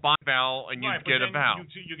say I'll buy a vowel and you get a vowel.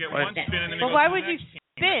 You get one spin and then But why would you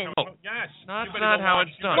spin? Oh, yes. that's not how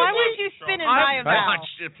it's done. Why would you spin and buy a I've vowel?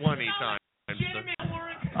 watched it plenty of times.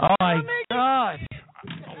 Oh my God!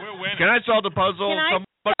 We're winning. Can I solve the puzzle? Can I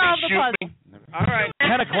Somebody solve the shoot puzzle? me. All right.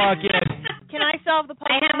 10 o'clock yet. Can I solve the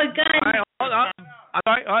puzzle? I have a gun. All right. Hold on. I'm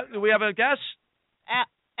sorry. Do we have a guess? L.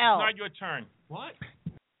 It's not your turn. What?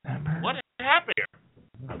 What happened here?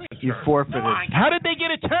 You forfeited. How did they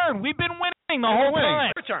get a turn? We've been winning the whole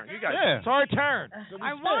time. Your turn. You guys. Yeah. It's our turn.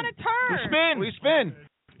 I want a turn. We spin.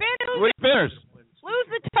 Spin. We spinners. Lose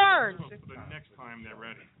the turn. The next time they're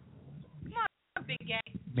ready. Come on, big gang.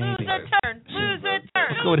 Maybe. Lose a turn. Lose a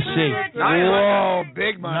turn. Let's go to C. Whoa,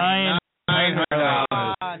 big money. $900.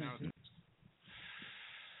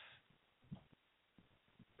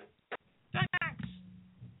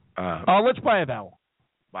 Let's buy a vowel.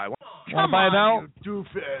 Buy one. Want to buy a vowel?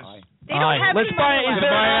 Doofus. They don't have Let's any buy. money Is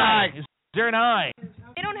there an I? left. Is there an I?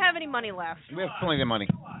 They don't have any money left. We have plenty of money.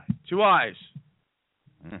 2 eyes.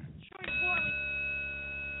 I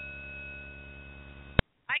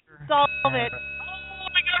can solve it.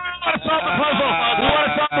 We want to solve the puzzle. We want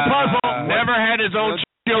to solve the puzzle. Never had his own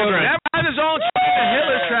children. Never had his own children. The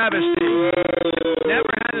Hitler travesty.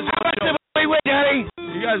 Never had his own children. Wait, Daddy.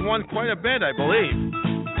 You guys won quite a bit, I believe.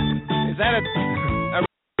 Is that a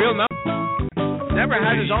real number? Never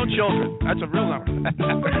had his own children. That's a real number.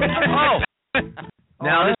 Oh.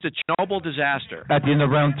 Now it's the Chernobyl disaster. At the end of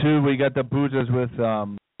round 2, we got the Boozers with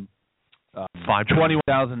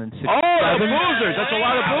 21,067. Oh, the Boozers! That's a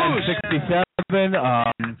lot of booze.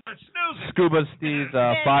 67. Scuba Steve's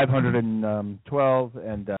 512,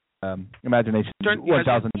 and Imagination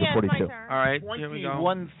 1,042. All right, here we go.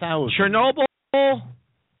 1,000. Chernobyl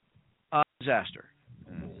disaster.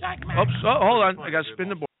 Oops! Oh, hold on. I got to spin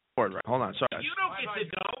the board. Right. Hold on. Sorry. You don't get to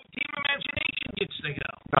go. Team Imagination gets to go.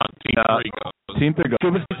 Team 3 go.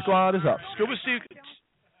 Scuba Steve squad is up. Scuba Steve.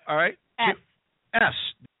 All right. S. S.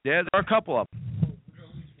 There are a couple of them.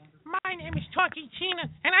 My name is Talkie Tina,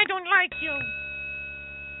 and I don't like you.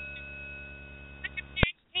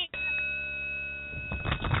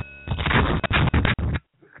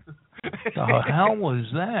 The hell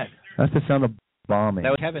was that? That's the sound of bombing.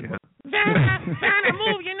 That was Kevin. Vanna,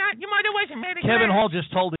 move. Your mother wasn't made of Kevin glass. Hall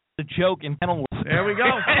just told the joke in panel. There we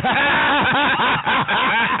go.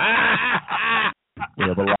 We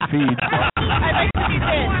have a lot of feed. I'd like to see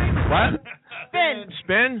spin. What? Spin.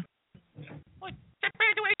 Spin? Step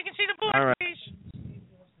back the way you can see the board, All right. please.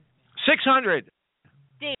 600.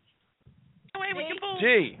 D. Away with your board.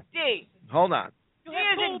 D. D. Hold on. D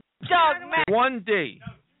is in dog. 1 D.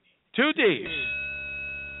 2 D's.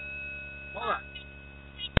 Hold on.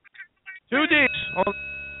 2 D's. Hold on.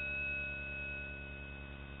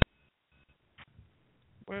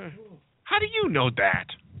 How do you know that?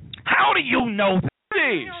 How do you know that?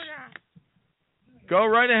 D's. Go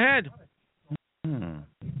right ahead.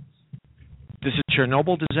 This is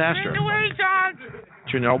Chernobyl disaster. Away, dog.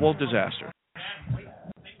 Chernobyl disaster.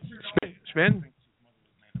 Spin.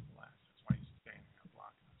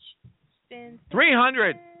 Spin.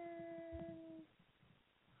 300.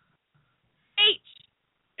 H.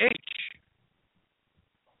 H.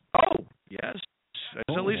 Oh, yes.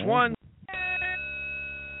 There's at least one.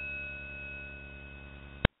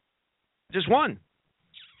 Just one.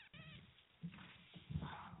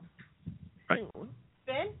 Right.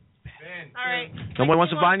 Spin. All right. Someone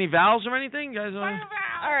wants to buy any vowels or anything? Guys, All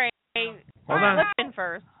right. Hold on. Let's spin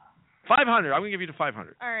first. 500. I'm going to give you the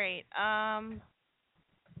 500. All right.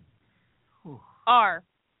 R.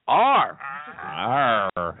 R. R.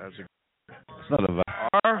 That's It's not a vowel.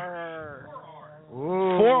 R.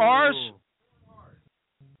 4 R's?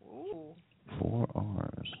 4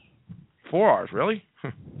 R's. 4 R's, really?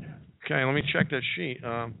 Okay, let me check that sheet.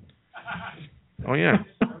 Oh, yeah.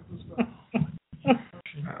 You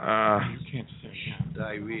can't say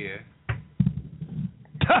diarrhea.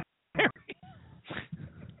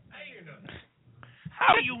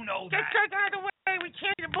 How do you know that? Get out of the way. We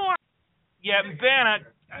can't get board. Yeah, Vanna.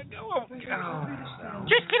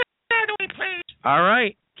 Just get out of the way, please. All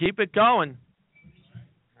right, keep it going.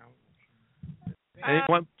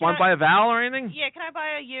 Want to buy a vowel or anything? Yeah, can I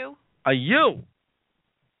buy a U? A U.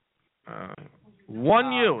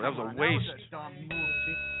 1 U. That was a waste.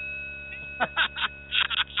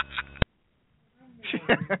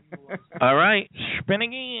 All right.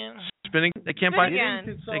 Spinning again. Spinning. They can't buy.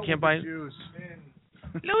 Again. They can't buy. Lose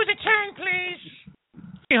a turn, please.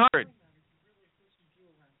 300.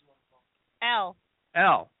 L.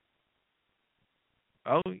 L.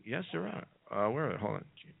 Oh, yes, there are. Where are they? Hold on.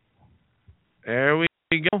 There we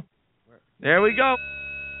go. There we go.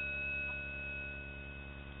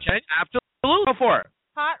 Okay, absolutely. Go for it.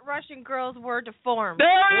 Hot Russian girls were deformed. There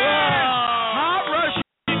it is! Hot Russian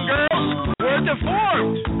girls were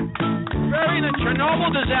deformed. Very the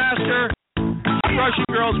Chernobyl disaster. Hot Russian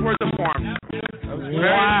girls were deformed.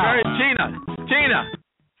 Very, Tina.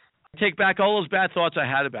 Take back all those bad thoughts I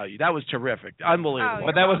had about you. That was terrific. Unbelievable.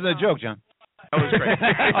 But that wasn't a joke, John. That was great.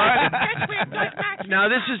 All right. Now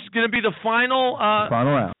this is going to be the final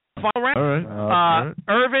Final round. Final round. All right.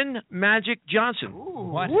 Irvin Magic Johnson.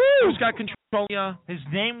 What? Who's got control? His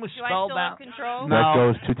name was Do I spelled still out. have control? That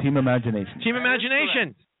goes to Team Imagination. Team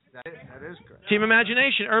Imagination. That is correct. Team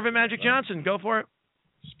Imagination. Irvin Magic Johnson. Go for it.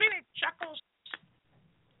 Spin it, Chuckles.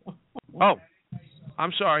 Oh,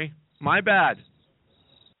 I'm sorry. My bad.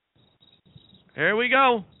 Here we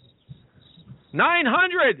go.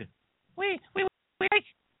 900. Wait.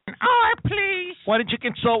 An R, please. Why didn't you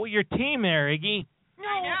consult with your team there, Iggy? No.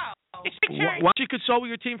 I know. It's the Why don't you consult with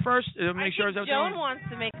your team first? Make sure everything's Joan wants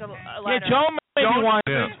to make a Yeah, letter. Joan maybe wants.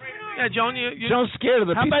 Yeah, Joan, you Joan's scared of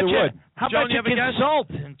the How piece about of you? wood. How Joan, about you you have a guess? consult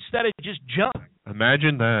instead of just jump?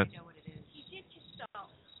 Imagine that.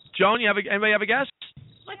 Joan, anybody have a guess?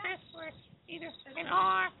 What's S for either an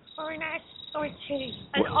R or an S or a T?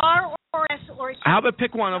 An R or S or a T? How about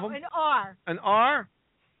pick one of them? An R. An R?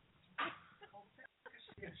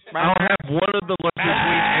 I'll have one of the letters between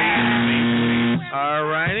A and B. All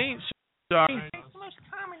righty. Sorry.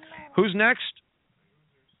 Who's next?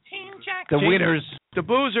 Team Jack. The winners. The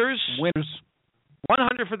Boozers. Winners.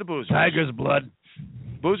 100 for the Boozers. Tiger's blood.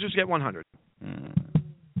 Boozers get 100.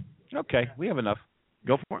 Okay, we have enough.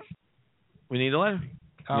 Go for it. We need a letter.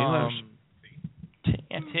 We need letters. T.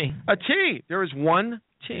 A T. There is one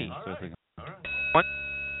T. One.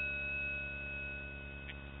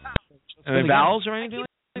 Any vowels or anything?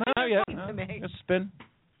 No, yeah. Just spin.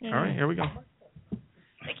 All right, here we go.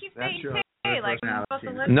 They keep That's saying your T, like we're supposed to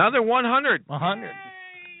listen. Another 100. 100.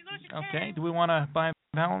 Okay. Do we want to buy a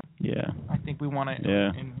vowel? Yeah. I think we want to.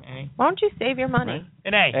 Yeah. In A. Why don't you save your money?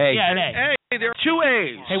 An A. A. Yeah, an A. Hey, there are two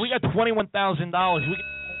A's. Hey, we got $21,000.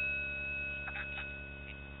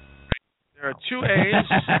 There are two A's.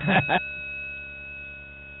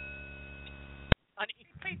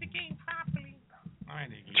 Play the game properly.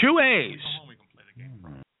 Two A's.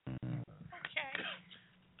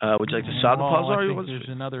 Would you like to solve the puzzle? I or think there's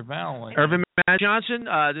another vowel. Irvin Magic Johnson,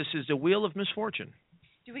 this is the Wheel of Misfortune.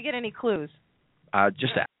 Do we get any clues?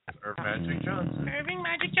 Just that. Irvin Magic Johnson. Irving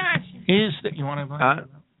Magic Johnson. Is that you want to buy?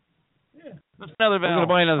 Let's another vowel. We're gonna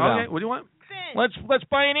buy another vowel. Okay, what do you want? Let's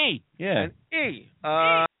buy an E. Yeah. An E.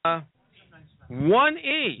 One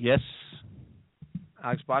E. Yes.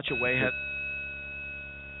 Alex Boccia way ahead.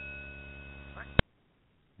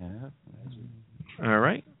 Yeah. All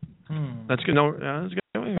right. That's good. No, that's good.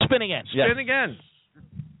 Spin again. Spin again.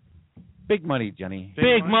 Big money, Johnny.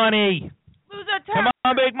 Big money. Lose a turn. Come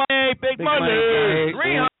on, big money. Big money.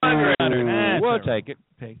 300. We'll take it.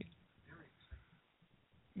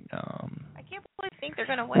 I can't believe think they're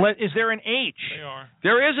gonna win. What is there an H? They are.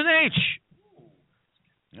 There is an H.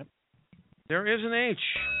 Yep. There is an H.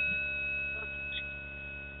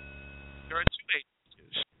 There are two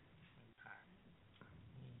H's.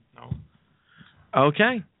 No.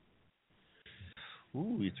 Okay.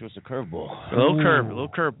 Ooh, he throws a curveball. A little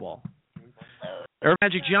curveball. Irvin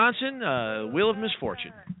Magic Johnson, Wheel of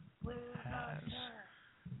Misfortune.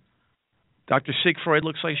 Dr. Siegfried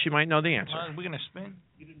looks like she might know the answer. We're gonna spin.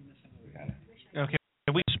 Okay,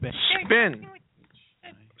 we spin. Spin.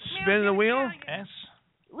 Spin the wheel. S.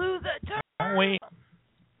 Lose a turn. Oh, wait.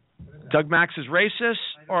 Doug Max is racist,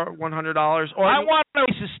 or $100, or I want to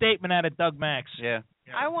raise a statement out of Doug Max. Yeah.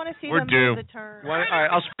 I want to see We're them due. lose a turn. All right,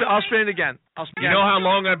 I'll spin it again. You know how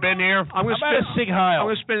long I've been here? I'm gonna How about a Sig Heil? I'm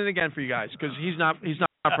gonna spin it again for you guys because he's not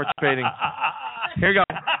participating. Here you go.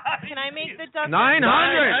 Can I make the Doug?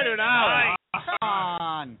 900. Come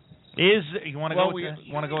on. Is you want to Well, go?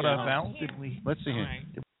 You want to go to Val? Did we? Let's see here.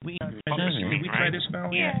 Did we try this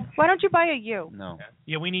Val? Yeah. Why don't you buy a U? No.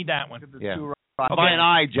 Yeah, we need that one. Yeah. Okay. Buy an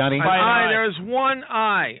eye, Johnny. An eye. There's one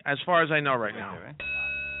eye, as far as I know right now.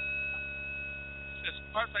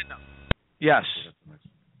 As far as I know. Yes.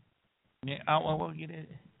 Yeah. Well, you did.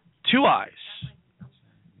 Two eyes.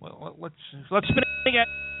 Well, let's spin it again.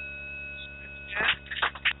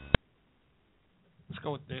 Let's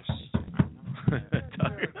go with this.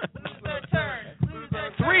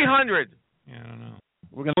 300. Yeah, I don't know.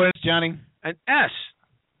 We're gonna win, Johnny. An S.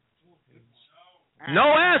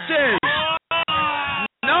 No S's.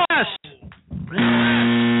 No S.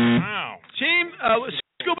 Wow. Team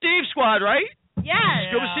Scuba Steve Squad, right? Yes.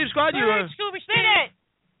 Scuba Steve Squad. You Scuba, spin it.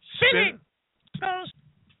 spin.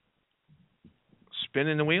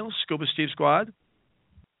 Spinning the wheel. Scuba Steve Squad.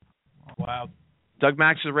 Wow. Doug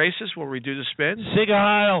Max is a racist. Will redo the spin. Sig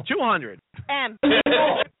Heil. 200. M.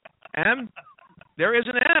 M. There is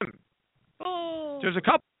an M. There's a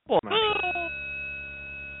couple.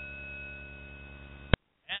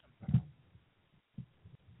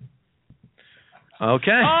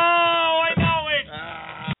 Okay. Oh, I know it.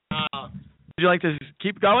 Would you like to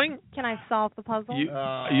keep going? Can I solve the puzzle?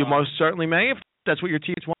 You most certainly may, if that's what your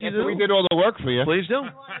teachers want you to do. We did all the work for you. Please do.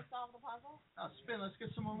 in. Let's get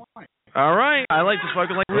some more money. All right. I like to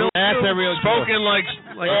spoken like real. That's a real spoken like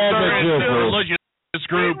a religious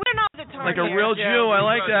group. We're not the turn Like a here, real Joe. Jew. I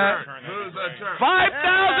like that. Who's that turn?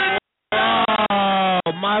 5,000. Oh,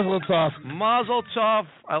 Mazel Tov. Mazel Tov.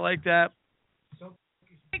 I like that.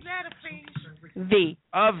 V.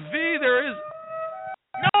 A V. There is.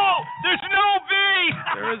 No, there's no V.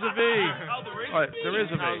 There is a V. Oh, There is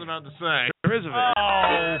a V. I was about to say. There is a V.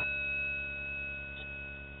 Oh.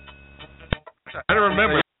 I don't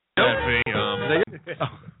remember that V.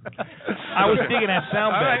 I was digging that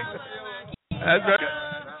sound All bed. right. That's right.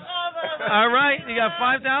 All right. You got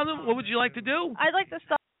 5,000. What would you like to do? I'd like to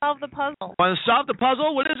solve the puzzle. Want to solve the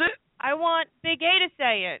puzzle? What is it? I want Big A to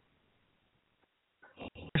say it.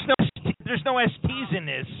 There's no STs in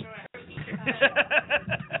this.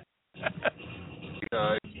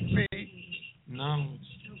 No,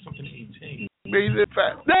 it's something 18. Made it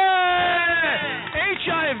fat.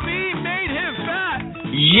 HIV made him fat.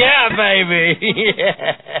 Yeah, baby.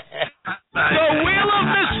 The Wheel of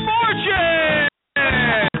Misfortune.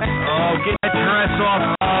 Oh, get that dress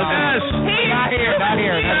off. Yes. Not here.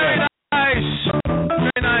 Very nice.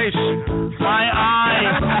 Very nice. My eye.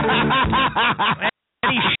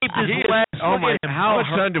 And he shaped his legs. Oh my! How much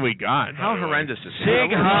time do we got? How horrendous is it? Sig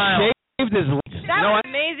Heil. Shaved his That was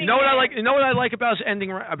amazing. You know what I like? You know what I like about us ending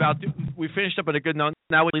about? We finished up at a good note.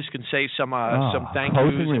 Now we at least can say some thank yous,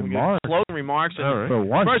 closing and we can remarks. closing remarks. And All right. For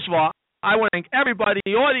once. First of all, I want to thank everybody in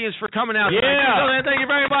the audience for coming out. Yeah. Thank you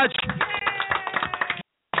very much.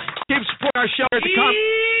 Keep supporting our show at the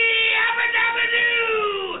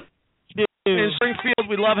in Springfield.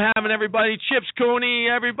 We love having everybody. Chips Cooney,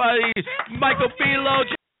 everybody. Michael Bilo,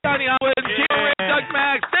 Johnny Howard, King, Doug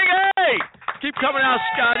Max. Hey! Keep coming out,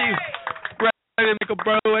 Scotty. Brad, Michael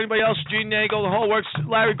Brew, anybody else? Gene Nagel, the whole works.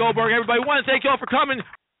 Larry Goldberg, everybody. We want to thank you all for coming.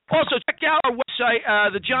 Also, check out our website,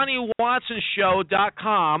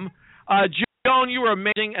 thejohnnywatsonshow.com. Joan, you were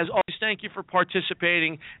amazing as always. Thank you for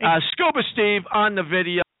participating. Scuba Steve on the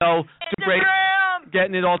video. Great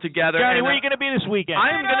getting it all together. Johnny, where are you going to be this weekend?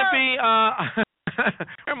 I'm going to be.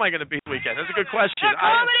 Where am I going to be this weekend? That's a good question.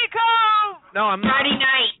 Comedy Cove. No, I'm not. Friday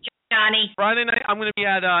night, Johnny. Friday night, I'm going to be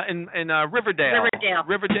at in Riverdale.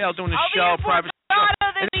 Riverdale doing a show, private show.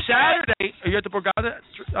 And Saturday, are you at the Borgata,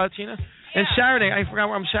 Tina? Yeah. And Saturday, I forgot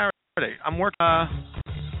where I'm Saturday. I'm working. I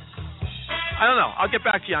don't know. I'll get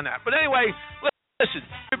back to you on that. But anyway, listen,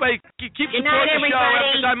 everybody, keep supporting the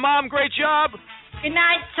show. Mom, great job. Good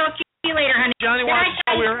night. Talk to you later, honey. Johnny Watts,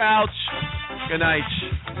 we're out. Good night.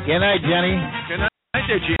 Good night, Jenny. Good night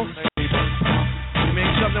there, Gene. You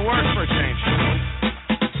make something work for a change.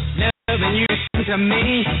 Loving you to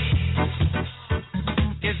me.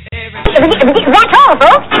 That's all,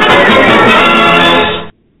 folks.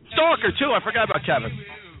 Stalker, too. I forgot about Kevin.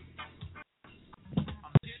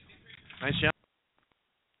 Nice job.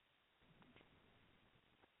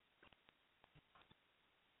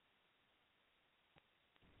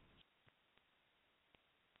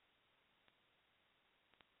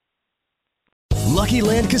 Lucky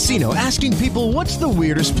Land Casino, asking people, what's the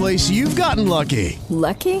weirdest place you've gotten lucky?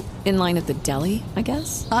 Lucky? In line at the deli, I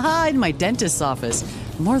guess? Aha, in my dentist's office.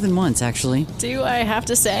 More than once, actually. Do I have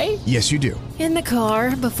to say? Yes, you do. In the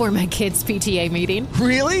car before my kids' PTA meeting.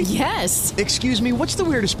 Really? Yes. Excuse me, what's the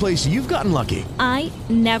weirdest place you've gotten lucky? I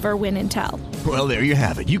never win and tell. Well, there you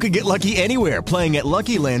have it. You can get lucky anywhere, playing at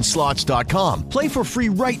LuckyLandSlots.com. Play for free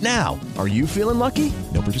right now. Are you feeling lucky?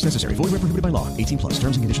 No purchase necessary. Void where prohibited by law. 18+.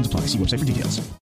 Terms and conditions apply. See website for details.